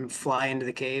just have him fly into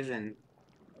the cave and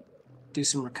do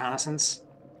some reconnaissance.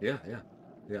 Yeah.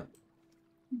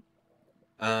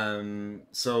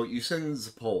 So you send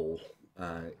Zapole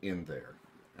in there,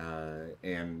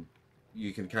 and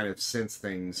you can kind of sense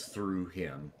things through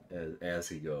him as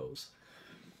he goes.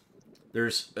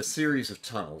 There's a series of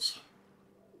tunnels,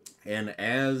 and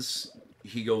as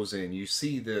he goes in, you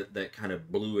see that kind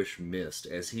of bluish mist.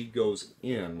 As he goes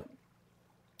in,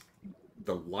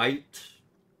 the light,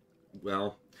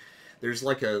 well, there's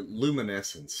like a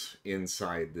luminescence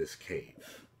inside this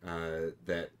cave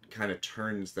that kind of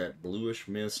turns that bluish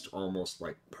mist almost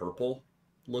like purple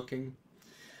looking.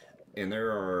 And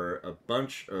there are a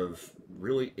bunch of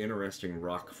really interesting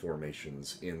rock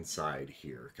formations inside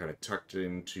here, kind of tucked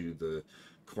into the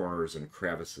corners and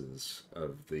crevices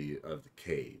of the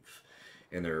cave.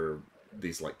 And there are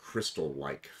these like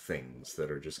crystal-like things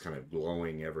that are just kind of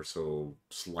glowing ever so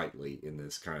slightly in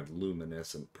this kind of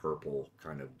luminescent purple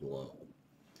kind of glow.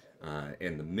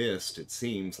 And the mist, it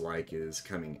seems like, is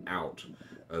coming out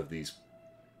of these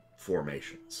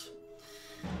formations.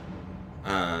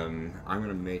 I'm going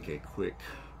to make a quick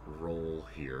roll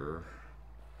here.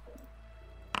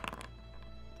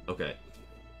 Okay.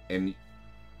 And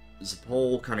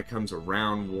Zapole kind of comes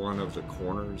around one of the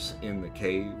corners in the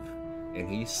cave, and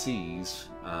he sees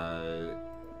a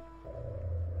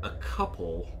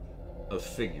couple of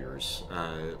figures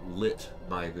lit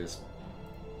by this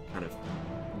kind of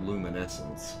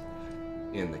luminescence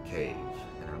in the cave.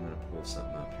 And I'm going to pull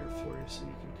something up here for you so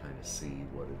you can kind of see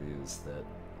what it is that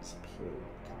Zapole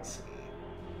can see.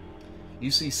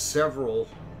 You see several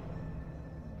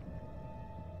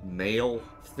male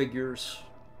figures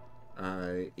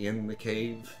in the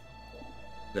cave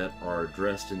that are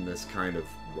dressed in this kind of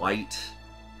white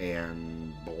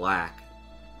and black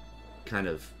kind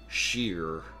of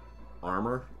sheer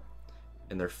armor,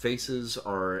 and their faces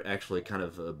are actually kind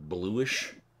of a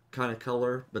bluish kind of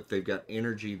color, but they've got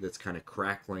energy that's kind of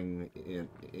crackling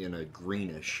in a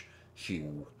greenish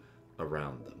hue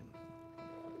around them.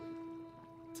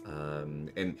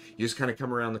 And you just kind of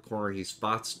come around the corner, he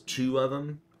spots two of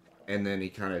them, and then he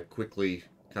kind of quickly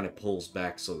kind of pulls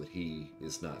back so that he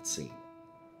is not seen.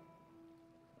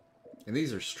 And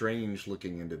these are strange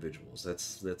looking individuals.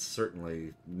 That's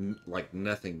certainly like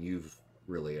nothing you've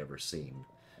really ever seen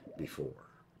before.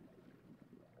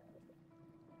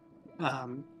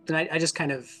 Then I just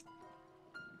kind of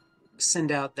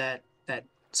send out that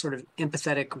sort of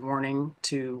empathetic warning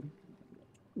to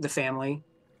the family,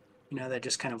 you know, that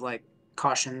just kind of like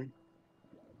caution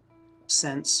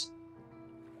sense.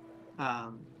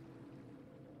 And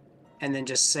then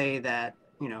just say that,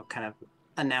 you know, kind of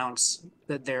announce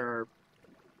that there are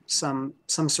some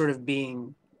sort of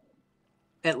being,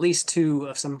 at least two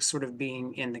of some sort of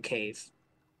being in the cave.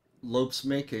 Lopes,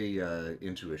 make a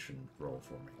intuition roll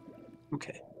for me.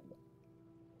 Okay.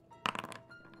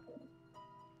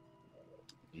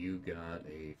 You got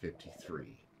a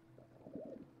 53.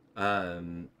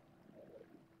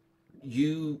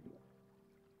 You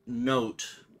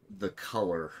note the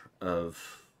color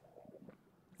of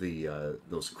the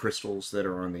those crystals that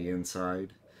are on the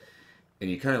inside, and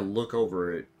you kind of look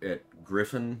over at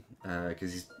Griffin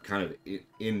because he's kind of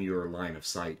in your line of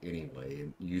sight anyway,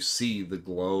 and you see the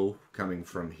glow coming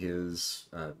from his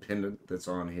pendant that's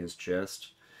on his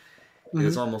chest. It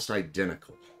is almost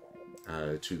identical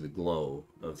to the glow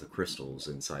of the crystals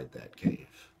inside that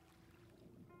cave.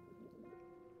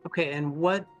 Okay, and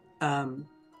what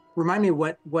remind me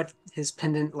what his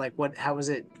pendant, like, how is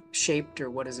it shaped,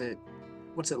 or what's it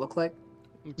look like?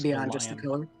 It's Beyond the just the lion.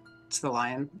 color? It's the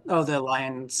lion. Oh, the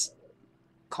lion's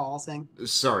call thing.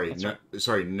 Sorry, That's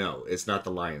no, it's not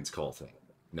the lion's call thing.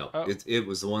 No, Oh. it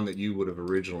was the one that you would have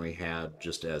originally had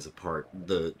just as a part,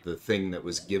 the thing that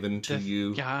was given to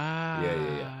you.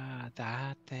 Yeah,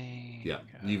 that thing. Yeah,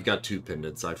 you've got two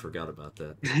pendants. I forgot about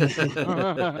that.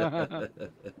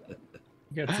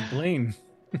 You got some bling.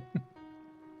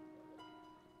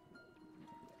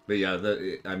 But yeah,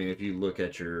 I mean, if you look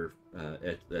at your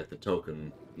at the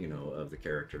token, you know, of the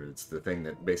character, it's the thing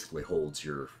that basically holds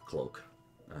your cloak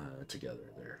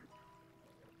together there.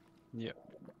 Yep.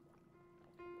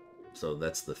 So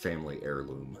that's the family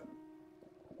heirloom.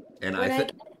 And When I I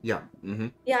think, yeah,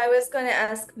 Yeah, I was going to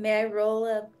ask, may I roll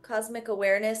a cosmic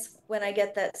awareness when I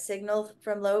get that signal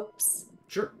from Lopes?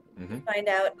 sure. Find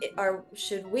out,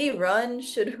 should we run?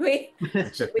 Should we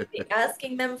be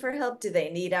asking them for help? Do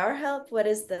they need our help? What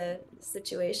is the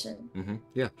situation?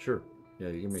 Yeah, sure. Yeah,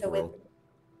 you can make So a roll.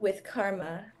 with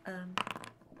karma,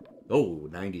 Oh,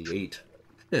 98.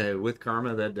 With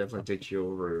karma, that definitely takes you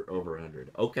over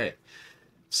 100. Okay,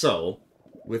 so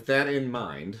with that in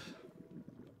mind,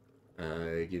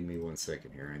 give me 1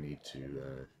 second here. I need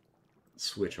to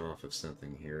switch off of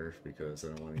something here because I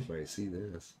don't want anybody to see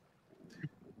this.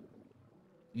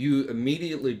 You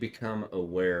immediately become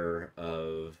aware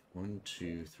of 1,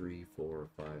 2, 3, 4,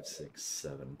 5, 6,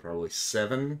 7, probably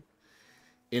 7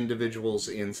 individuals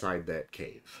inside that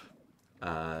cave.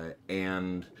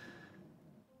 And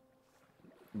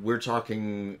we're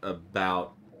talking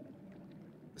about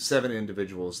 7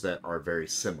 individuals that are very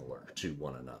similar to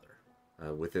one another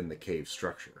within the cave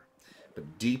structure.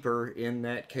 But deeper in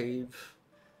that cave,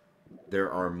 there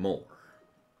are more.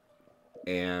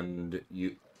 And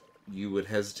you would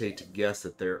hesitate to guess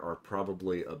that there are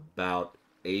probably about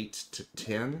 8 to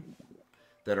 10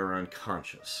 that are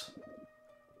unconscious.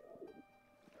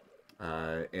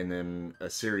 And then a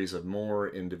series of more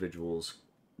individuals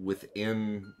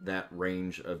within that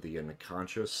range of the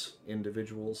unconscious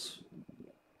individuals.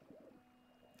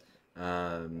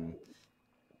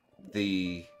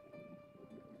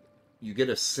 You get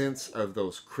a sense of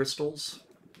those crystals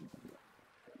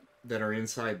that are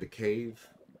inside the cave.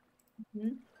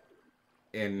 Mm-hmm.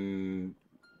 And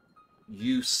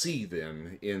you see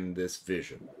them in this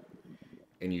vision.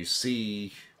 And you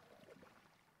see,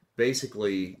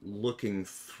 basically looking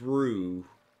through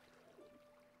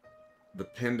the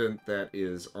pendant that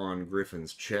is on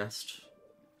Griffin's chest,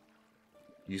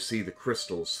 you see the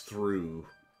crystals through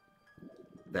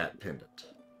that pendant.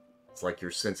 It's like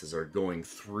your senses are going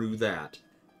through that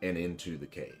and into the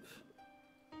cave.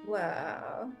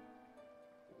 Wow.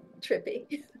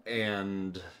 Trippy.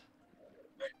 And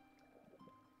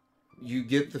you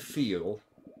get the feel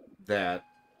that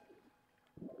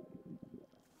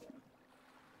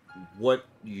what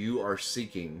you are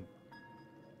seeking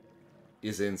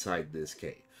is inside this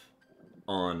cave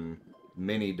on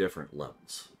many different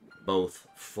levels, both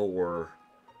for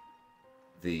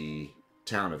the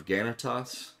town of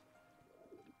Ghanatas,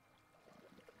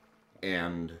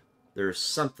 and there's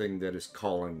something that is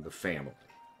calling the family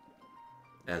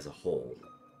as a whole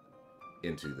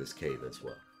into this cave as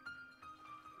well.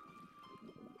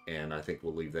 And I think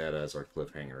we'll leave that as our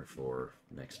cliffhanger for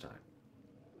next time.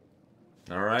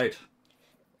 All right.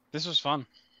 This was fun.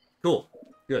 Cool.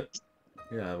 Good.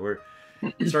 Yeah, we're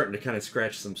starting to kind of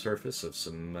scratch some surface of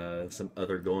some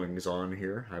other goings on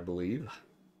here, I believe.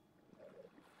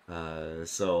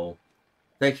 So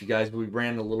thank you guys. We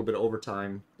ran a little bit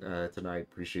overtime tonight.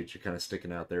 Appreciate you kind of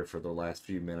sticking out there for the last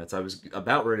few minutes. I was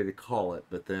about ready to call it,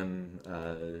 but then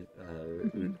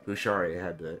Ushari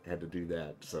had to do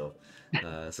that. So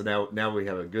so now we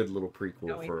have a good little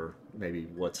prequel for maybe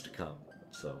what's to come.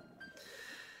 So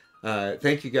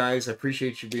thank you guys. I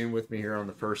appreciate you being with me here on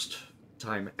the first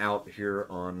time out here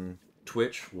on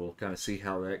Twitch. We'll kind of see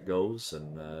how that goes.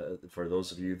 And for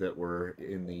those of you that were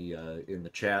in the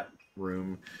chat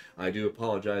room, I do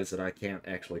apologize that I can't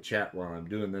actually chat while I'm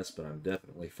doing this, but I'm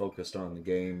definitely focused on the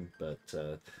game. But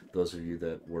those of you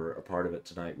that were a part of it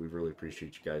tonight, we really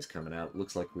appreciate you guys coming out. It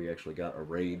looks like we actually got a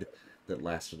raid that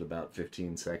lasted about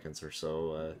 15 seconds or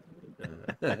so.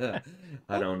 I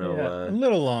don't know. Yeah, a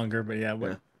little longer, but yeah,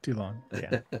 too long.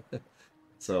 Yeah.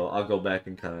 So I'll go back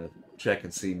and kind of check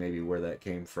and see maybe where that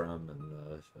came from, and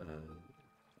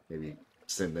maybe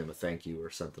send them a thank you or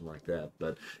something like that.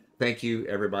 But thank you,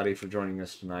 everybody, for joining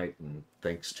us tonight, and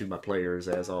thanks to my players,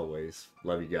 as always.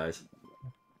 Love you guys.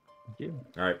 Thank you.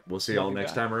 All right, we'll see y'all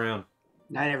next time around.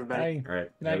 Night, everybody. Bye. All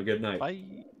right, Good night. have a good night. Bye.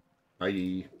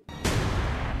 Bye.